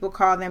spells, as people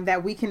call them,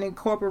 that we can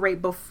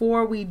incorporate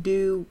before we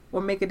do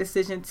or make a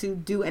decision to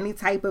do any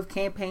type of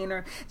campaign,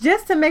 or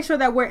just to make sure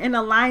that we're in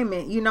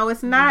alignment.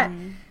 It's not,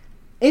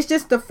 it's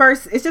just the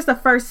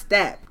first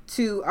step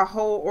to a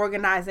whole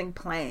organizing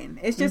plan.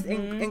 It's just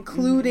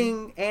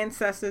including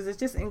ancestors. It's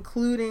just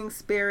including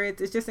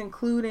spirits. It's just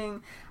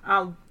including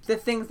the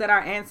things that our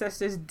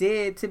ancestors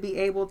did to be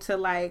able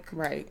to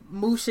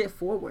move shit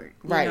forward.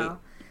 You know?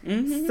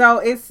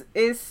 So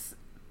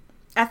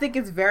I think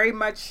it's very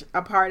much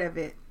a part of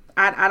it.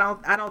 I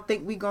don't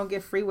think we gonna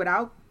get free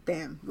without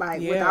them,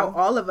 like without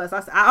all of us.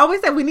 I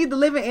always say we need the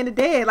living and the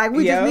dead. Like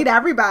we just need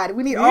everybody.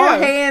 We need all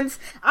hands.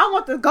 I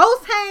want the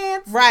ghost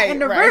hands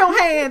and the real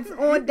hands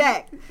on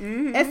deck.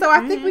 And so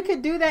I think we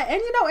could do that.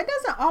 And it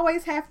doesn't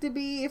always have to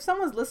be, if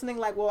someone's listening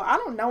like, well, I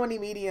don't know any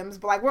mediums,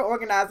 but like we're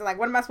organizing, like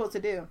what am I supposed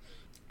to do?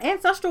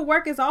 Ancestral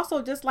work is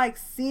also just like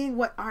seeing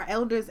what our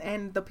elders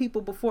and the people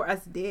before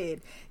us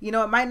did.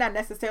 It might not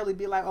necessarily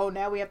be like, oh,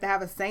 now we have to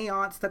have a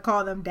seance to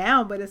call them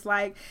down, but it's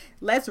like,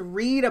 let's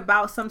read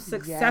about some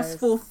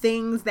successful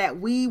things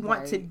that we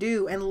want to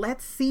do, and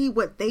let's see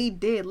what they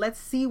did. Let's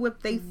see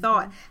what they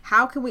thought.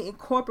 How can we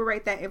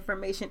incorporate that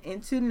information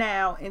into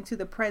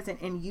the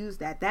present, and use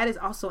that? That is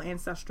also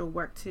ancestral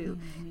work too.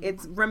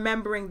 It's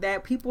remembering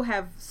that people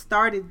have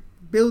started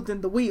building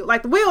the wheel.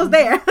 Like the wheel's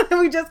there.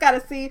 We just got to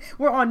see,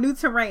 we're on new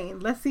terrain.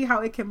 Let's see how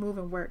it can move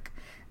and work.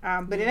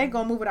 But it ain't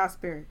gonna move without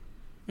spirit.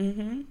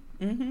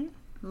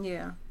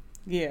 Yeah.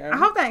 I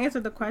hope that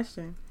answered the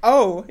question.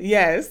 Oh,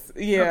 yes.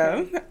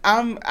 Yeah. Okay.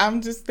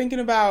 I'm just thinking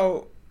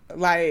about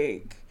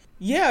like,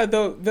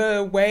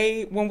 the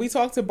way when we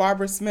talk to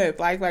Barbara Smith,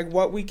 like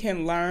what we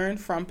can learn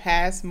from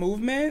past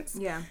movements.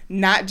 Yeah.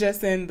 Not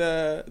just in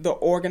the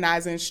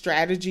organizing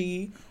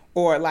strategy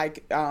or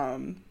like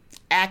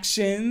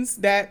actions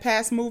that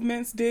past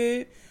movements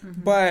did,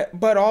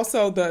 but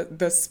also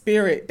the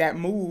spirit that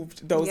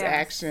moved those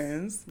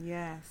actions.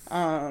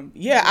 I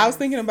was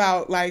thinking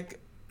about like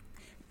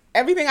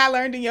everything I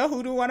learned in your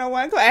Hoodoo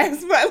 101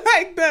 class, but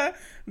like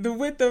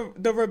with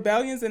the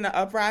rebellions and the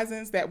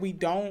uprisings that we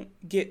don't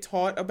get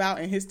taught about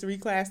in history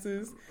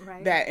classes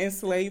that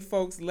enslaved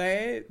folks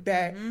led,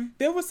 that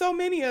there were so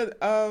many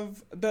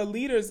of the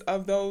leaders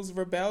of those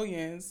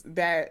rebellions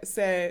that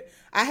said,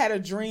 I had a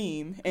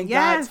dream and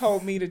God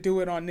told me to do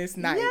it on this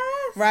night,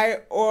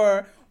 right?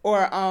 Or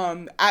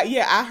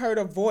I heard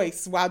a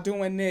voice while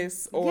doing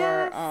this,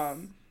 or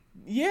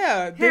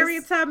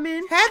Harriet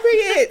Tubman.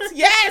 Harriet,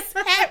 yes.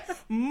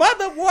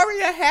 Mother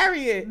Warrior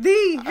Harriet.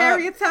 The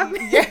Harriet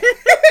Tubman.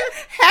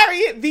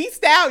 Harriet the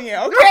Stallion,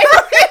 okay?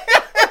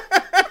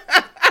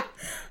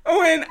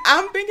 When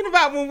I'm thinking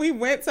about when we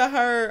went to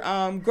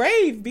her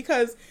grave,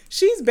 because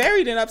she's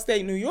buried in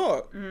upstate New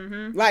York.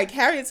 Like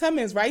Harriet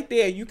Tubman is right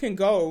there. You can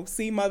go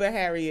see Mother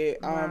Harriet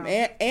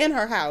and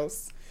her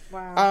house.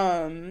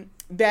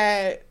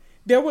 That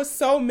there was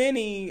so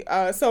many.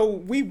 So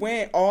we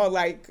went all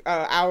like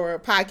our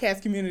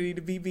podcast community,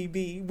 the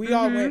BBB. We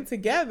all went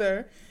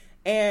together.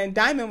 And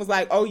Diamond was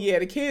like, "Oh yeah,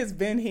 the kids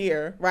been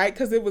here, right?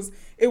 Because it was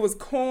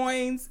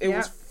coins, it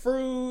was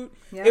fruit,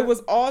 it was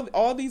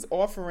all these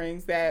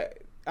offerings that,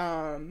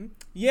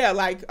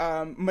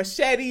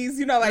 machetes,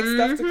 like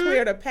stuff to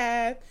clear the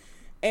path,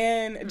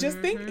 and just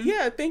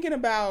thinking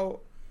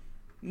about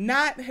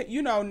not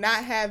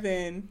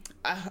having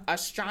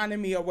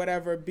astronomy or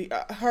whatever,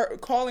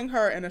 calling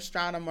her an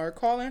astronomer,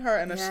 calling her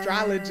an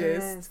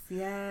astrologist,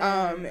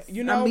 a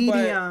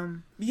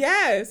medium.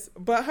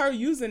 But her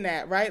using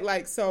that, right?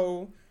 Like,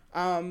 so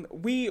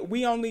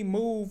we only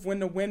move when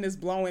the wind is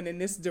blowing in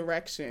this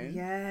direction.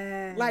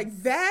 Like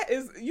that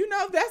is,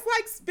 that's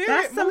like spirit.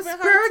 That's some moving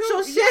spiritual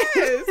her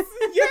too. shit.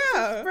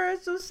 Yes.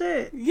 Spiritual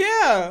shit.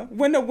 Yeah.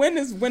 When the wind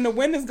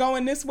is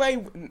going this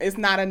way, it's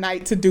not a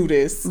night to do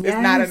this. It's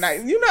not a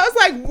night. It's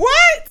like,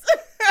 what?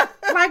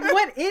 Like,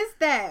 what is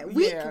that?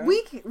 We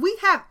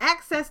have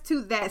access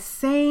to that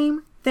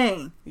same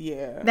thing.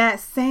 That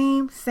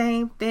same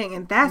thing.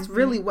 And that's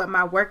really what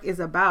my work is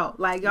about.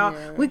 Like,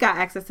 y'all, we got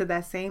access to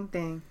that same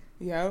thing.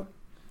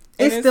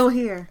 It's still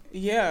here.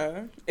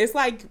 It's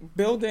like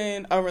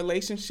building a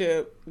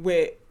relationship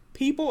with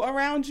people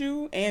around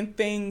you and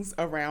things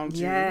around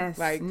you.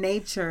 Like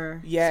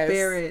nature,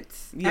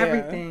 spirits,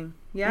 everything.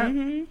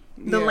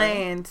 The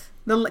land.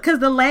 Because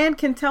the land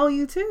can tell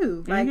you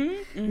too, like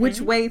which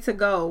way to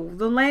go.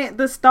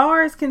 The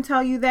stars can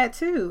tell you that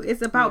too.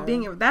 It's about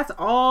being. That's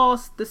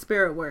all the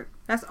spirit work.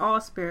 That's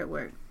all spirit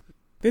work.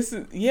 This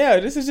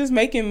is just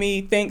making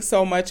me think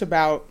so much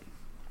about.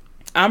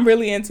 I'm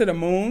really into the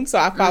moon, so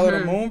I follow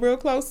the moon real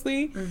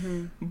closely.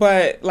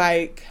 But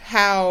like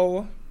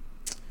how,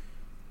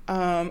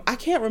 I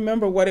can't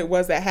remember what it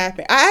was that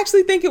happened. I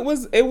actually think it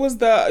was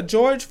the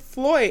George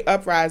Floyd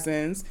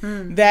uprisings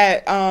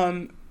that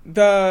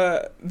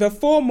the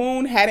full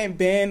moon hadn't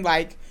been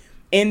like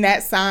in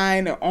that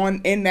sign or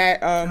in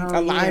that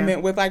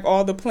alignment with like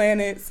all the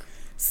planets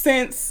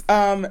since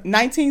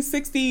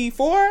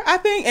 1964, I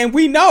think, and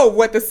we know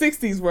what the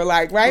 60s were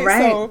like,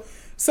 right?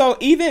 So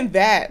even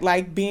that,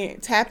 like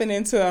tapping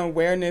into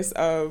awareness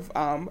of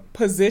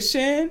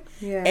position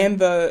and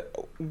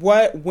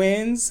what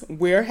wins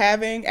we're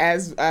having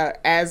as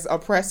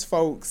oppressed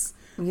folks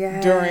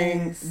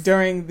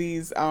during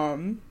these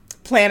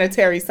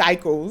planetary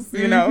cycles,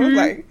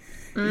 like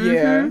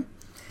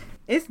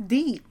it's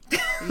deep.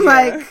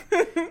 Like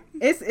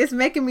it's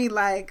making me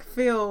like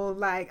feel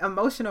like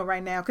emotional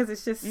right now because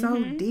it's just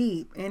so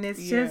deep, and it's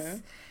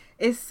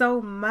it's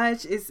so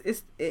much.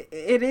 It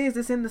is.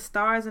 It's in the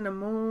stars and the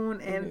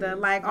moon and the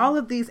like. All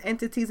of these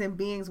entities and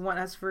beings want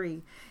us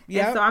free.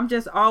 Yeah. And so I'm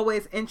just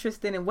always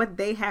interested in what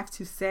they have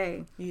to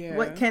say. Yeah.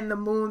 What can the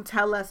moon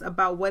tell us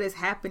about what is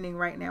happening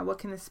right now? What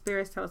can the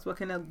spirits tell us? What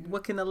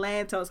can the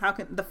land tell us? How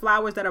can the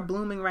flowers that are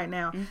blooming right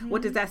now?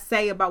 What does that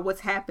say about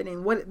what's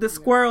happening? What the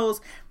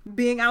squirrels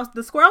being out?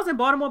 The squirrels in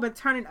Baltimore have been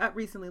turning up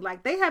recently.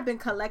 Like they have been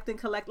collecting,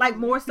 like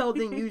more so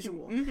than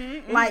usual.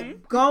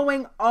 Like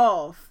going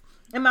off.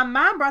 And my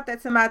mom brought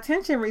that to my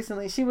attention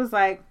recently. She was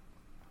like,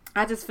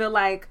 I just feel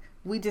like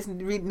we just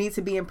need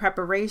to be in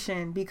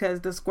preparation because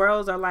the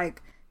squirrels are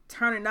like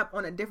turning up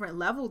on a different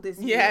level this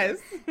year. Yes.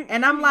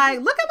 And I'm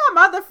like, look at my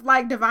mother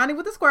like divining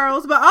with the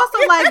squirrels, but also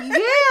like,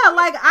 yeah,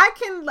 like I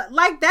can,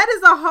 like that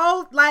is a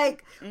whole,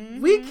 like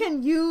we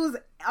can use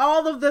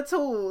all of the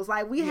tools.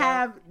 Like we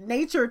have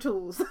nature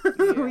tools.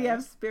 We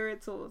have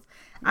spirit tools.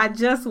 I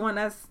just want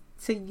us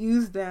to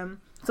use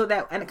them. So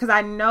that, and because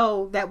I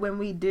know that when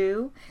we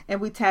do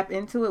and we tap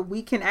into it,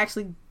 we can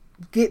actually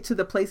get to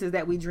the places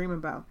that we dream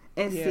about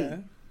and see.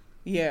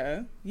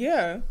 Yeah.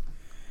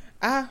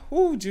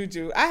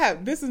 Juju.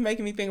 This is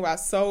making me think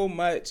about so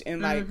much in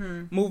like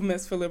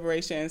movements for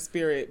liberation and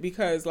spirit,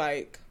 because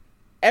like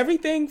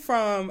everything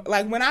from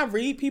like when I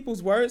read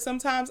people's words,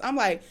 sometimes I'm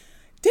like,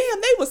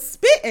 damn, they was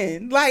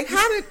spitting. Like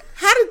how did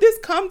this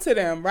come to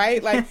them,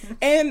 right? Like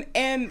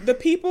and the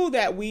people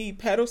that we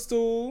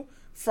pedestal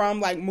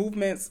from like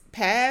movements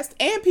past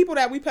and people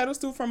that we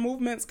pedestal from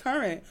movements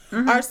current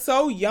are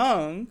so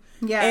young.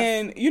 Yes.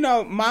 And you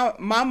know, my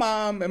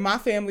mom and my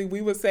family,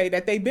 we would say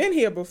that they've been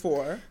here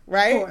before,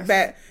 right?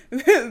 That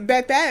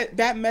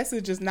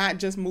message is not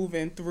just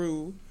moving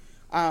through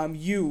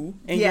you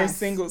and your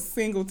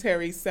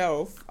singletary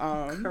self.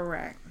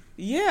 Correct.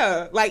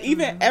 Yeah, like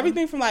even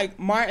everything from like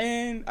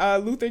Martin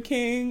Luther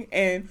King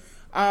and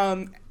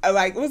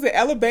like was it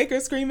Ella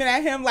Baker screaming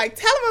at him like,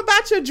 tell him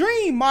about your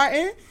dream,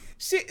 Martin.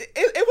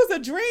 It was a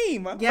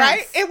dream,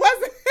 right? It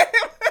wasn't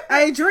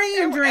a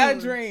dream,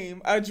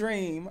 a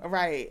dream,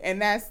 right?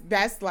 And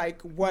that's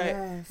like what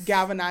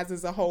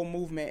galvanizes a whole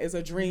movement is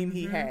a dream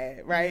he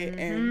had, right?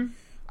 And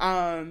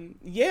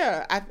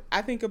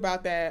I think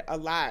about that a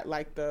lot,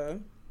 like the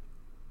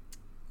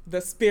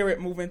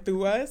spirit moving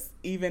through us,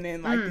 even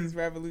in like these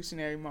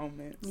revolutionary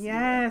moments.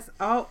 Yes,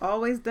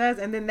 always does.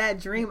 And then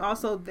that dream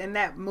also, and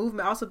that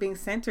movement also being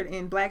centered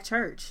in Black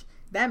church.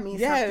 That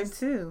means something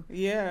too.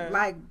 Yeah.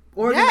 Like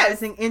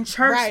organizing in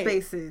church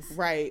spaces.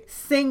 Right.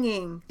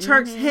 Singing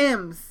church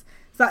hymns.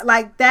 So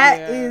like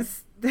that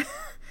is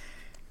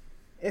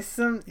it's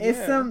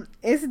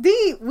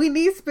deep. We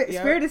need spirit.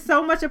 Spirit is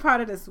so much a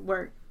part of this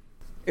work.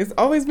 It's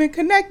always been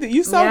connected.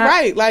 You're so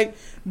right. Like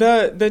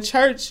the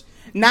church,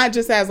 not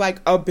just as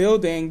like a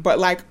building, but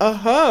like a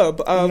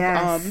hub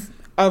of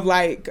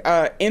like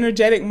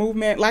energetic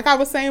movement. Like I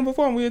was saying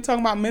before when we were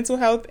talking about mental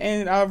health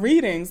and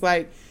readings,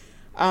 like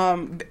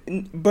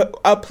but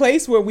a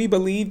place where we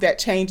believe that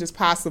change is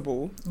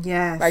possible.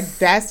 Yes. Like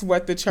that's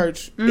what the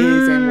church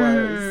is and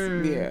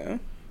was. Yeah.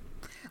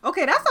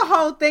 Okay, that's a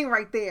whole thing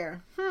right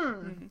there.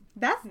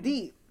 That's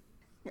deep.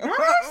 That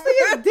actually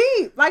is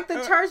deep. Like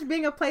the church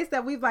being a place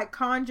that we've like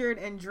conjured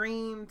and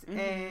dreamed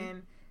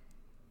and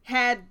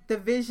had the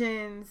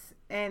visions,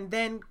 and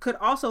then could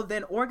also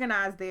then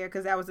organize there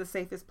because that was the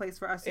safest place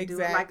for us to do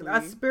it. Like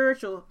a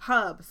spiritual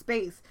hub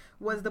space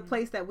was the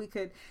place that we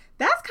could.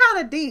 That's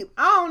kind of deep.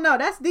 I don't know.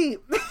 That's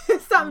deep.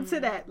 Something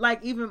to that.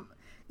 Like even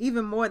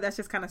more. That's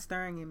just kind of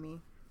stirring in me.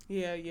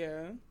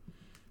 Yeah.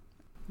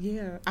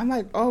 I'm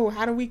like, oh,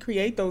 how do we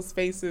create those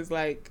spaces?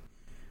 Like,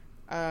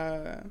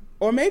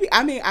 or maybe,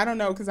 I mean, I don't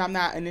know, because I'm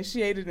not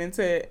initiated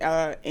into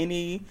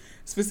any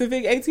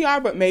specific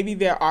ATR, but maybe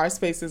there are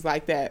spaces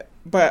like that.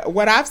 But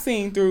what I've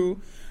seen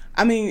through,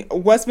 I mean,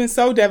 what's been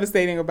so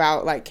devastating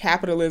about like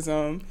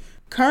capitalism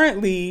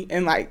currently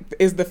and like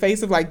is the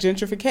face of like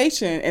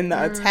gentrification and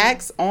the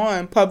attacks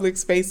on public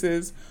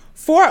spaces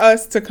for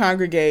us to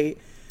congregate.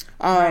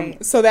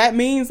 So that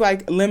means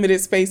like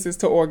limited spaces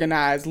to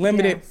organize,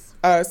 limited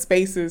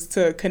spaces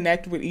to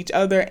connect with each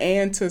other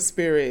and to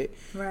spirit.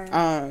 Right.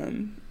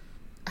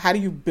 How do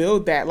you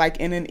build that? Like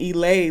in an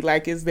LA,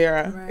 like is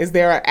there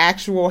an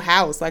actual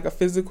house, like a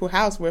physical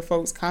house where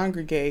folks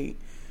congregate?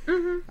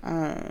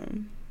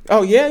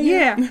 Oh yeah,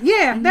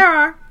 there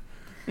are.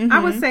 I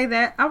would say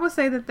that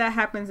that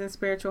happens in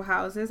spiritual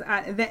houses.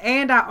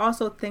 And I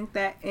also think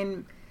that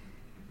can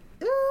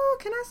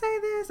I say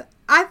this?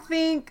 I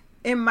think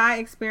in my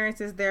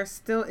experiences there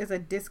still is a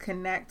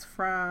disconnect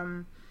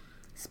from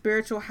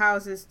spiritual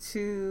houses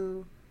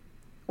to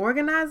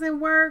organizing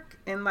work,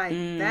 and like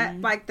that,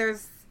 like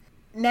there's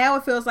now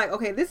it feels like,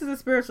 okay, this is a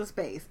spiritual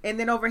space, and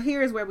then over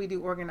here is where we do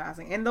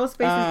organizing, and those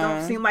spaces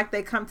don't seem like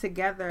they come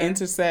together,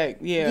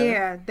 intersect.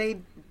 Even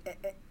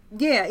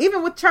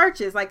with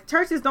churches, like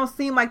churches don't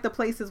seem like the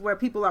places where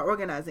people are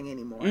organizing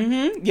anymore.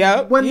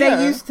 When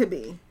they used to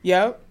be.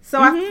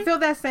 So I feel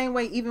that same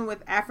way even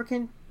with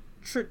African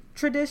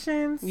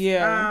traditions.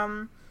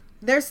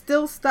 There's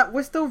still stuff.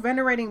 We're still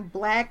venerating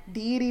Black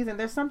deities, and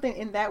there's something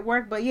in that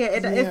work. But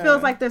it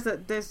feels like there's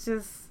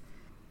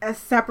a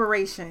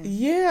separation.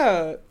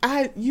 Yeah.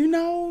 I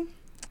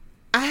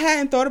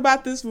hadn't thought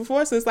about this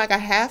before, so it's like a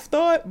half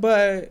thought,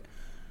 but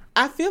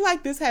I feel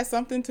like this has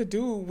something to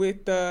do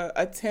with the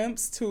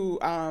attempts to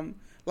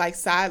like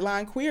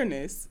sideline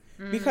queerness.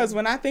 Because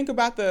when I think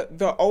about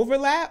the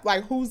overlap,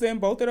 like who's in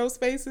both of those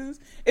spaces,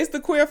 it's the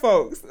queer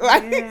folks.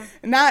 Like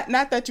not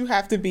that you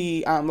have to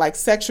be like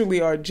sexually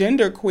or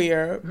gender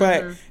queer,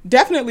 but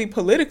definitely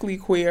politically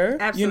queer.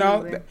 Absolutely. You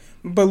know,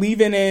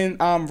 believing in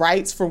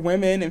rights for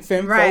women and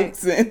femme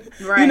folks, and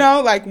you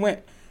know, like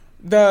when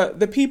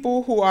the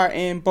people who are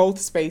in both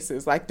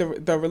spaces, like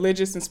the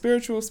religious and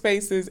spiritual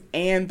spaces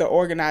and the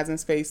organizing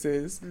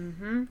spaces,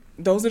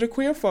 those are the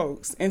queer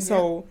folks. And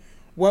so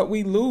what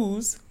we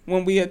lose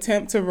when we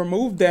attempt to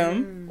remove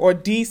them or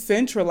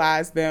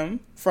decentralize them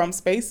from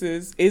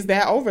spaces is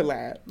that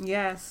overlap.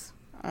 Yes.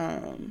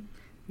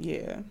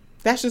 Yeah.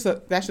 That's just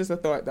a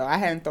thought, though. I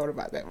hadn't thought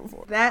about that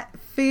before. That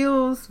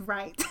feels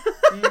right.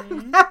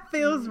 That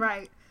feels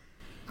right.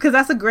 Because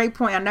that's a great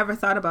point. I never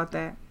thought about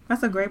that.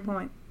 That's a great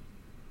point.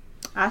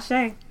 Ashe.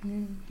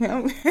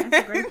 That's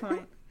a great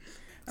point.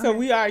 So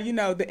we are,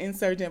 the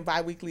Insurgent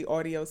Biweekly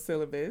Audio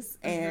Syllabus,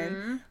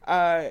 and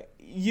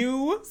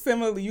you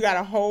got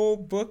a whole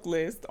book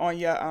list on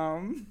your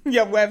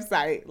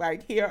website.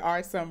 Like, here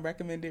are some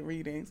recommended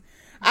readings.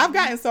 I've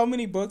gotten so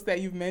many books that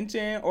you've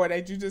mentioned or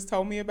that you just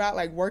told me about,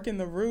 like Working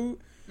the Root.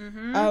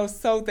 I was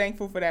so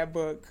thankful for that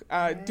book.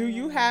 Do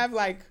you have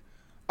like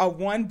a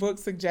one book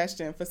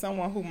suggestion for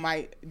someone who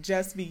might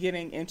just be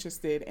getting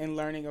interested in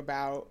learning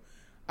about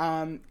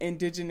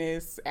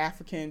indigenous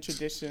African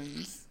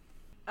traditions?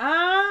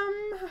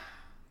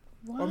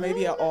 Or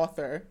maybe an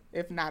author,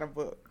 if not a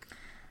book.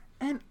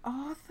 An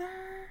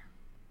author?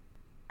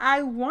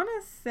 I want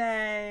to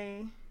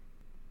say,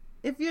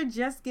 if you're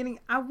just getting,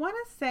 I want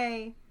to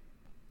say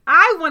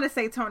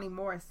Toni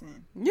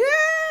Morrison.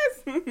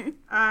 Yes!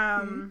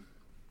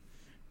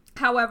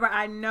 However,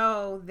 I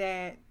know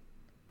that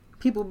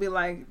people be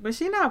like, but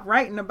she's not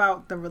writing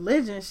about the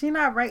religion.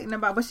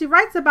 But she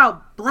writes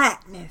about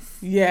blackness.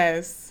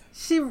 Yes.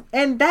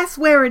 And that's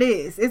where it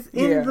is. It's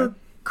in the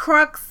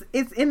crux.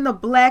 It's in the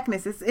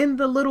blackness. It's in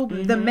the little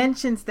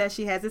dimensions that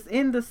she has. It's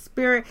in the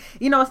spirit.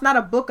 It's not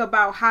a book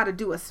about how to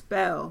do a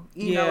spell.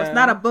 It's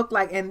not a book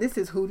like, and this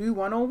is Hoodoo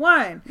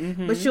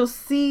 101. But you'll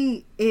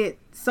see it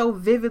so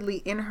vividly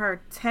in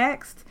her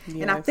text. Yes.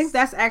 And I think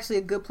that's actually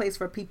a good place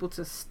for people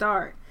to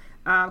start.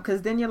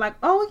 Because then you're like,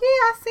 oh yeah,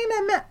 I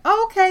seen that.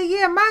 Okay,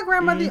 yeah, my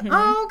grandmother.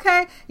 Oh,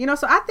 okay.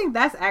 So I think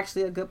that's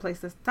actually a good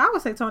place to start. I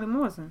would say Toni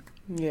Morrison.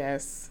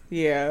 Yes.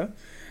 Yeah.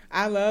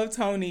 I love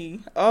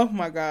Toni. Oh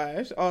my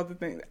gosh, all the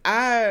things.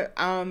 I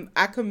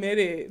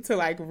committed to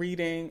like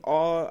reading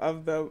all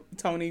of the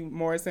Toni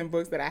Morrison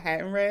books that I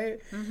hadn't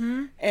read,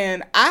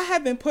 and I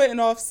have been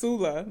putting off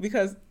Sula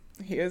because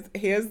here's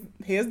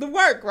the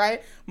work,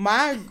 right?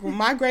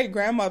 My great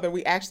grandmother,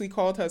 we actually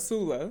called her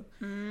Sula,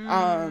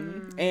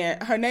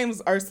 and her name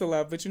was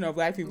Ursula, but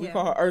Black people we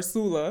call her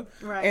Ursula,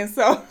 right? And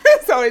so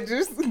it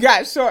just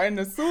got shortened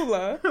to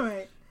Sula,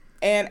 right?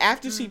 And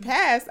after she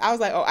passed, I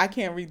was like, oh, I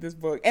can't read this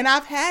book. And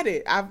I've had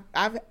it.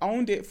 I've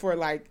owned it for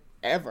like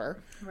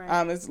ever.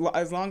 Right. As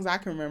long as I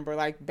can remember,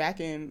 like back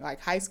in like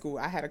high school,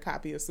 I had a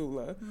copy of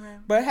Sula, right,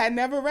 but had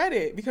never read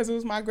it because it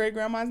was my great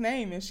grandma's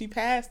name and she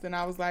passed, and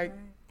I was like,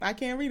 right, I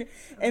can't read it.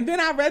 And then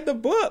I read the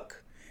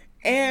book,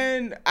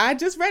 and I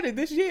just read it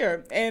this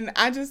year, and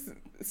I just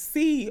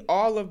see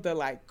all of the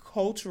like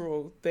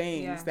cultural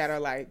things that are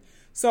like,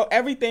 so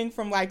everything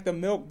from like the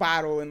milk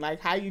bottle and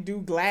like how you do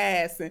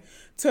glass, and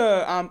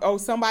to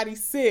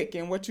somebody's sick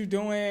and what you're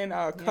doing,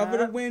 cover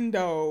the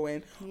window,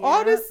 and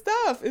all this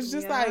stuff. It's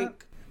just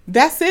like,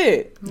 that's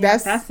it.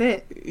 That's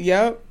it.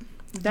 Yep.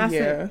 That's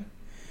it.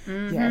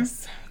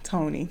 Yes.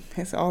 Toni.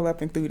 It's all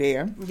up and through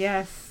there.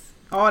 Yes.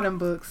 All them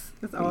books.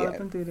 It's all up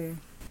and through there.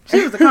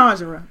 She was a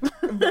conjurer.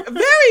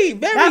 Very,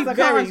 very,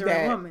 very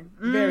that. Woman.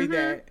 Very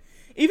that.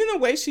 Even the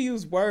way she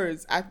used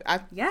words, I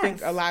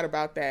think a lot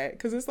about that,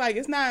 because it's like,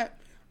 it's not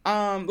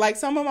like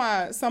some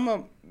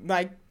of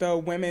like the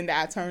women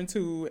that I turn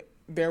to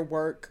their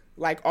work,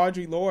 like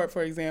Audre Lorde,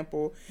 for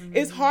example,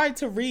 it's hard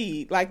to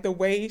read. Like the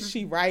way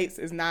she writes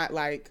is not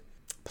like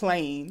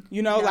plain,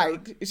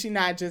 like she's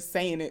not just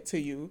saying it to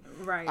you,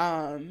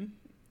 right?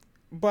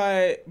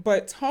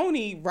 But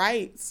Toni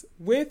writes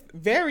with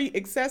very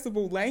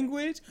accessible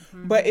language,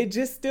 but it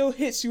just still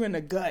hits you in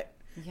the gut.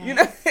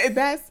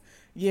 That's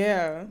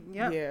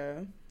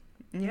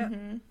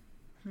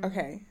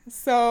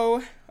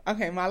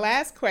Okay, my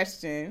last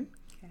question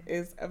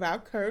is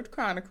about Curved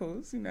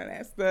Chronicles.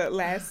 That's the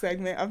last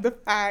segment of the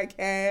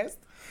podcast.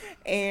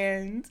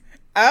 And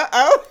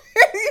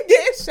you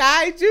getting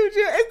shy, Juju?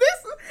 Is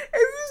this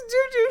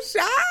Juju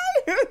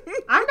shy?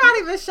 I'm not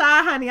even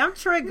shy, honey. I'm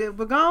triggered,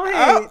 but go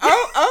ahead.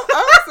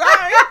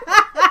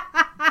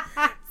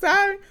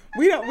 Sorry.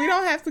 We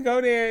don't have to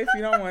go there if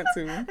you don't want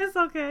to. It's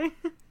okay.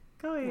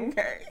 Go ahead.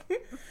 Okay.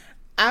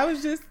 I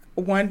was just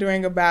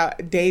wondering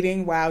about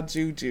dating while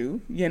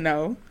Juju,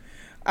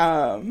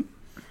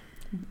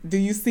 do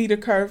you see the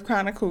Curved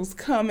Chronicles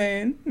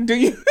coming? Do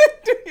you?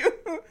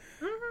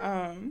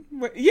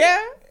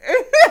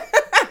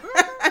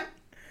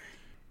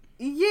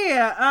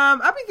 Yeah,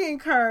 I be getting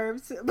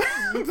curved.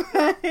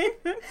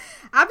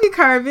 I be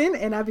curving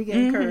and I be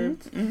getting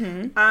curved.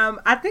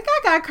 I think I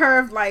got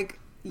curved like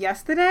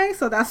yesterday,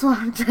 so that's why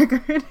I'm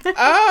triggered.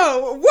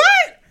 Oh,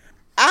 what?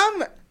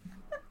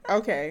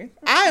 Okay.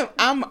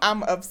 I'm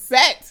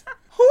upset.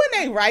 Who in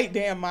their right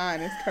damn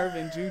mind is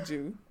curving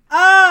Juju?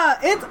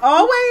 It's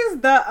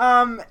always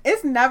the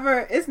it's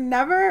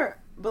never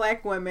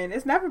black women.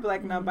 It's never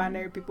black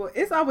non-binary people.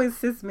 It's always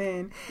cis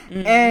men.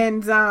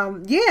 And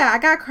yeah, I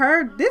got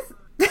curved. This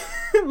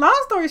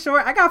long story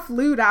short, I got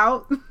flued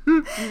out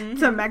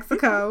to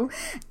Mexico,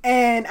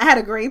 and I had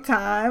a great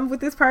time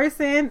with this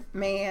person.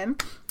 Man,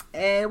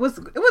 and it was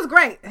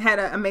great. I had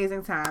an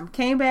amazing time.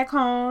 Came back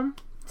home,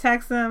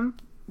 text him,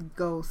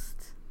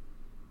 ghost.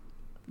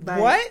 Like,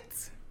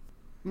 what?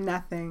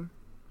 Nothing.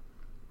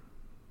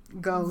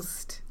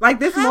 Ghost. Like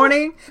this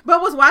morning,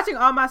 but was watching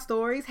all my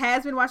stories.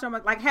 Has been watching all my,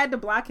 like, had to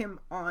block him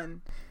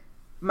on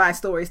my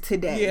stories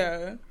today.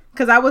 Yeah.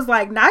 Because I was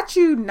like, not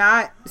you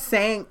not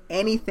saying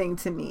anything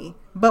to me,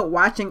 but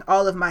watching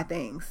all of my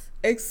things.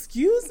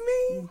 Excuse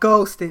me?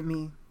 Ghosted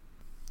me.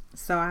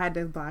 So I had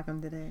to block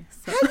him today.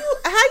 So.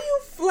 How you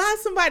fly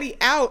somebody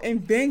out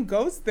and then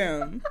ghost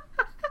them?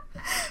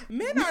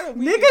 Men are the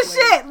weakest. Nigga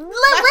shit.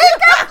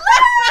 Wake up,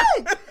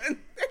 Lynn!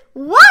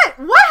 What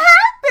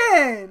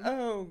happened?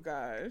 Oh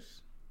gosh.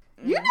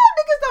 You know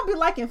niggas don't be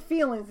liking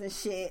feelings and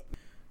shit.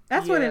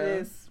 That's what it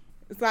is.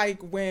 It's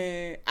like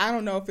when, I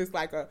don't know if it's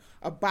like a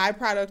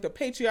byproduct of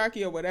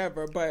patriarchy or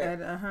whatever, but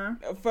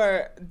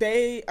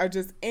they are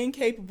just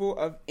incapable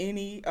of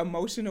any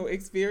emotional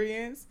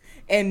experience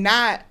and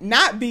not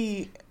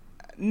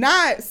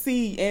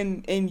see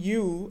in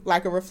you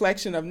like a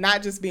reflection of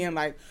not just being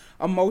like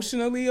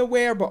emotionally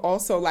aware, but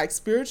also like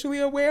spiritually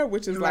aware,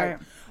 which is like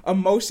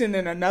emotion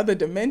in another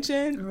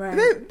dimension. Right.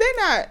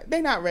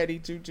 They're not ready,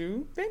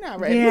 Juju. They're not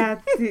ready.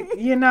 Yeah,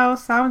 you know,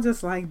 so I'm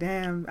just like,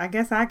 damn, I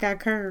guess I got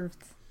curved.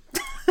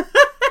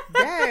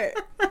 That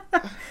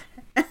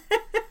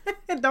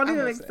it don't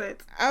even make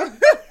sense.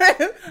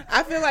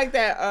 I feel like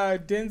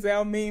that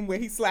Denzel meme where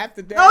he slapped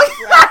the desk.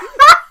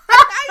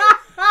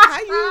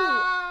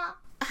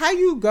 How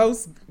you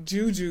ghost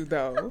Juju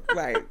though?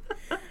 Like,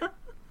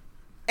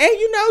 and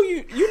you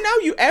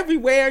know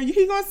everywhere.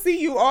 He gonna see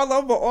you all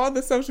over all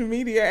the social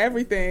media,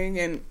 everything,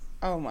 and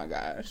oh my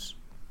gosh.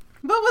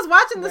 But was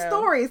watching the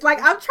stories.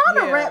 Like, I'm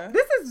trying to wrap.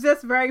 This is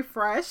just very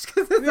fresh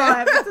because it's all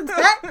happened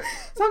today.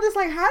 So I'm just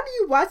like, how do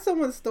you watch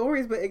someone's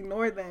stories but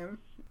ignore them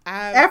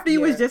after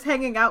you was just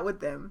hanging out with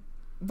them?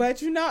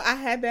 But you know, I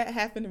had that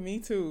happen to me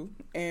too,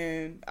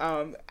 and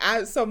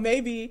so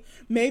maybe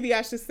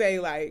I should say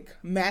like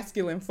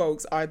masculine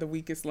folks are the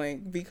weakest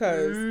link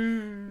because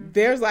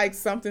there's like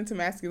something to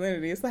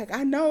masculinity. It's like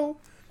I know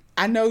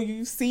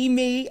you see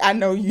me, I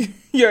know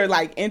you're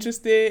like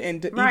interested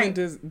and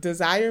even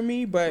desire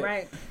me,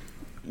 but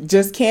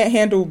just can't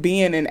handle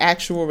being in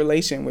actual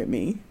relation with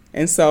me.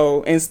 And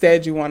so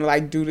instead you want to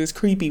like do this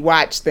creepy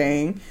watch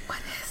thing. What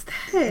is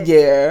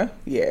that?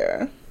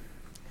 Yeah.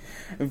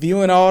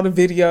 Viewing all the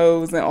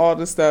videos and all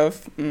the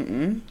stuff.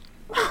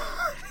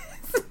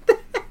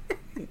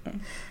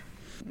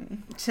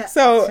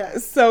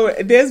 So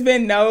there's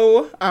been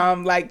no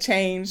like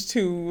change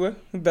to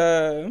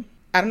the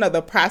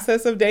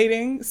process of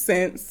dating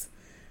since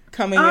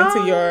coming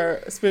into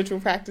your spiritual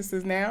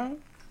practices now.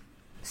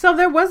 So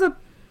there was a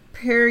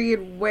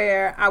period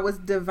where I was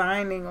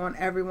divining on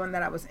everyone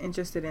that I was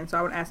interested in. So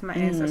I would ask my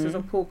ancestors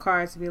or pull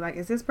cards to be like,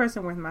 is this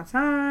person worth my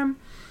time?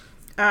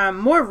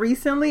 More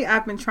recently,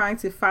 I've been trying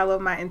to follow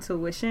my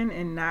intuition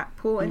and not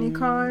pull any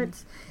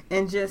cards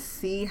and just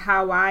see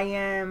how I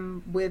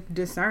am with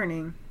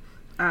discerning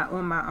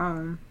on my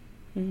own.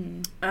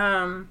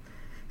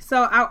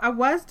 So I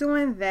was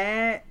doing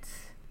that,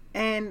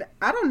 and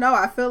I don't know.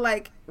 I feel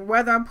like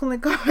whether I'm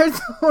pulling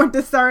cards or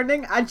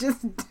discerning,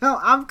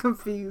 I'm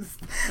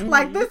confused.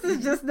 Like, this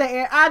is just the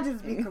air. I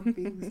just be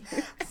confused.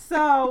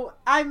 So,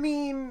 I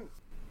mean,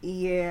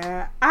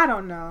 yeah, I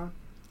don't know.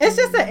 It's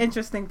just an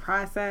interesting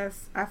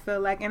process, I feel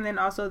like. And then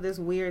also this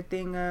weird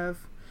thing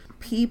of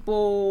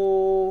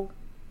people,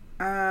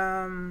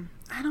 I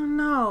don't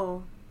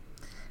know.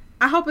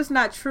 I hope it's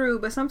not true,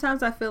 but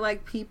sometimes I feel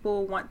like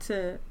people want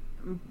to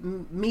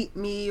meet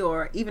me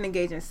or even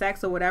engage in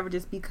sex or whatever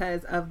just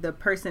because of the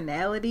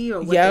personality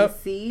or what they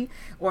see,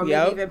 or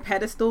maybe even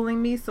pedestaling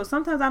me. So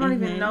sometimes I don't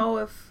even know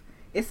if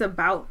it's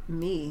about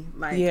me,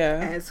 like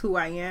as who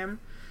I am.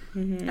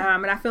 And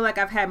I feel like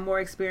I've had more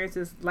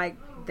experiences like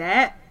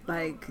that,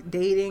 like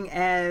dating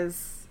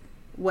as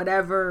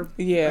whatever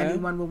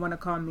anyone would want to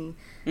call me.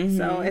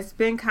 So it's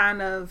been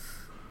kind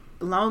of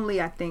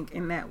lonely, I think,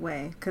 in that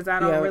way, because I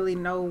don't really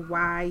know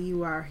why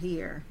you are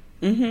here.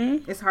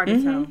 It's hard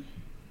to tell.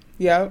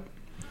 Yep.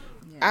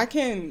 I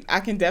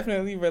can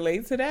definitely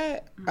relate to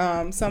that.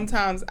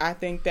 Sometimes I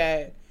think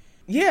that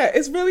Yeah,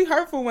 it's really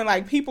hurtful when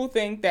like people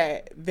think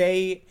that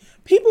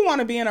people want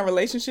to be in a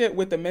relationship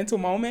with the mental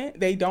moment.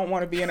 They don't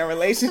want to be in a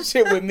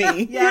relationship with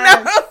me. Yes.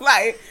 You know,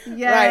 like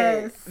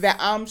Yes. that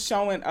I'm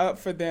showing up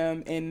for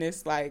them in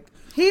this like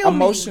Heal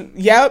emotion.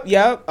 me.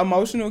 Yep,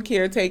 emotional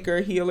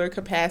caretaker, healer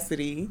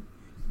capacity,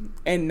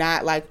 and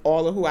not like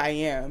all of who I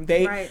am.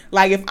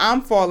 Like if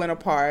I'm falling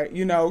apart,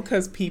 you know,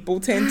 because people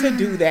tend to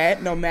do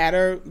that no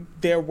matter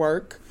their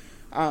work.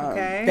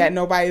 That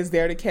nobody is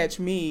there to catch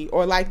me,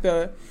 or like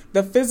the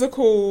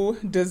physical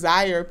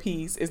desire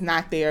piece is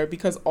not there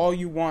because all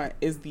you want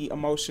is the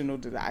emotional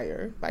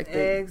desire. Like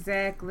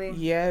exactly.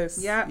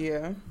 Yes. Yep.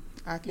 Yeah.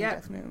 I can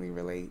definitely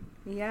relate.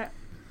 Yep.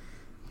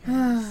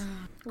 Yes.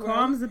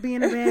 Crumbs of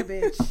being a bad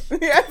bitch.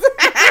 Yes.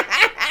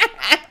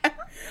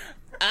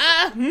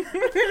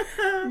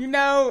 You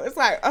know, it's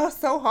like, oh,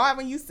 so hard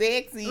when you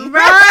sexy.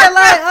 Right,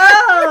 like,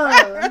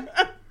 oh.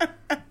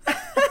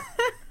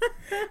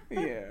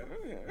 Yeah.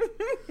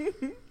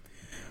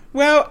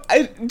 Well,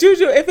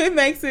 Juju, if it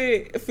makes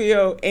it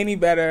feel any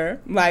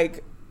better,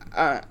 like,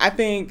 I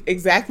think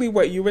exactly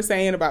what you were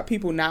saying about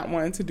people not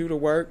wanting to do the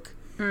work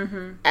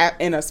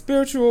in a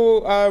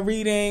spiritual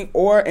reading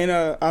or in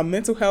a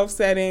mental health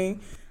setting.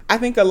 I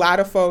think a lot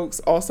of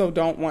folks also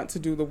don't want to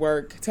do the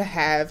work to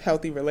have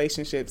healthy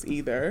relationships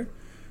either.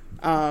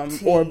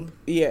 Or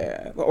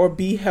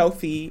be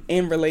healthy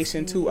in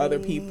relation to other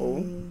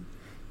people.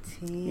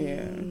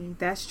 Yeah,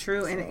 that's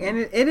true, and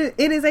it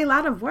is a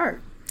lot of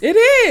work. It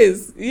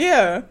is,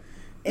 yeah.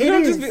 You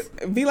don't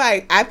just be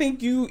like, I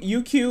think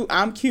you cute,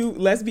 I'm cute,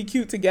 let's be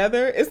cute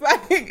together. It's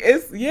like,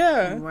 it's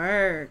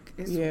work.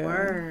 It's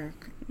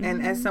work.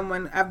 And as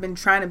someone, I've been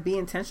trying to be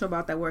intentional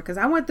about that work because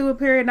I went through a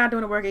period not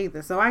doing the work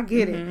either. So I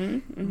get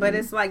it. But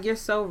it's like, you're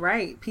so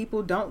right.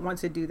 People don't want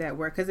to do that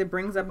work because it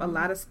brings up a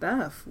lot of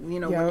stuff, you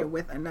know, when you're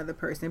with another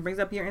person. It brings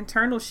up your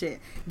internal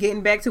shit.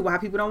 Getting back to why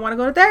people don't want to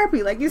go to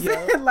therapy. Like you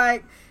said,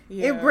 like,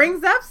 it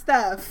brings up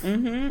stuff.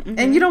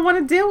 And you don't want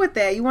to deal with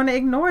that. You want to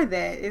ignore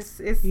that.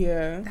 It's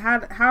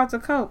how to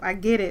cope. I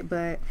get it,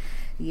 but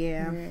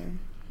And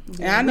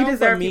I know we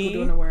deserve for me, people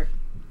doing the work.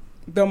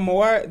 The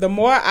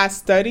more I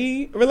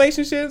study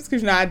relationships,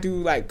 because, you know, I do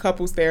like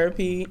couples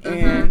therapy,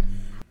 and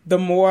the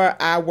more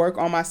I work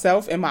on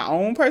myself in my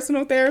own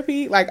personal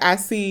therapy, like I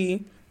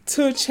see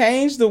to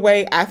change the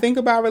way I think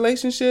about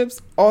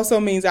relationships also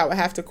means I would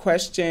have to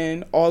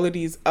question all of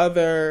these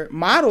other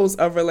models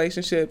of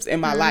relationships in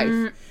my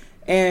life.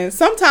 And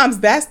sometimes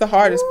that's the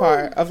hardest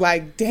part of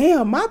like,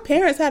 damn, my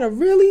parents had a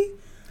really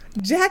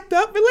jacked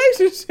up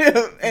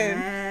relationship.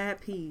 And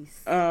that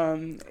piece.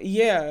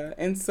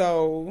 And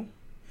so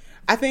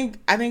I think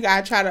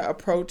I try to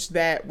approach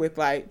that with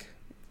like,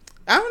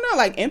 I don't know,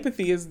 like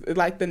empathy is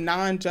like the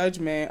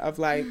non-judgment of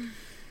like,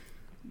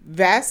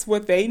 that's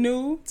what they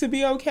knew to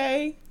be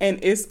okay, and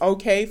it's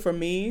okay for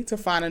me to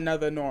find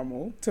another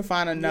normal, to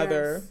find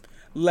another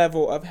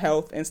level of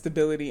health and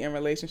stability in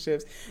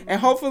relationships. And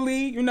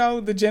hopefully, you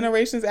know, the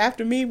generations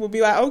after me will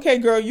be like, okay,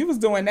 girl, you was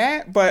doing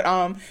that, but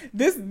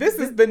this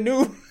is the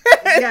new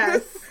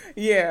Yes.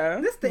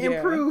 This the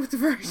improved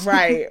version.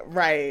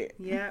 Right.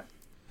 Yep.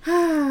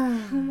 Oh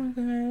my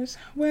gosh.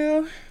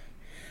 Well,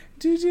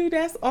 Juju,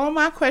 that's all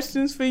my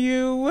questions for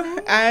you.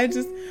 I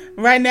just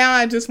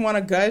want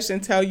to gush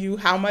and tell you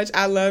how much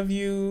I love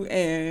you,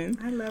 and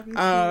I love you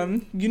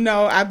too. You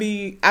know, I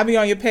be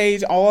on your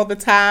page all the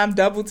time,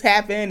 double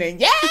tapping and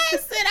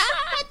yes, and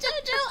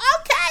Juju,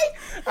 okay.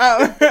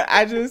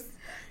 I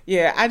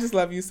just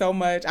love you so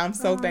much. I'm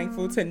so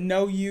thankful to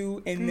know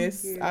you in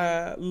this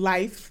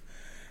life.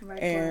 Likewise.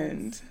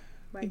 And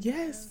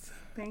yes,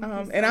 thank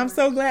you. And I'm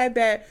so glad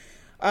that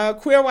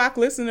Queer WOC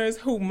listeners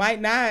who might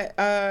not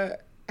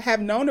have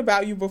known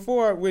about you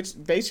before, which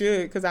they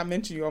should, because I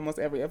mention you almost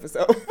every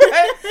episode,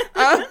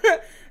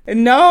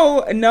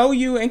 know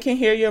you and can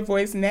hear your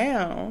voice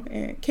now.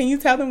 And can you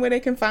tell them where they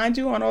can find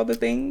you on all the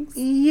things?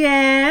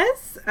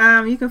 Yes.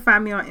 You can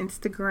find me on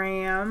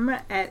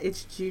Instagram at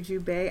It's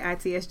Jujubay,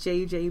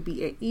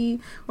 ITSJUJUBAE,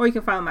 or you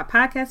can follow my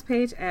podcast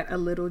page at A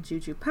Little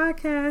Juju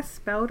Podcast,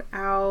 spelled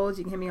out.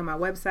 You can hit me on my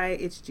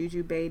website,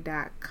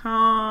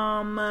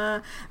 itsjujubay.com.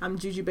 I'm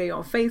Jujubay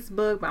on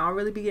Facebook, but I don't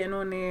really be getting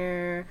on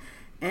there.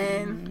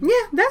 And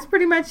that's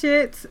pretty much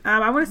it.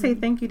 I want to say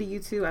thank you to you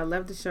too. I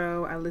love the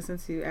show. I listen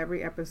to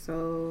every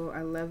episode.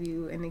 I love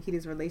you and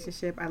Nikita's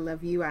relationship. I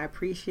love you. I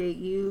appreciate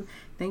you.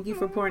 Thank you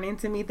for pouring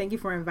into me. Thank you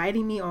for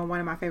inviting me on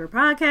one of my favorite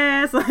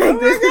podcasts. Like,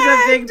 this is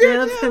a big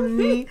deal to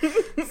me.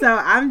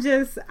 So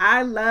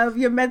I love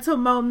your mental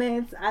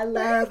moments. I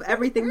love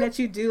everything that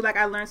you do. Like,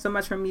 I learned so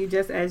much from you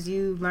just as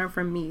you learn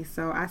from me.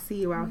 So I see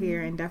you out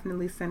here, and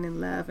definitely sending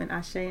love and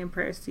ashe and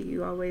prayers to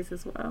you always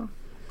as well.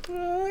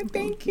 Oh,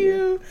 thank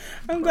you.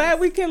 I'm glad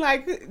we can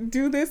like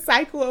do this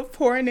cycle of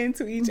pouring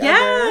into each other.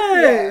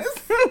 Yes.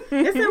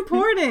 It's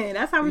important.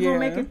 That's how we're gonna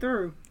make it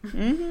through.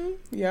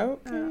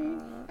 Yep.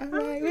 All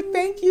right. Well,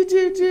 thank you,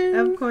 Juju.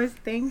 Of course.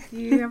 Thank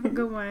you. Have a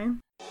good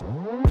one.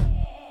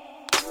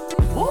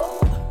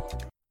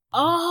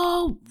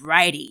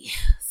 Alrighty.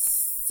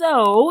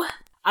 So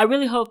I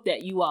really hope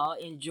that you all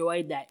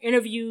enjoyed that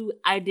interview.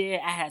 I did.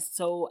 I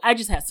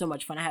just had so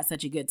much fun. I had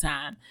such a good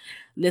time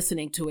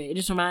listening to it. It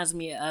just reminds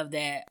me of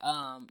that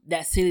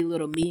silly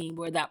little meme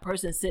where that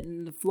person's sitting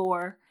on the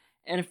floor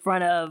in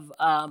front of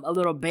a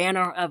little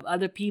banner of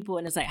other people,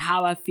 and it's like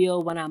how I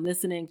feel when I'm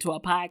listening to a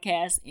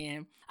podcast.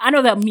 And I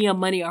know that me and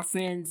Money are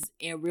friends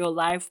in real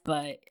life,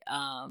 but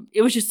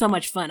it was just so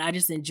much fun. I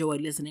just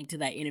enjoyed listening to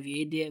that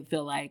interview. It did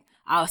feel like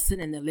I was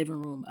sitting in the living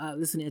room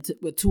listening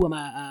with two of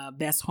my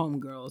best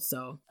homegirls.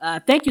 So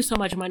thank you so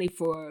much, Money,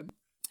 for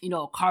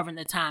carving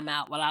the time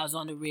out while I was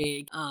on the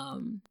rig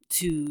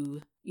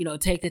to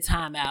take the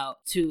time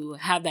out to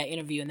have that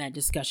interview and that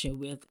discussion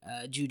with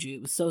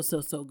Juju. It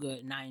was so good,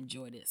 and I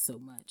enjoyed it so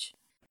much.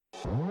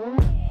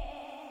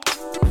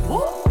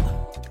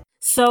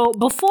 So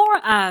before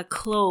I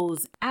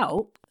close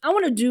out, I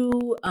want to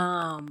do,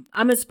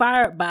 I'm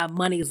inspired by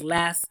Money's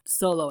last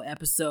solo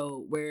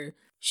episode where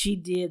she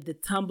did the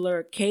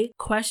Tumblr cake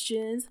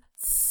questions.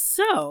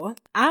 So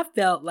I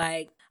felt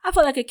like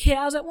a kid.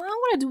 I was like, well, I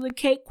want to do the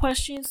cake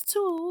questions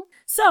too.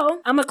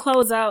 So I'm going to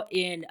close out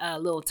in a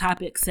little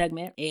topic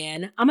segment,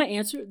 and I'm going to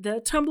answer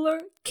the Tumblr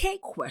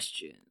cake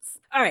questions.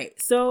 All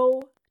right.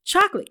 So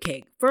chocolate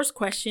cake. First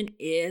question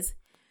is,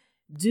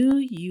 do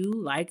you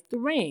like the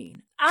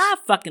rain? I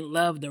fucking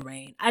love the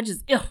rain. I feel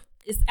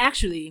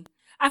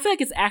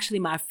like it's actually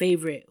my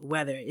favorite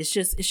weather. It's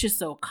just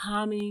so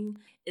calming.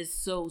 It's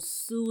so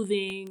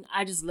soothing.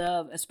 I just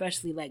love,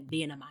 especially like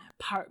being in my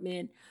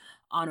apartment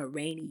on a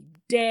rainy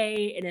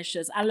day, and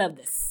I love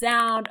the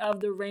sound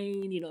of the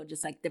rain,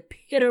 just like the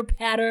pitter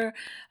patter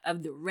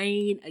of the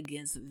rain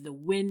against the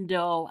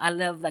window. I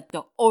love like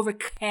the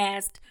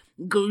overcast,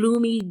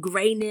 gloomy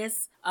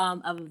grayness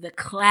of the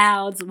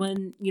clouds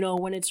when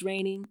it's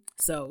raining.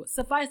 So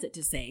suffice it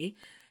to say,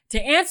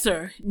 to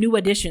answer New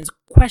Edition's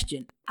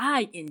question,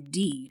 I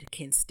indeed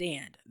can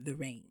stand the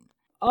rain.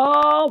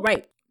 All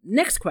right,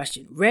 next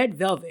question. Red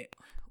Velvet,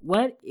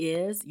 what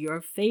is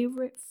your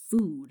favorite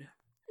food?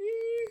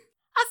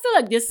 I feel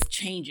like this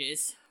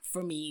changes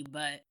for me,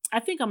 but I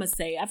feel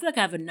like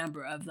I have a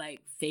number of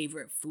like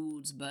favorite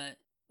foods, but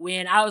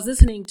when I was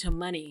listening to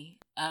Money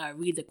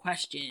read the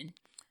question,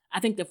 I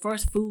think the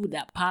first food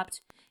that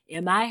popped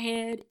in my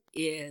head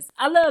is,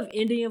 I love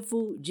Indian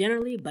food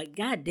generally, but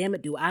god damn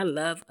it, do I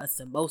love a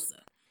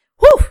samosa.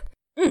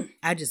 Whew!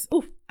 I just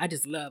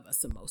love a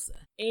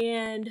samosa.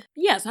 And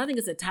yeah, so I think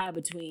it's a tie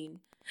between,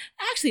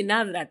 actually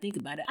now that I think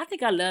about it, I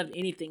think I love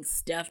anything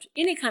stuffed,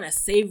 any kind of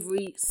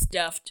savory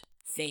stuffed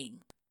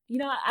thing.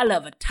 I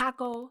love a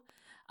taco.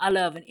 I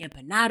love an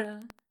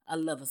empanada. I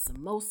love a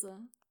samosa.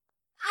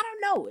 I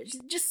don't know. It's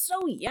just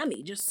so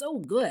yummy, just so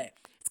good.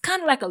 It's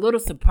kind of like a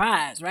little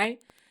surprise,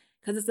 right?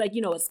 Because it's like,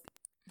 it's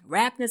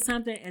wrapped in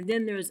something, and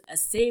then there's a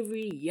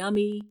savory,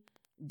 yummy,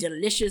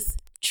 delicious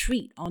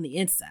treat on the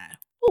inside.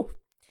 Ooh.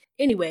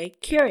 Anyway,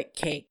 carrot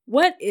cake.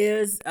 What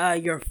is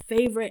your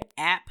favorite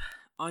app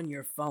on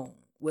your phone?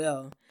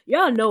 Well,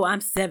 y'all know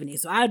I'm 70,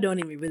 so I don't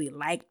even really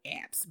like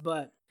apps,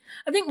 but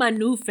I think my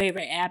new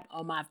favorite app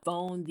on my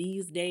phone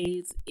these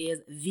days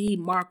is the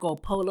Marco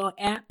Polo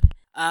app.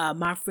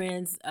 My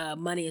friends,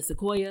 Money and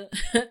Sequoia,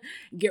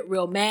 get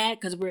real mad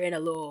because we're in a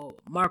little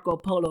Marco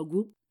Polo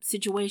group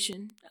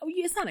situation. Oh,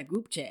 yeah, it's not a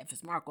group chat if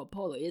it's Marco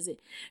Polo, is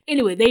it?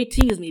 Anyway, they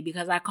tease me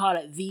because I call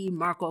it the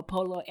Marco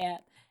Polo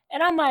app.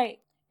 And I'm like,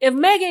 if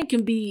Megan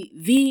can be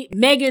the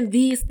Megan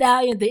the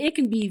Stallion, then it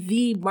can be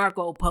the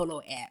Marco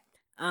Polo app.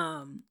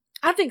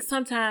 I think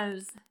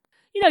sometimes,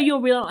 you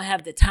really don't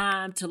have the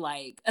time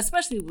to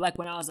especially like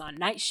when I was on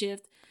night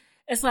shift,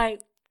 it's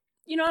like,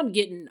 I'm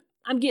getting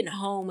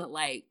home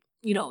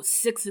at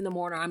 6 in the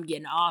morning. I'm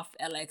getting off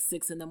at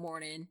 6 in the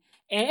morning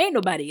and ain't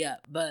nobody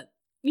up, but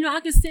I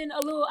can send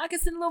a little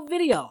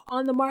video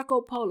on the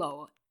Marco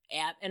Polo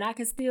app, and I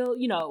can still,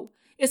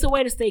 it's a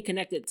way to stay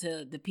connected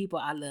to the people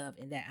I love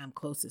and that I'm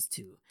closest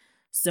to.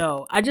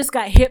 So I just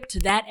got hip to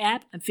that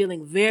app. I'm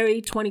feeling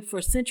very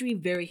 21st century,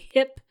 very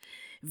hip,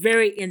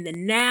 very in the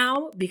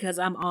now because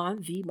I'm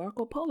on the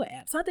Marco Polo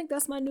app. So I think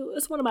it's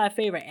one of my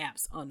favorite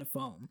apps on the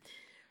phone.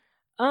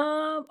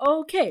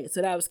 Okay,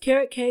 so that was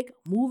carrot cake.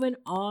 Moving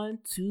on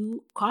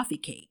to coffee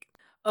cake.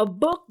 A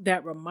book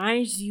that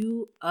reminds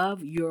you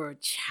of your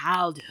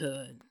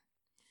childhood.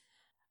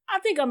 I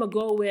think I'm going to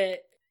go with,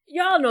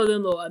 y'all know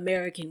them little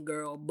American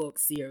Girl book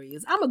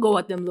series. I'm going to go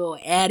with them little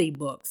Addie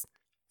books.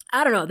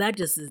 I don't know, that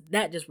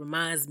just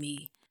reminds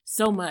me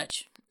so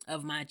much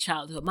of my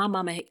childhood. My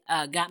mama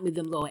got me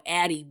them little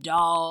Addie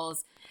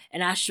dolls,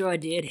 and I sure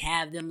did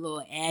have them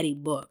little Addie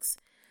books.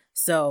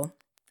 So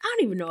I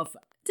don't even know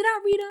did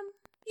I read them?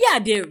 Yeah, I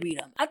did read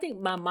them. I think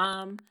my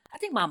mom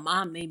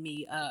made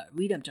me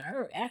read them to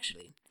her,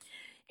 actually.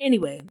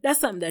 Anyway, that's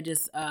something that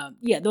just,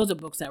 those are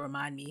books that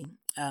remind me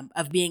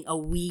of being a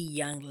wee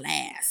young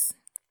lass.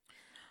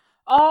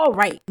 All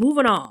right,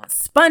 moving on.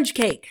 Sponge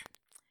cake.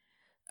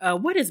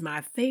 What is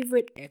my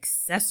favorite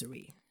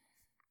accessory?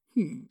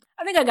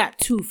 I think I got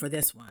two for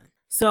this one.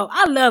 So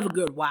I love a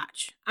good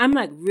watch. I'm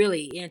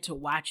really into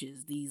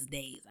watches these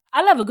days.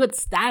 I love a good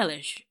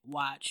stylish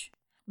watch,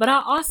 but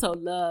I also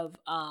love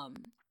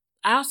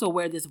I also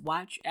wear this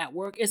watch at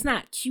work. It's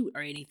not cute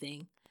or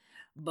anything,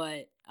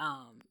 but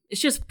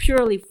it's just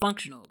purely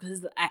functional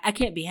because I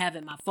can't be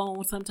having my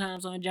phone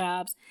sometimes on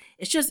jobs.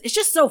 It's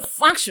just so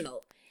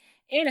functional,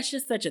 and it's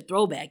just such a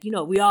throwback. You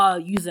know, we're all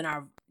used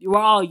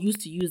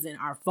to using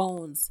our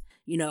phones,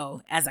 you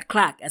know, as a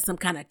clock, as some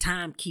kind of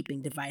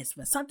timekeeping device.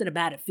 But something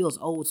about it feels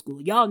old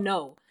school. Y'all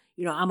know,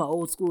 you know, I'm an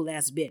old school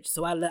ass bitch,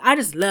 so I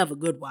just love a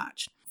good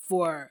watch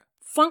for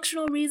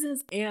functional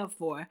reasons and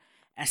for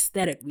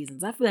aesthetic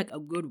reasons. I feel like a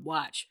good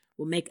watch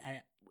will it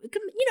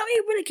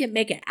really can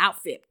make an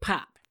outfit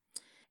pop.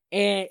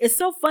 And it's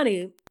so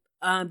funny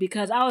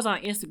because I was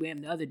on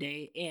Instagram the other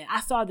day and I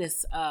saw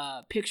this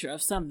picture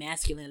of some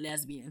masculine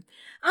lesbian.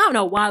 I don't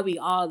know why we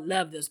all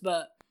love this,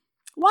 but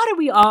why do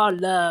we all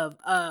love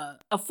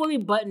a fully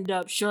buttoned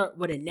up shirt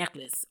with a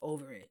necklace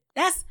over it?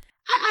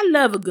 I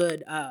love a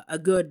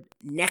good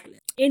necklace.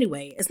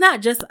 Anyway, it's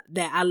not just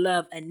that I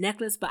love a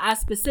necklace, but I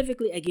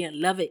specifically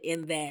again love it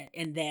in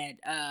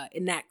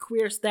that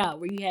queer style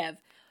where you have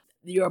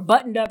your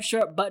buttoned up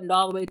shirt buttoned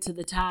all the way to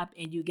the top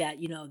and you got,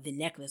 you know, the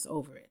necklace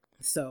over it.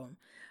 So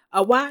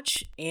a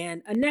watch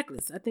and a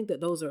necklace. I think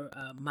that those are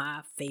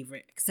my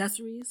favorite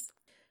accessories.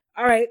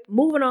 All right,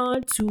 moving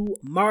on to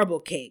marble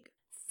cake.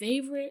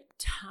 Favorite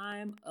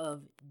time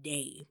of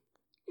day.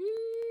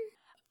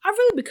 I've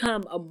really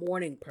become a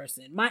morning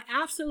person. My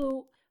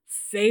absolute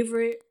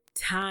favorite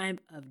time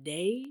of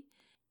day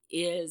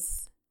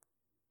is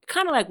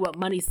kind of like what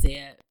Money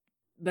said,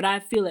 but I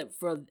feel it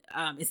for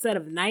instead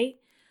of night,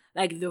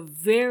 like the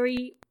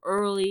very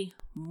early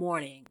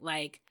morning,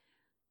 like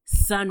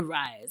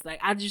sunrise. Like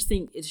I just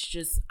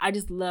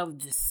love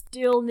the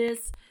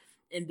stillness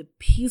and the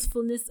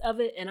peacefulness of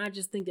it, and I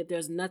just think that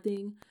there's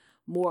nothing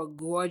more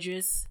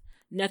gorgeous,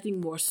 nothing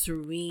more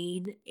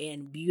serene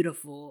and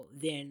beautiful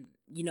than,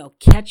 you know,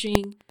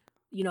 catching,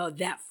 you know,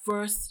 that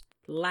first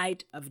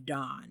light of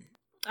dawn.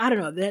 I don't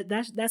know,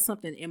 that's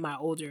something in my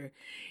older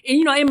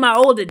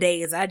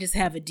days, I just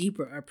have a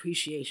deeper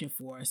appreciation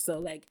for. So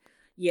like,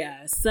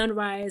 yeah,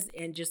 sunrise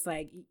and just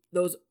like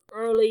the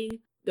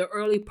early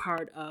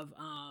part of,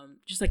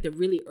 just like the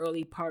really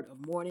early part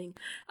of morning.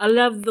 I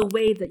love the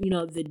way that, you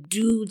know, the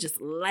dew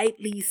just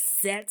lightly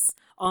sets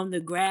on the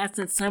grass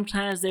and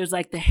sometimes there's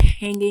like the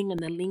hanging and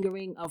the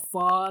lingering of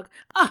fog.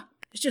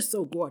 It's just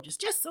so gorgeous,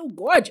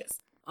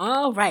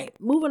 All right,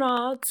 moving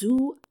on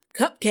to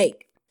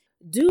cupcake.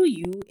 Do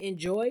you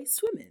enjoy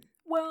swimming?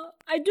 Well,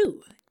 I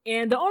do.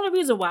 And the only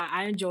reason why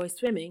I enjoy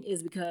swimming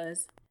is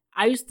because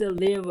I used to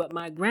live with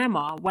my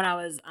grandma when I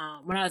was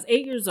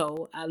 8 years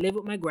old. I lived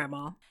with my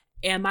grandma,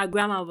 and my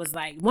grandma was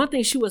like, one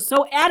thing she was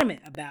so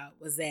adamant about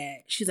was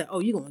that she's like, "Oh,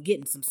 you're gonna get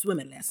in some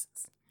swimming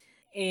lessons."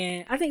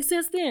 And I think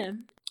since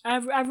then,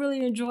 I've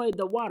really enjoyed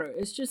the water.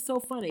 It's just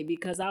so funny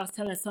because I was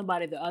telling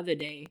somebody the other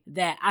day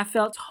that I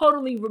felt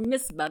totally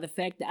remiss by the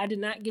fact that I did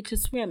not get to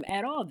swim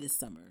at all this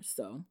summer.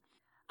 So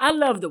I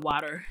love the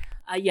water.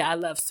 I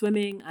love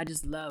swimming. I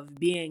just love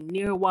being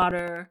near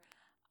water.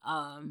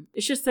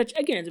 It's just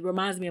it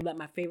reminds me of like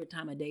my favorite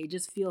time of day. It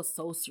just feels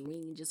so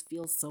serene, just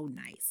feels so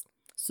nice.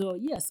 So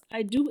yes,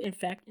 I do in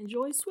fact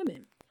enjoy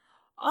swimming.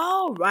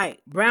 All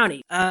right,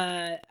 Brownie.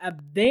 A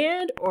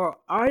band or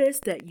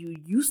artist that you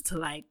used to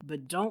like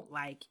but don't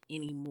like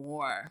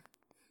anymore.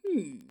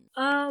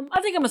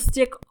 I think I'm gonna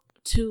stick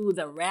to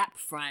the rap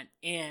front,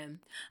 and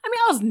I mean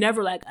I was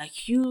never like a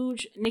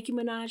huge Nicki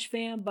Minaj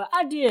fan, but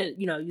I did,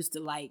 you know, used to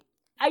like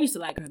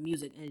her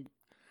music, and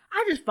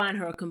I just find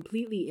her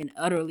completely and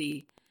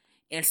utterly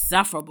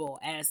insufferable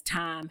as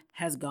time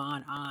has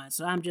gone on.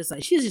 So I'm just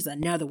like, she's just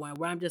another one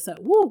where I'm just like,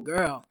 woo,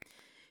 girl,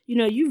 you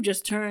know, you've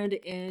just turned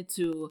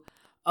into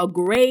a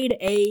grade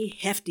A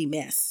hefty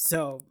mess.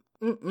 So,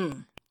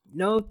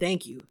 no,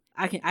 thank you.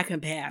 I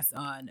can pass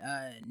on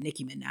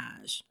Nicki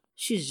Minaj.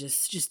 She's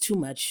just too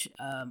much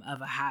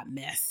of a hot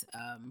mess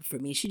for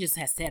me. She just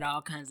has said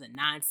all kinds of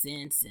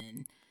nonsense,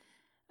 and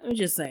I'm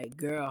just like,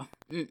 girl,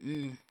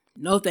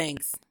 no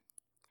thanks.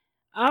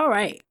 All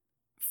right,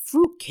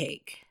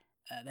 fruitcake.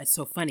 That's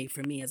so funny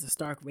for me as a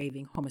stark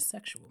raving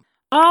homosexual.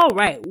 All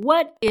right,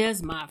 what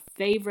is my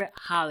favorite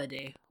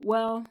holiday?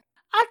 Well,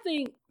 I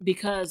think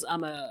because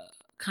I'm a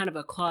kind of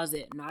a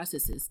closet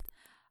narcissist,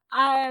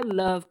 I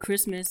love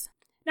Christmas.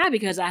 Not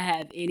because I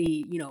have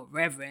any, you know,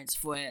 reverence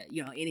for,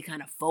 you know, any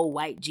kind of faux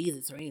white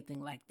Jesus or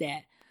anything like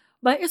that,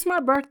 but it's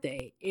my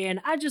birthday, and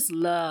I just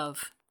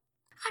love,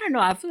 I don't know,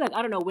 I feel like,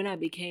 I don't know when I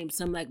became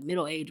some like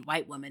middle-aged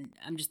white woman.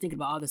 I'm just thinking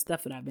about all the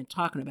stuff that I've been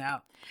talking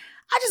about.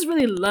 I just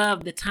really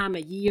love the time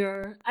of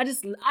year. I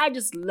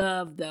just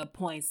love the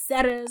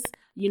poinsettias.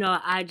 You know,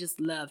 I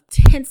just love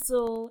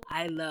tinsel.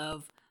 I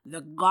love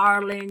the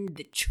garland,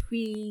 the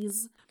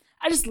trees.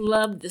 I just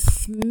love the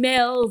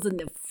smells and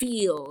the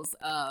feels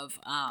of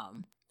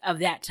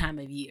that time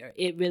of year.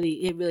 It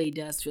really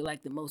does feel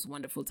like the most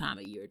wonderful time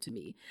of year to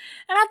me.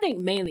 And I think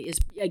mainly it's,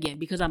 again,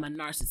 because I'm a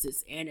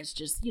narcissist, and it's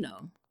just, you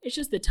know, it's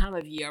just the time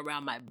of year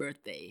around my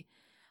birthday.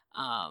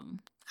 I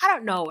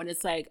don't know. And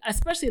it's like,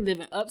 especially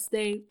living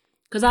upstate,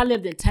 because I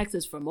lived in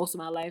Texas for most of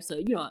my life. So,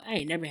 you know, I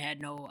ain't never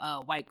had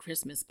no white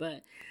Christmas,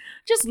 but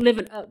just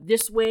living up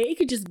this way, it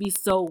could just be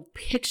so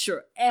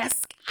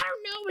picturesque. I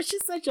don't know. It's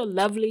just such a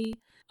lovely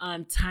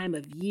time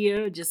of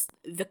year. Just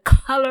the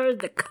color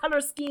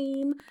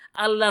scheme.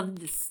 I love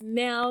the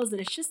smells,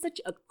 and it's just such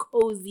a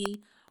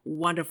cozy,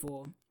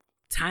 wonderful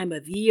time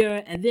of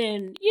year. And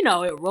then, you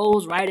know, it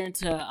rolls right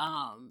into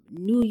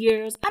New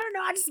Year's. I don't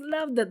know. I just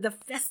love the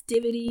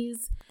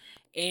festivities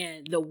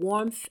and the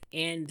warmth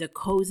and the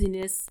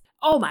coziness.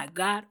 Oh my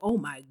God. Oh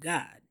my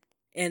God.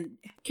 And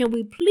can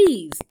we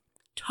please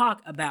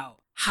talk about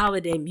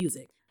holiday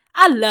music?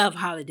 I love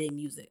holiday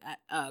music,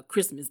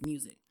 Christmas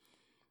music.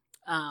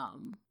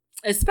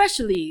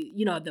 Especially,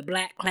 you know, the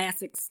Black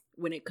classics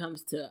when it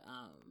comes to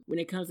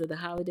the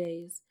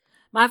holidays.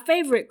 My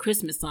favorite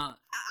Christmas song,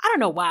 I don't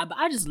know why, but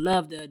I just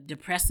love the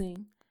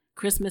depressing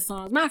Christmas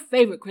songs. My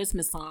favorite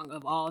Christmas song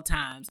of all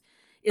times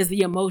is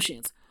The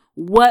Emotions.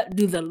 What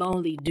do the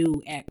lonely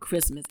do at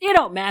Christmas? It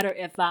don't matter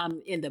if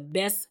I'm in the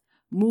best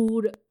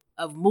moods,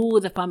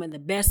 if I'm in the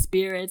best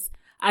spirits.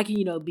 I can,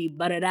 you know, be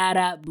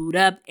ba-da-da-da, booed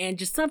up, and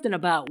just something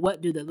about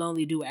what do the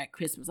lonely do at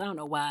Christmas. I don't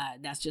know why.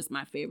 That's just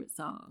my favorite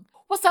song.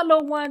 What's that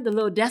little one? The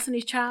little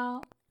Destiny's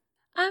Child?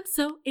 I'm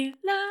so in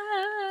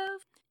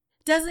love.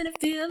 Doesn't it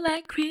feel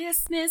like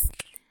Christmas?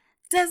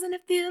 Doesn't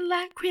it feel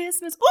like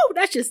Christmas? Oh,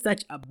 that's just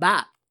such a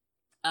bop.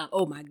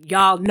 Oh my,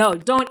 y'all know,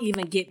 don't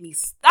even get me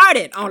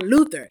started on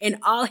Luther and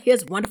all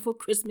his wonderful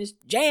Christmas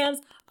jams.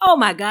 Oh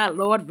my God,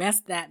 Lord,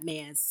 rest that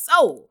man's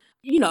soul.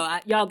 You know,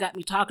 y'all got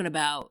me talking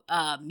about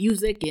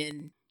music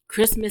and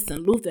Christmas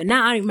and Luther.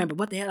 Now I don't remember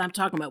what the hell I'm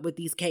talking about with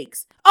these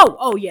cakes.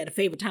 Oh yeah, the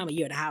favorite time of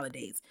year, the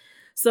holidays.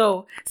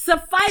 So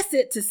suffice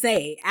it to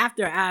say,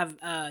 after I've,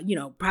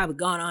 probably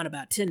gone on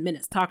about 10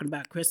 minutes talking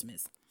about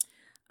Christmas,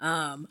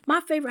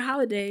 my favorite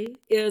holiday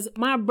is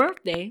my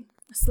birthday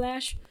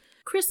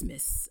 /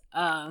 Christmas.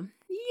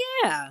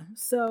 Yeah,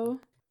 so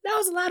that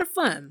was a lot of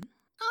fun.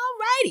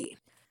 Alrighty.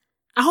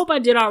 I hope I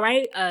did all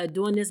right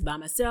doing this by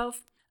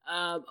myself.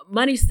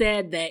 Money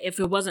said that if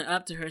it wasn't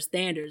up to her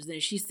standards, then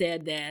she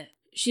said that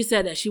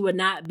she would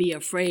not be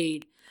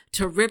afraid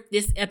to rip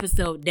this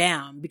episode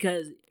down,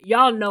 because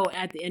y'all know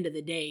at the end of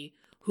the day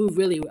who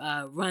really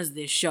runs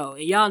this show,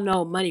 and y'all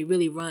know Money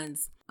really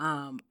runs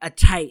a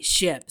tight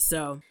ship.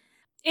 So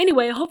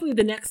anyway, hopefully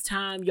the next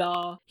time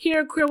y'all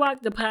hear Queer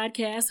Walk the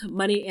podcast,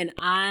 Money and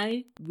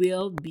I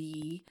will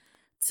be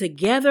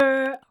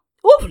together.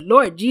 Oh,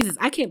 Lord Jesus,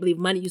 I can't believe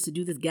Money used to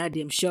do this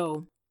goddamn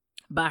show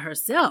by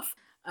herself.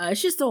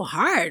 It's just so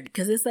hard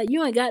because it's like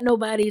you ain't got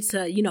nobody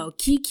to,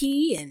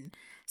 kiki and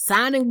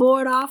sounding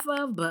board off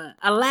of. But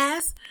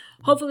alas,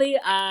 hopefully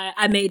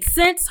I made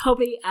sense.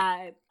 Hopefully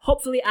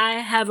I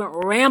haven't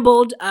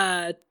rambled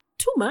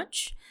too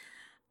much.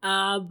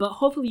 But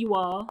hopefully you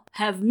all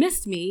have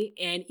missed me.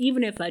 And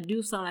even if I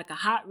do sound like a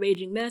hot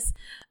raging mess,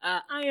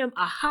 I am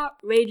a hot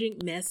raging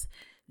mess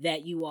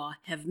that you all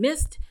have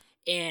missed.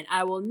 And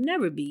I will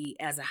never be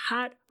as a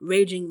hot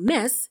raging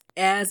mess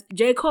as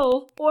J.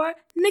 Cole or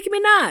Nicki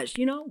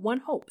Minaj. One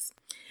hopes.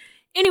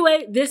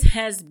 Anyway, this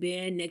has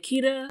been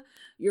Nikita,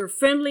 your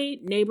friendly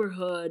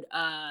neighborhood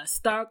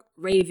stark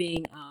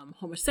raving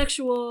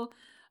homosexual.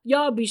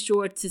 Y'all be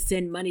sure to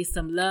send Money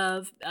some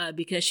love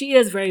because she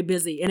is very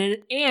busy. And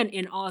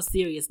in all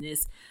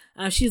seriousness,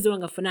 she's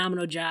doing a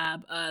phenomenal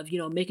job of,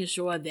 making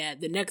sure that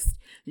the next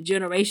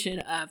generation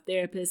of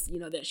therapists,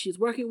 that she's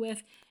working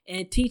with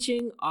and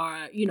teaching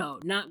are,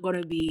 not going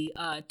to be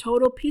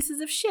total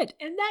pieces of shit.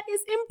 And that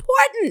is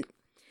important.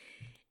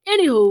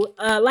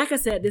 Anywho, like I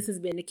said, this has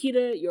been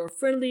Nikita, your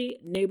friendly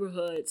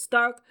neighborhood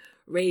stark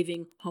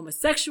raving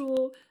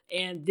homosexual.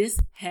 And this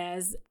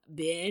has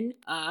been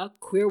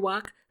Queer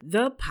Walk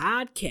the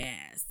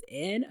podcast.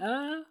 And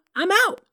I'm out.